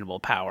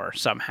unimaginable power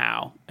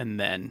somehow and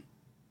then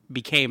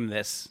became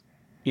this,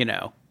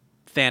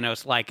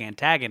 Thanos-like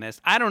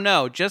antagonist. I don't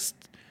know, just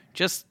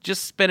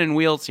spinning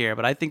wheels here,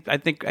 but I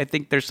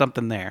think there's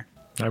something there.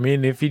 I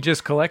mean, if he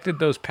just collected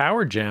those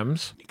power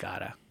gems, you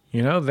gotta,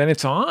 then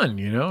it's on,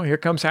 here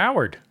comes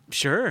Howard.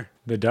 Sure.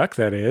 The Duck,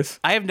 that is.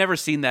 I have never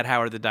seen that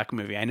Howard the Duck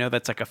movie. I know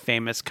that's like a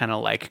famous kind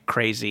of like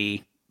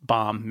crazy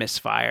bomb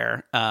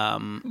misfire.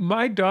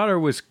 My daughter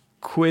was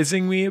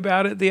quizzing me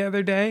about it the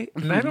other day,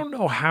 and I don't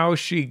know how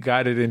she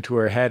got it into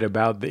her head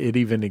about it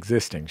even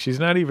existing. She's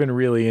not even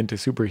really into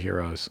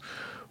superheroes,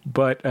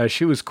 but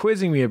she was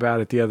quizzing me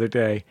about it the other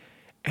day,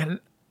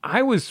 and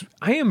I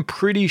am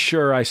pretty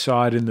sure I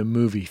saw it in the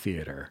movie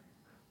theater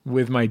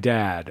with my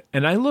dad,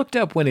 and I looked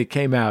up when it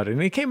came out,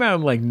 and it came out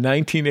in like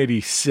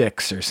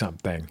 1986 or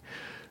something.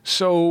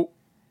 So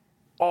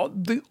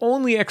the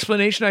only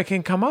explanation I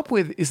can come up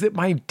with is that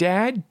my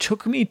dad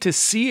took me to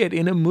see it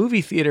in a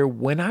movie theater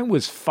when I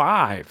was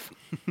 5.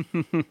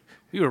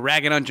 You were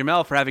ragging on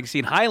Jamelle for having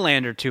seen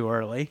Highlander too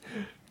early.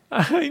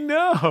 I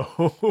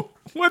know.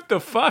 What the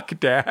fuck,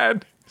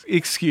 Dad?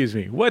 Excuse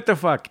me. What the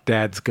fuck,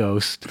 Dad's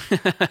ghost?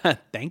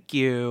 Thank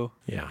you.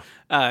 Yeah.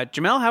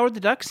 Jamelle, Howard the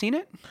Duck, seen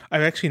it?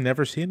 I've actually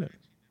never seen it.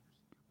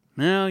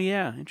 No,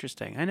 yeah,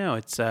 interesting. I know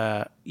it's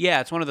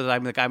it's one of those.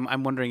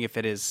 I'm wondering if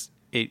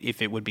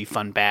it would be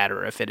fun bad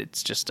or if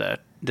it's just a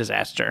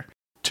disaster.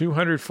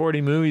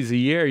 240 movies a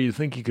year. You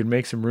think you could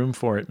make some room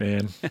for it,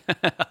 man?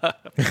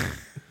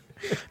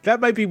 That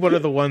might be one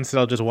of the ones that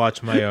I'll just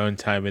watch my own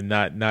time and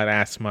not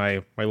ask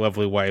my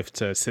lovely wife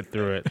to sit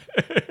through it.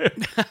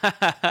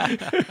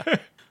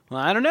 Well,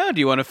 I don't know. Do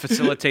you want to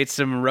facilitate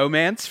some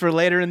romance for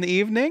later in the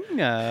evening?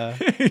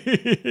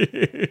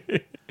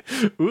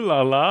 Ooh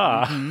la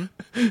la.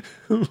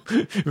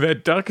 Mm-hmm.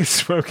 That duck is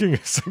smoking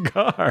a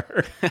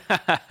cigar.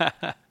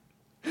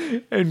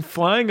 And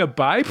flying a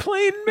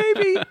biplane,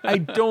 maybe? I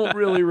don't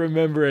really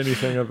remember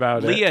anything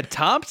about it. Leah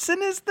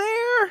Thompson is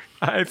there?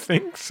 I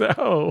think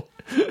so.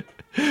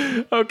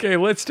 Okay,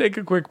 let's take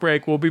a quick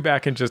break. We'll be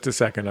back in just a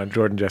second on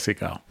Jordan Jesse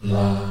Go.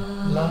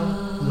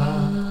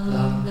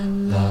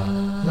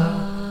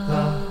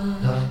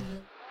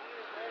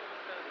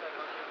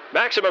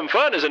 Maximum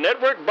Fun is a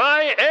network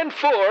by and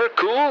for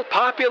cool,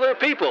 popular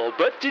people.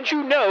 But did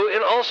you know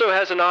it also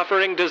has an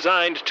offering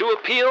designed to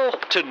appeal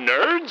to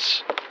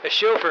nerds? A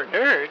show for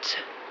nerds?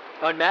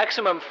 On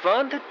Maximum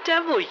Fun? The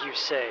devil, you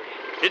say?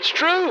 It's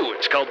true.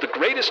 It's called The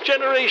Greatest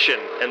Generation,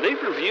 and they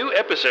review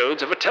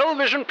episodes of a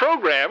television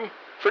program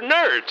for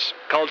nerds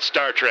called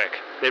Star Trek.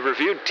 They've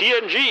reviewed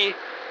TNG,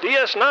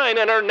 DS9,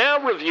 and are now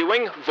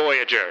reviewing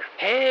Voyager.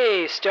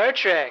 Hey, Star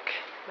Trek.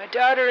 My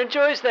daughter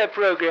enjoys that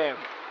program.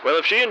 Well,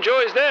 if she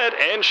enjoys that,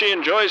 and she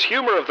enjoys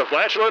humor of the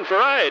flatulent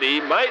variety,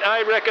 might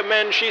I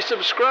recommend she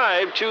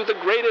subscribe to The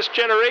Greatest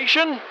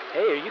Generation?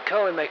 Hey, are you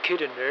calling my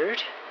kid a nerd?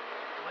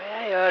 Boy,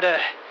 I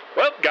oughta...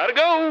 Well, gotta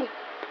go.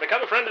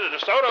 Become a friend of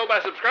DeSoto by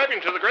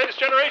subscribing to The Greatest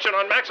Generation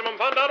on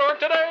MaximumFun.org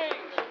today.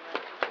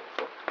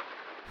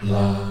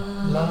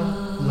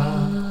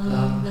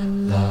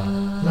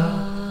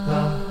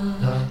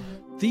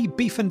 The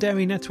Beef and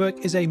Dairy Network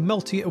is a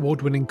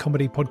multi-award-winning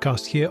comedy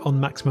podcast here on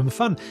Maximum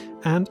Fun,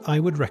 and I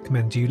would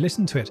recommend you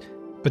listen to it.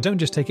 But don't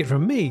just take it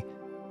from me.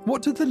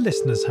 What do the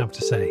listeners have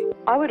to say?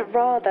 I would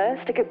rather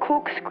stick a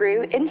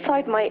corkscrew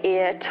inside my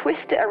ear,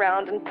 twist it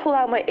around, and pull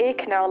out my ear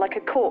canal like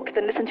a cork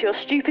than listen to your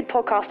stupid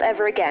podcast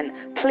ever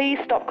again. Please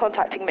stop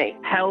contacting me.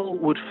 Hell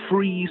would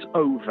freeze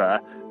over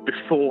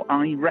before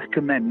I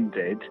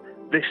recommended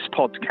this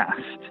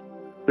podcast,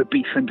 the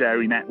Beef and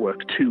Dairy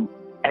Network, to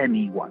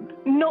anyone.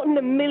 Not in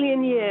a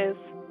million years.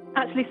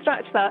 Actually,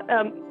 scratch that.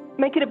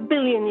 Make it 1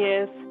 billion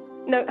years.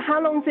 No,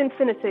 how long's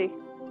infinity?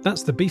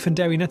 That's the Beef and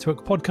Dairy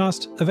Network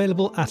podcast,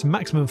 available at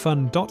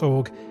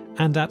MaximumFun.org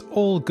and at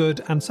all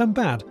good and some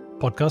bad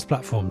podcast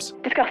platforms.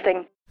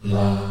 Disgusting.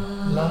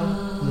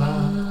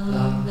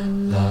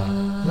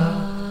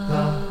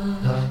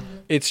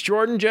 It's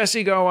Jordan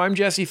Jesse Go. I'm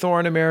Jesse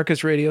Thorne,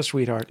 America's radio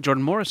sweetheart.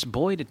 Jordan Morris,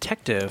 boy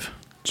detective.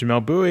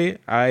 Jamelle Bouie,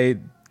 I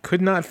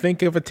could not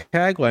think of a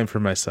tagline for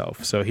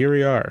myself, so here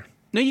we are.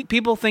 No,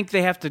 people think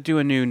they have to do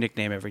a new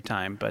nickname every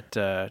time, but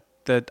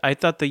I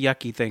thought the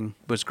yucky thing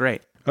was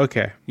great.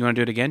 Okay. You want to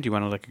do it again? Do you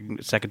want to like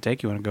a second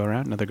take? You want to go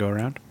around? Another go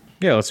around?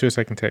 Yeah, let's do a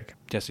second take.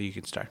 Jesse, you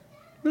can start.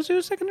 Let's do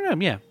a second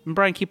round, yeah. And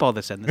Brian, keep all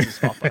this in. This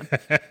is all fun.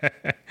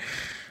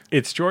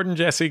 It's Jordan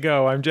Jesse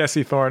Go. I'm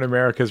Jesse Thorne,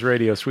 America's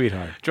radio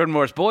sweetheart. Jordan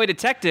Morris, boy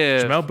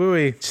detective. Jamelle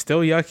Bouie,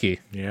 still yucky.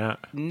 Yeah.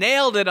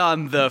 Nailed it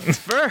on the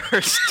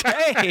first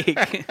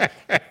take.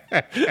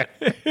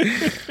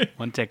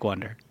 One take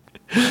wonder.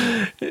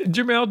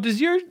 Jamelle,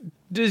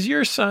 does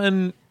your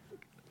son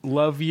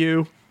love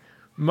you?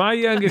 My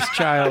youngest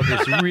child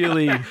is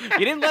really... You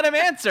didn't let him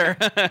answer.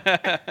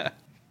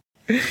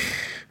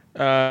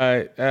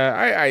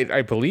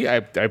 I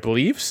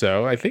believe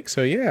so. I think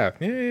so.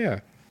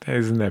 Yeah.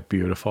 Isn't that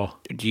beautiful?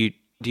 Do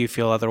you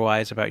feel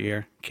otherwise about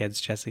your kids,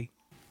 Jesse?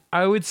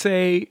 I would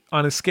say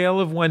on a scale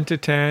of 1 to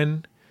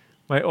 10,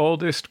 my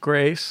oldest,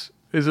 Grace,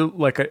 is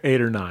like an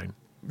 8 or 9.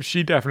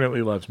 She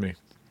definitely loves me.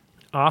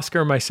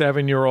 Oscar, my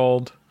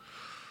 7-year-old,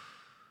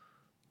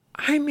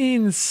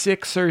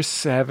 6 or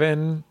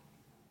 7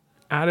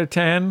 out of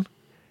 10.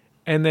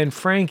 And then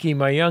Frankie,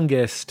 my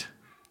youngest,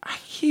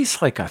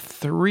 he's like a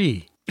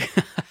 3.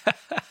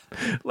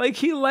 Like,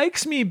 he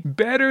likes me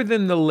better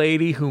than the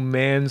lady who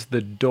mans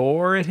the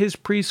door at his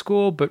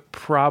preschool, but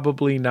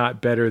probably not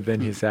better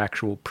than his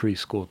actual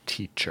preschool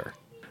teacher.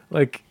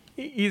 Like,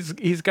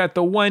 he's got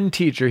the one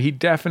teacher. He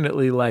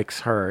definitely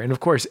likes her. And,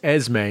 of course,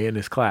 Esme in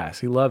his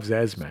class. He loves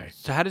Esme.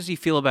 So how does he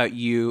feel about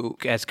you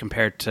as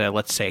compared to,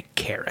 let's say,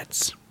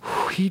 carrots?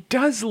 He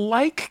does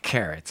like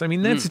carrots. I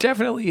mean, that's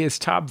definitely his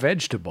top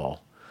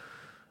vegetable.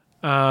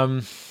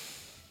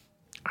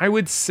 I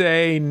would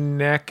say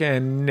neck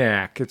and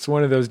neck. It's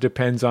one of those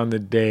depends on the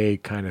day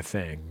kind of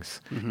things.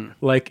 Mm-hmm.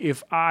 Like,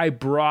 if I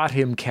brought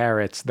him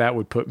carrots, that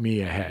would put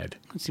me ahead.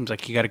 It seems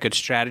like you got a good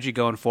strategy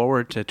going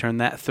forward to turn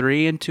that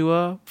 3 into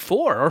a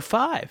 4 or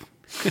 5.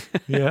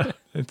 Yeah,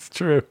 it's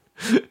true.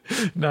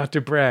 Not to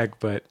brag,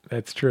 but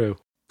that's true.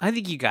 I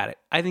think you got it.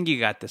 I think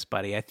you got this,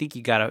 buddy. I think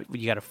you got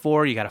a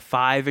 4, you got a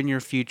 5 in your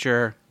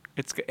future.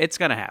 It's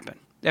going to happen.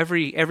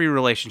 Every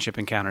relationship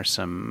encounters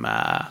some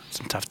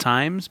tough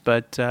times,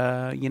 but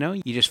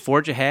you just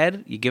forge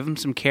ahead. You give them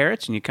some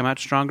carrots, and you come out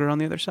stronger on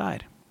the other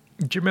side.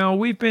 Jamelle,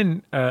 we've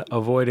been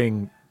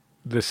avoiding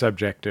the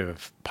subject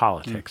of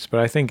politics, but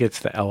I think it's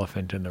the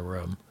elephant in the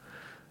room.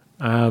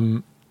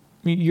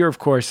 You're, of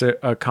course,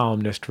 a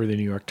columnist for the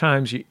New York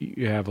Times.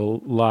 You have a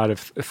lot of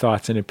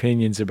thoughts and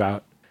opinions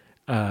about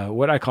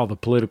what I call the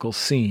political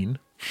scene.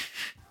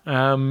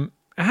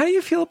 How do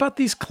you feel about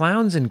these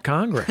clowns in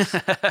Congress?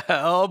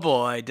 Oh,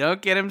 boy.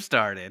 Don't get him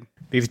started.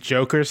 These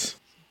jokers.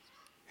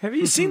 Have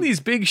you seen these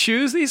big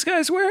shoes these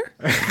guys wear?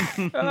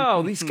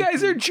 Oh, these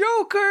guys are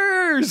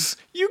jokers.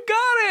 You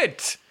got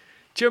it.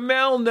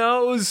 Jamelle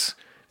knows.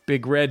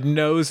 Big red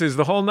noses,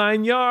 the whole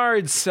 9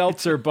 yards.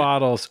 Seltzer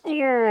bottles.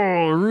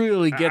 Oh,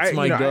 really gets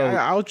my goat.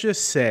 I'll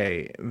just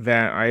say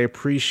that I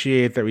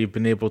appreciate that we've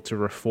been able to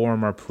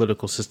reform our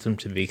political system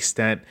to the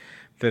extent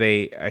that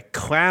a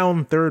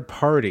clown third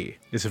party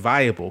is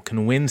viable,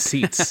 can win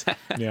seats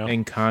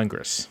in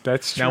Congress.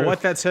 That's true. Now,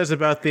 what that says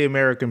about the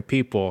American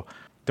people,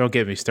 don't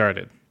get me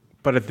started.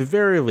 But at the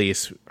very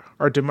least,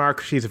 our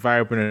democracy is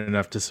vibrant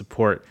enough to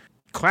support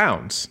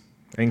clowns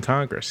in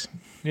Congress.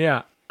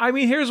 Yeah. I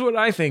mean, here's what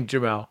I think,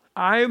 Jamelle.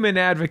 I'm an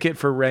advocate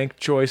for ranked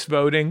choice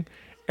voting.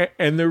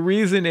 And the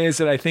reason is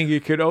that I think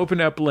it could open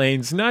up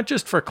lanes, not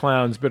just for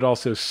clowns, but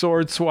also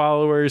sword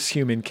swallowers,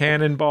 human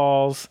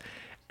cannonballs,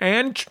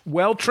 and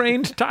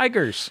well-trained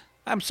tigers.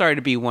 I'm sorry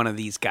to be one of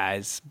these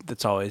guys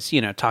that's always,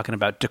 talking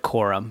about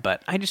decorum,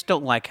 but I just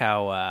don't like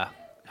how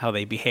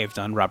they behaved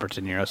on Robert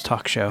De Niro's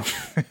talk show.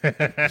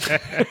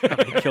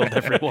 They killed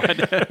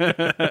everyone.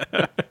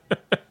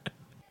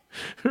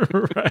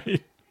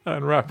 Right.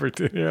 On Robert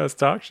De Niro's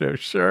talk show,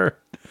 sure.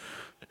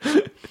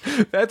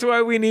 That's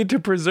why we need to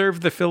preserve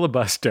the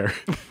filibuster.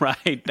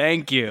 Right,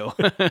 thank you.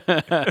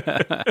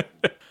 To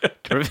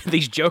prevent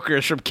these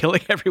jokers from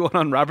killing everyone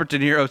on Robert De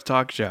Niro's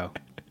talk show.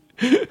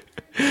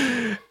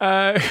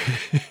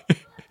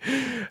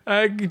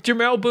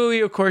 Jamelle Bouie,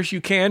 of course, you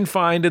can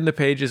find in the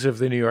pages of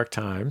the New York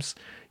Times.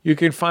 You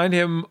can find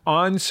him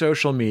on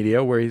social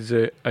media, where he's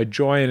a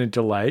joy and a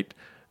delight.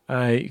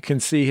 You can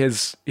see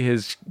his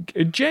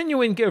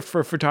genuine gift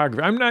for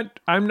photography. I'm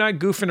not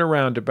goofing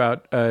around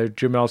about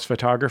Jamelle's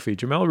photography.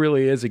 Jamelle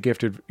really is a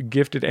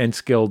gifted and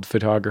skilled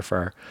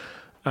photographer.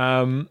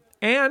 And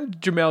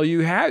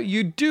Jamelle,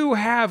 you do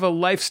have a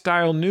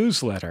lifestyle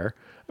newsletter.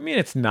 I mean,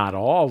 it's not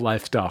all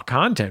lifestyle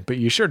content, but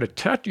you're sure to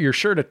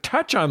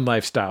touch on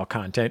lifestyle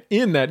content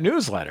in that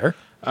newsletter.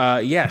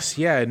 Yes,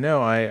 yeah,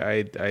 no,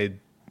 I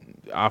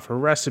offer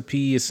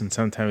recipes and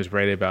sometimes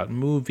write about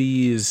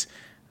movies.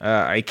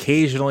 I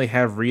occasionally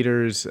have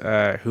readers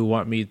who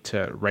want me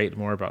to write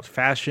more about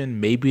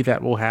fashion. Maybe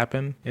that will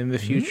happen in the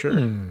future.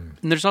 And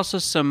there's also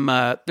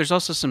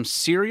some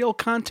cereal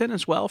content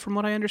as well, from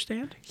what I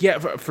understand. Yeah,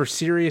 for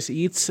Serious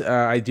Eats,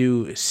 I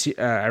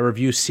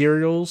review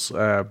cereals,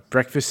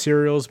 breakfast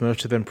cereals.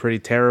 Most of them pretty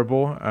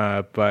terrible,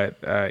 but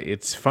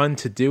it's fun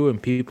to do,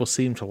 and people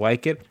seem to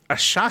like it. A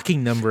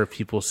shocking number of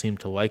people seem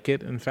to like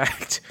it, in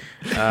fact.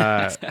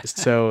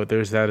 So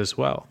there's that as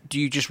well. Do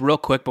you, just real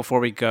quick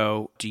before we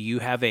go, do you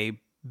have a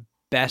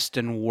best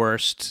and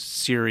worst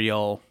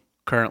cereal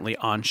currently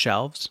on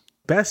shelves?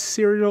 Best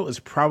cereal is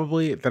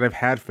probably, that I've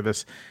had for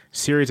this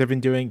series I've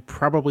been doing,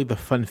 probably the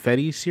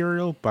Funfetti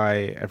cereal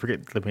by, I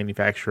forget the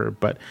manufacturer,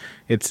 but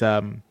it's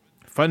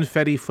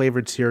Funfetti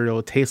flavored cereal.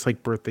 It tastes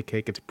like birthday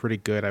cake. It's pretty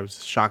good. I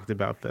was shocked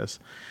about this.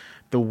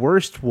 The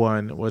worst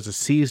one was a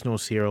seasonal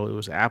cereal. It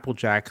was Apple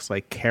Jacks,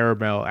 like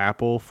caramel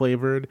apple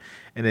flavored,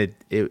 and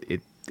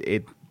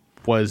it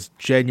was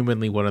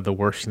genuinely one of the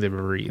worst things I've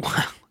ever eaten.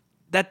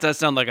 That does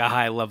sound like a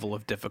high level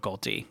of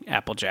difficulty.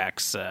 Apple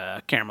Jacks,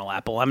 caramel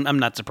apple. I'm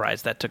not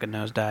surprised that took a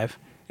nosedive.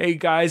 Hey,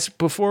 guys,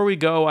 before we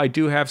go, I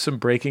do have some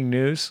breaking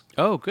news.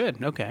 Oh,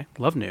 good. Okay.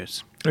 Love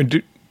news.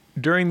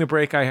 During the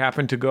break, I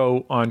happened to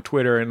go on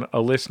Twitter, and a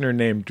listener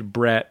named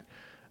Brett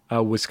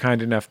was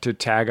kind enough to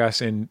tag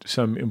us in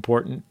some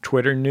important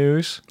Twitter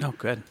news. Oh,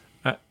 good.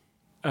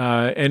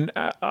 And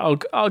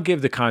I'll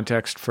give the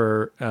context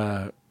for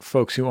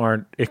folks who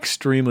aren't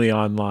extremely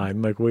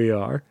online like we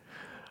are.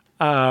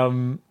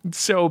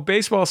 So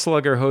baseball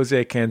slugger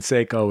Jose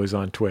Canseco is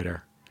on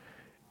Twitter,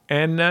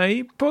 and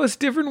he posts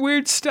different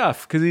weird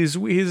stuff because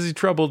he's a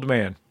troubled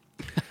man.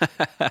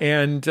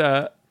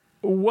 And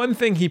one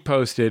thing he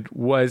posted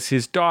was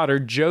his daughter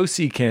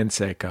Josie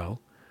Canseco,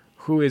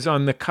 who is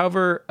on the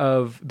cover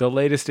of the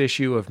latest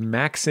issue of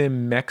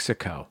Maxim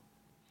Mexico,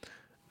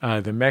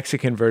 the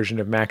Mexican version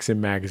of Maxim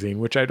magazine,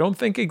 which I don't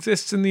think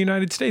exists in the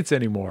United States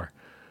anymore.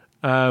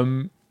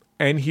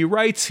 And he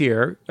writes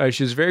here,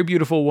 she's a very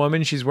beautiful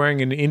woman. She's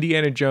wearing an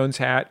Indiana Jones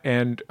hat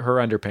and her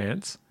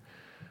underpants.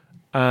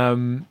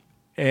 And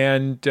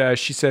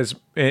she says,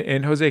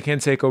 and Jose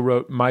Canseco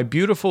wrote, "My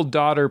beautiful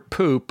daughter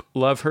Poop,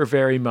 love her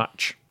very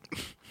much."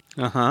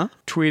 Uh-huh.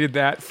 Tweeted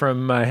that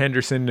from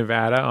Henderson,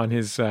 Nevada on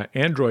his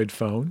Android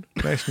phone.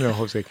 Nice to know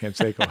Jose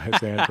Canseco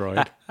has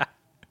Android.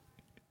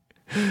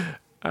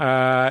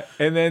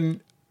 And then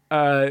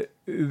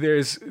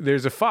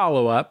there's a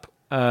follow-up.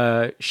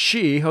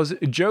 Josie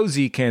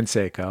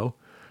Canseco,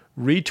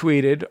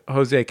 retweeted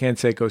Jose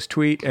Canseco's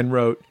tweet and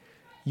wrote,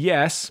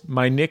 "Yes,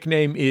 my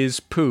nickname is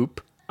Poop.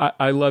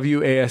 I love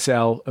you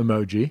ASL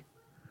emoji."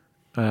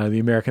 The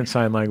American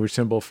Sign Language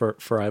symbol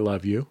for I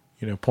love you.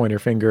 You know, pointer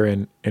finger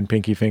and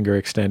pinky finger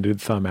extended,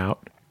 thumb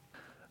out.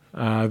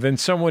 Then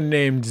someone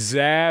named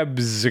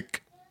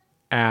Zabzik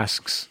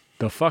asks,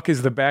 "The fuck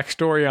is the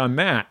backstory on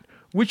that?"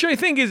 Which I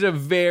think is a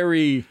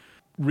very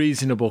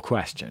reasonable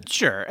question.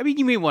 Sure. I mean,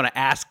 you may want to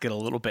ask it a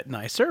little bit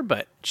nicer,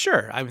 but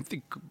sure. I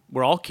think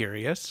we're all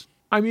curious.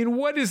 I mean,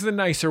 what is the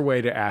nicer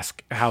way to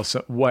ask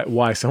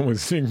why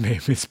someone's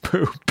nickname is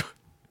Poop?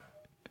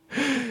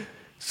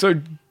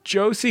 So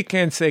Josie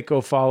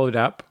Canseco followed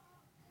up.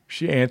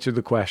 She answered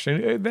the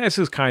question. This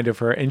is kind of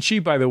her. And she,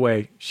 by the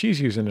way,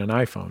 she's using an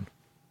iPhone.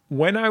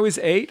 "When I was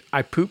 8,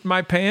 I pooped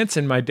my pants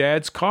in my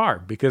dad's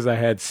car because I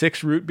had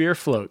 6 root beer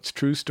floats.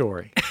 True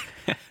story."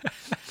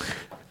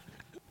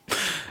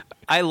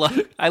 I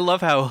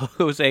love how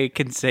Jose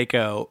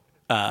Canseco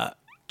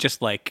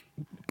just like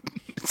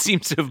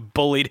seems to have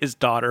bullied his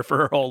daughter for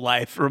her whole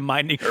life,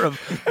 reminding her of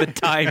the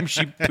time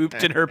she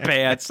pooped in her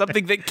pants,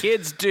 something that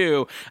kids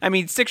do. I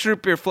mean, 6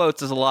 root beer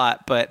floats is a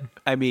lot, but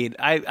I mean,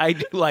 I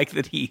do like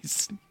that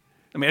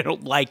I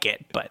don't like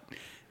it, but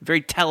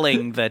very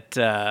telling that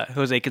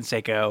Jose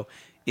Canseco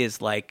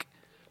is like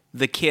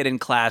the kid in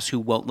class who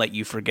won't let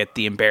you forget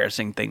the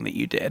embarrassing thing that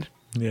you did.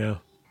 Yeah.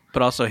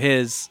 But also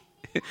his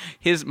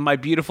 "my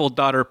beautiful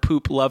daughter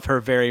Poop, love her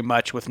very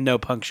much" with no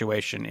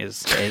punctuation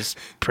is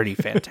pretty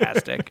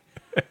fantastic.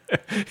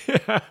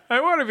 Yeah,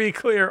 I want to be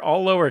clear,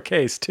 all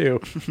lowercase too.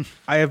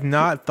 I have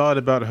not thought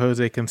about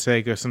Jose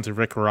Canseco since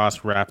Rick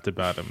Ross rapped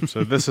about him,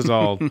 so this is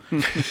all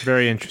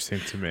very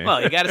interesting to me.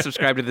 Well, you got to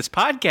subscribe to this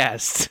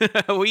podcast.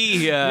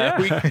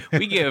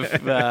 we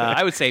give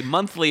I would say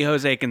monthly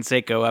Jose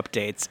Canseco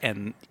updates,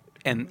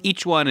 and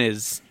each one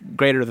is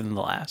greater than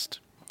the last.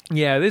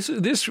 Yeah,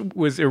 this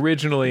was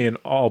originally an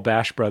all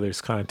Bash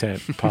Brothers content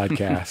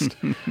podcast.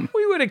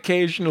 We would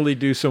occasionally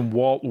do some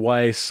Walt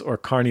Weiss or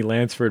Carney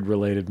Lansford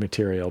related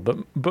material,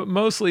 but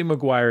mostly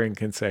McGuire and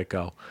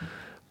Canseco.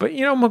 But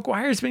you know,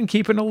 McGuire's been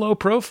keeping a low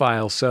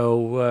profile,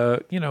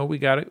 so you know, we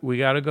got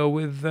to go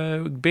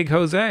with Big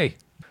Jose.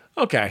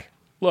 Okay.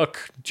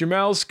 Look,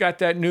 Jamelle's got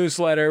that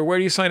newsletter. Where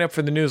do you sign up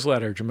for the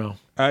newsletter, Jamelle?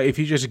 If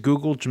you just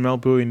Google Jamelle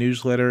Bouie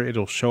newsletter,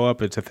 it'll show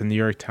up. It's at the New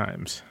York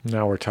Times.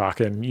 Now we're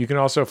talking. You can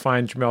also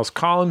find Jamelle's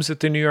columns at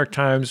the New York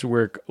Times.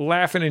 We're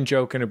laughing and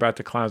joking about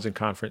the clowns in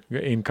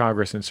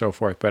Congress and so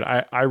forth.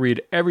 But I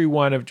read every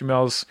one of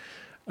Jamelle's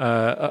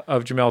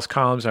of Jamelle's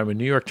columns. I'm a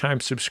New York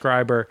Times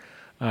subscriber.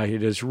 He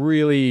does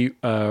really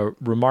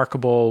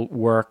remarkable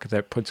work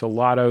that puts a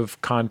lot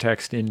of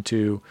context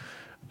into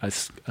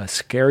a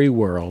scary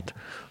world.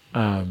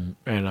 And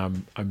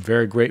I'm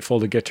very grateful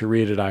to get to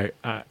read it.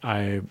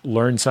 I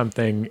learn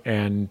something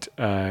and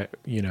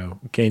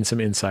gain some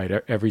insight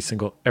every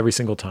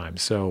single time.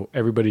 So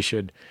everybody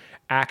should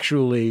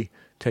actually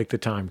take the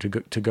time to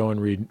go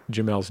and read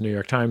Jamelle's New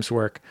York Times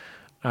work.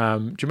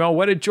 Jamelle,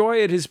 what a joy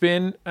it has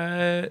been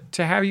to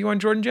have you on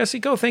Jordan Jesse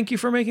Go. Thank you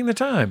for making the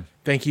time.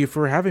 Thank you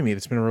for having me.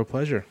 It's been a real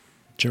pleasure.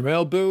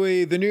 Jamelle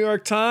Bouie, the New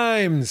York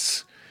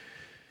Times.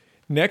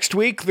 Next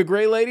week, the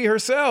Gray Lady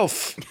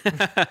herself.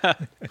 Hello,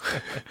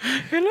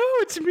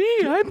 it's me.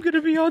 I'm going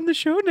to be on the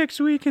show next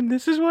week, and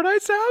this is what I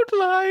sound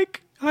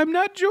like. I'm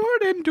not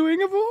Jordan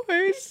doing a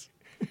voice.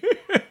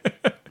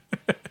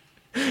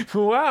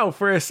 Wow,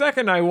 for a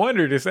second I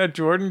wondered, is that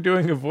Jordan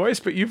doing a voice?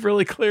 But you've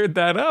really cleared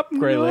that up,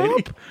 Gray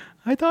Lady.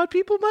 I thought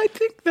people might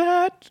think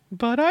that,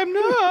 but I'm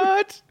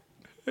not.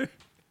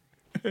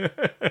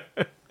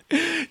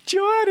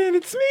 Jordan,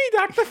 it's me,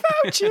 Dr.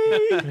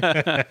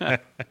 Fauci.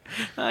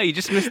 Oh, you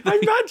just missed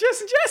I'm not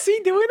just Jesse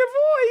doing a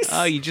voice.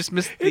 Oh, you just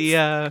missed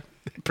the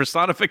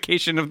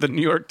personification of the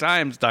New York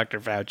Times, Dr.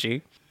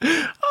 Fauci.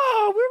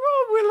 Oh,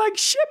 we're like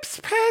ships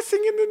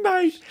passing in the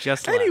night.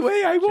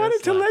 Anyway, I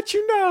wanted to let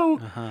you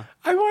know.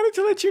 I wanted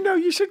to let you know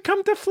you should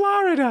come to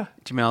Florida.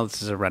 Jamelle,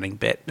 this is a running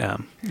bit.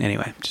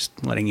 Anyway,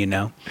 just letting you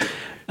know.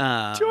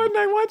 Jordan,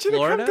 I want you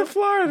Florida? to come to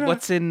Florida.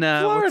 What's in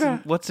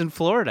Florida? What's in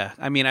Florida?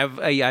 I mean, I've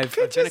been a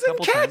Pitches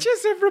couple and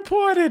catches have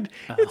reported.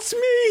 It's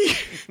me,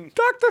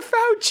 Dr.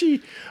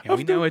 Fauci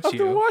we know it's of the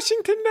you.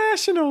 Washington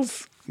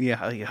Nationals.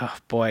 Yeah. Oh,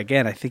 boy,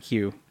 again, I think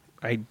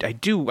I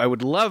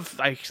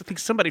think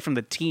somebody from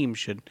the team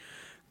should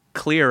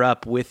clear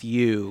up with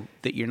you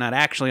that you're not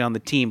actually on the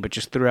team, but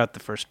just threw out the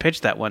first pitch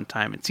that one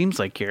time. It seems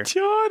like you're...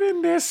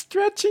 Jordan, they're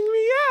stretching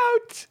me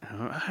out.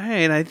 All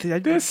right.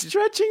 They're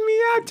stretching me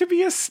out to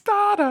be a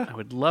starter. I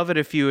would love it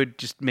if you would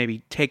just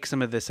maybe take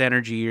some of this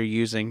energy you're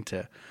using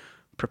to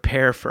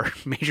prepare for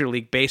Major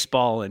League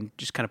Baseball and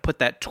just kind of put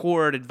that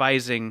toward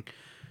advising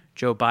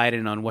Joe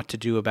Biden on what to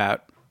do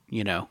about,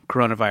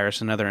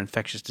 coronavirus and other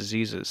infectious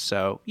diseases.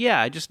 So,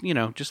 yeah, I'm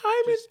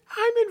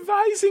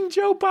advising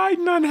Joe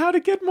Biden on how to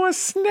get more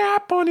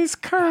snap on his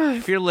curve.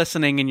 If you're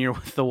listening and you're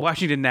with the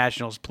Washington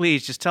Nationals,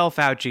 please just tell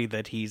Fauci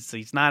that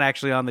he's not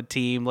actually on the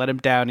team. Let him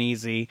down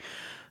easy.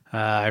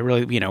 I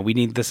really, we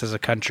need this as a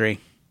country.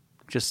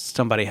 Just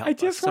somebody help us. I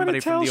just want Somebody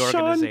to tell from the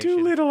Sean organization.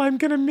 Doolittle I'm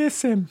going to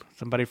miss him.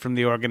 Somebody from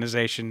the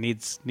organization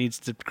needs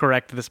to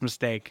correct this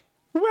mistake.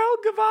 Well,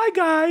 goodbye,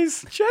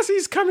 guys.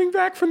 Jesse's coming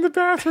back from the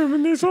bathroom,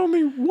 and there's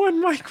only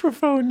one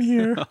microphone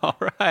here. All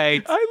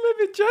right. I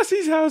live at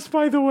Jesse's house,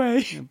 by the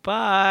way.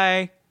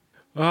 Bye.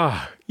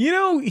 I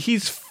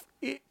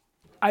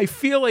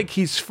feel like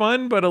he's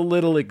fun, but a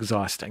little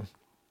exhausting.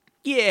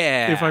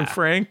 Yeah. If I'm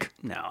frank.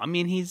 No, I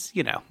mean, he's,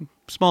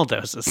 small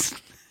doses.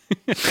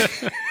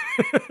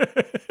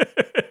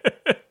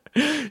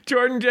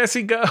 Jordan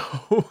Jesse Go.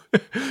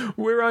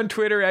 We're on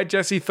Twitter at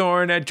Jesse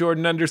Thorne, at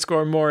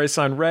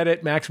Jordan_Morris, on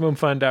Reddit,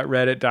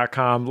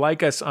 MaximumFun.reddit.com.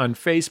 Like us on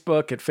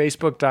Facebook at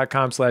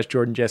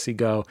Facebook.com/Jordan Jesse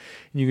Go.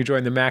 And you can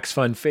join the Max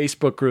Fun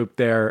Facebook group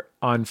there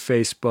on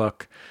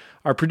Facebook.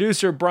 Our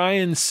producer,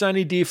 Brian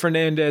Sunny D.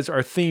 Fernandez.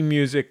 Our theme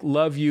music,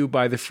 Love You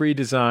by The Free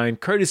Design,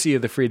 courtesy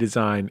of The Free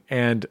Design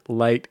and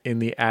Light in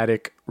the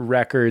Attic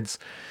Records.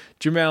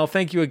 Jamelle,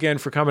 thank you again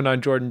for coming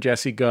on Jordan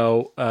Jesse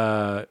Go.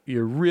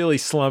 You're really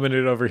slumming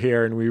it over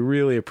here, and we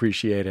really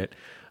appreciate it.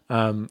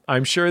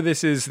 I'm sure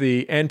this is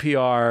the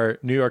NPR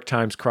New York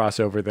Times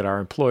crossover that our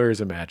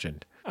employers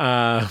imagined.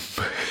 We'll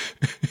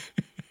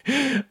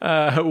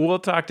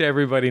talk to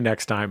everybody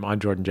next time on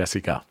Jordan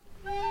Jesse Go.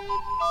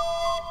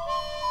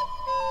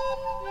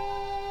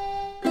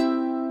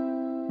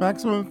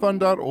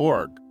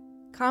 MaximumFun.org.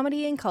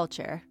 Comedy and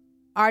culture.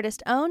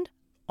 Artist owned.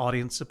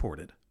 Audience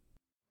supported.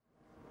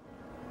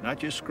 Not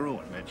just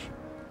screwing, Mitch.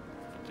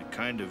 The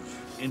kind of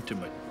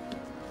intimate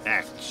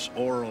acts,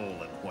 oral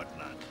and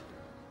whatnot.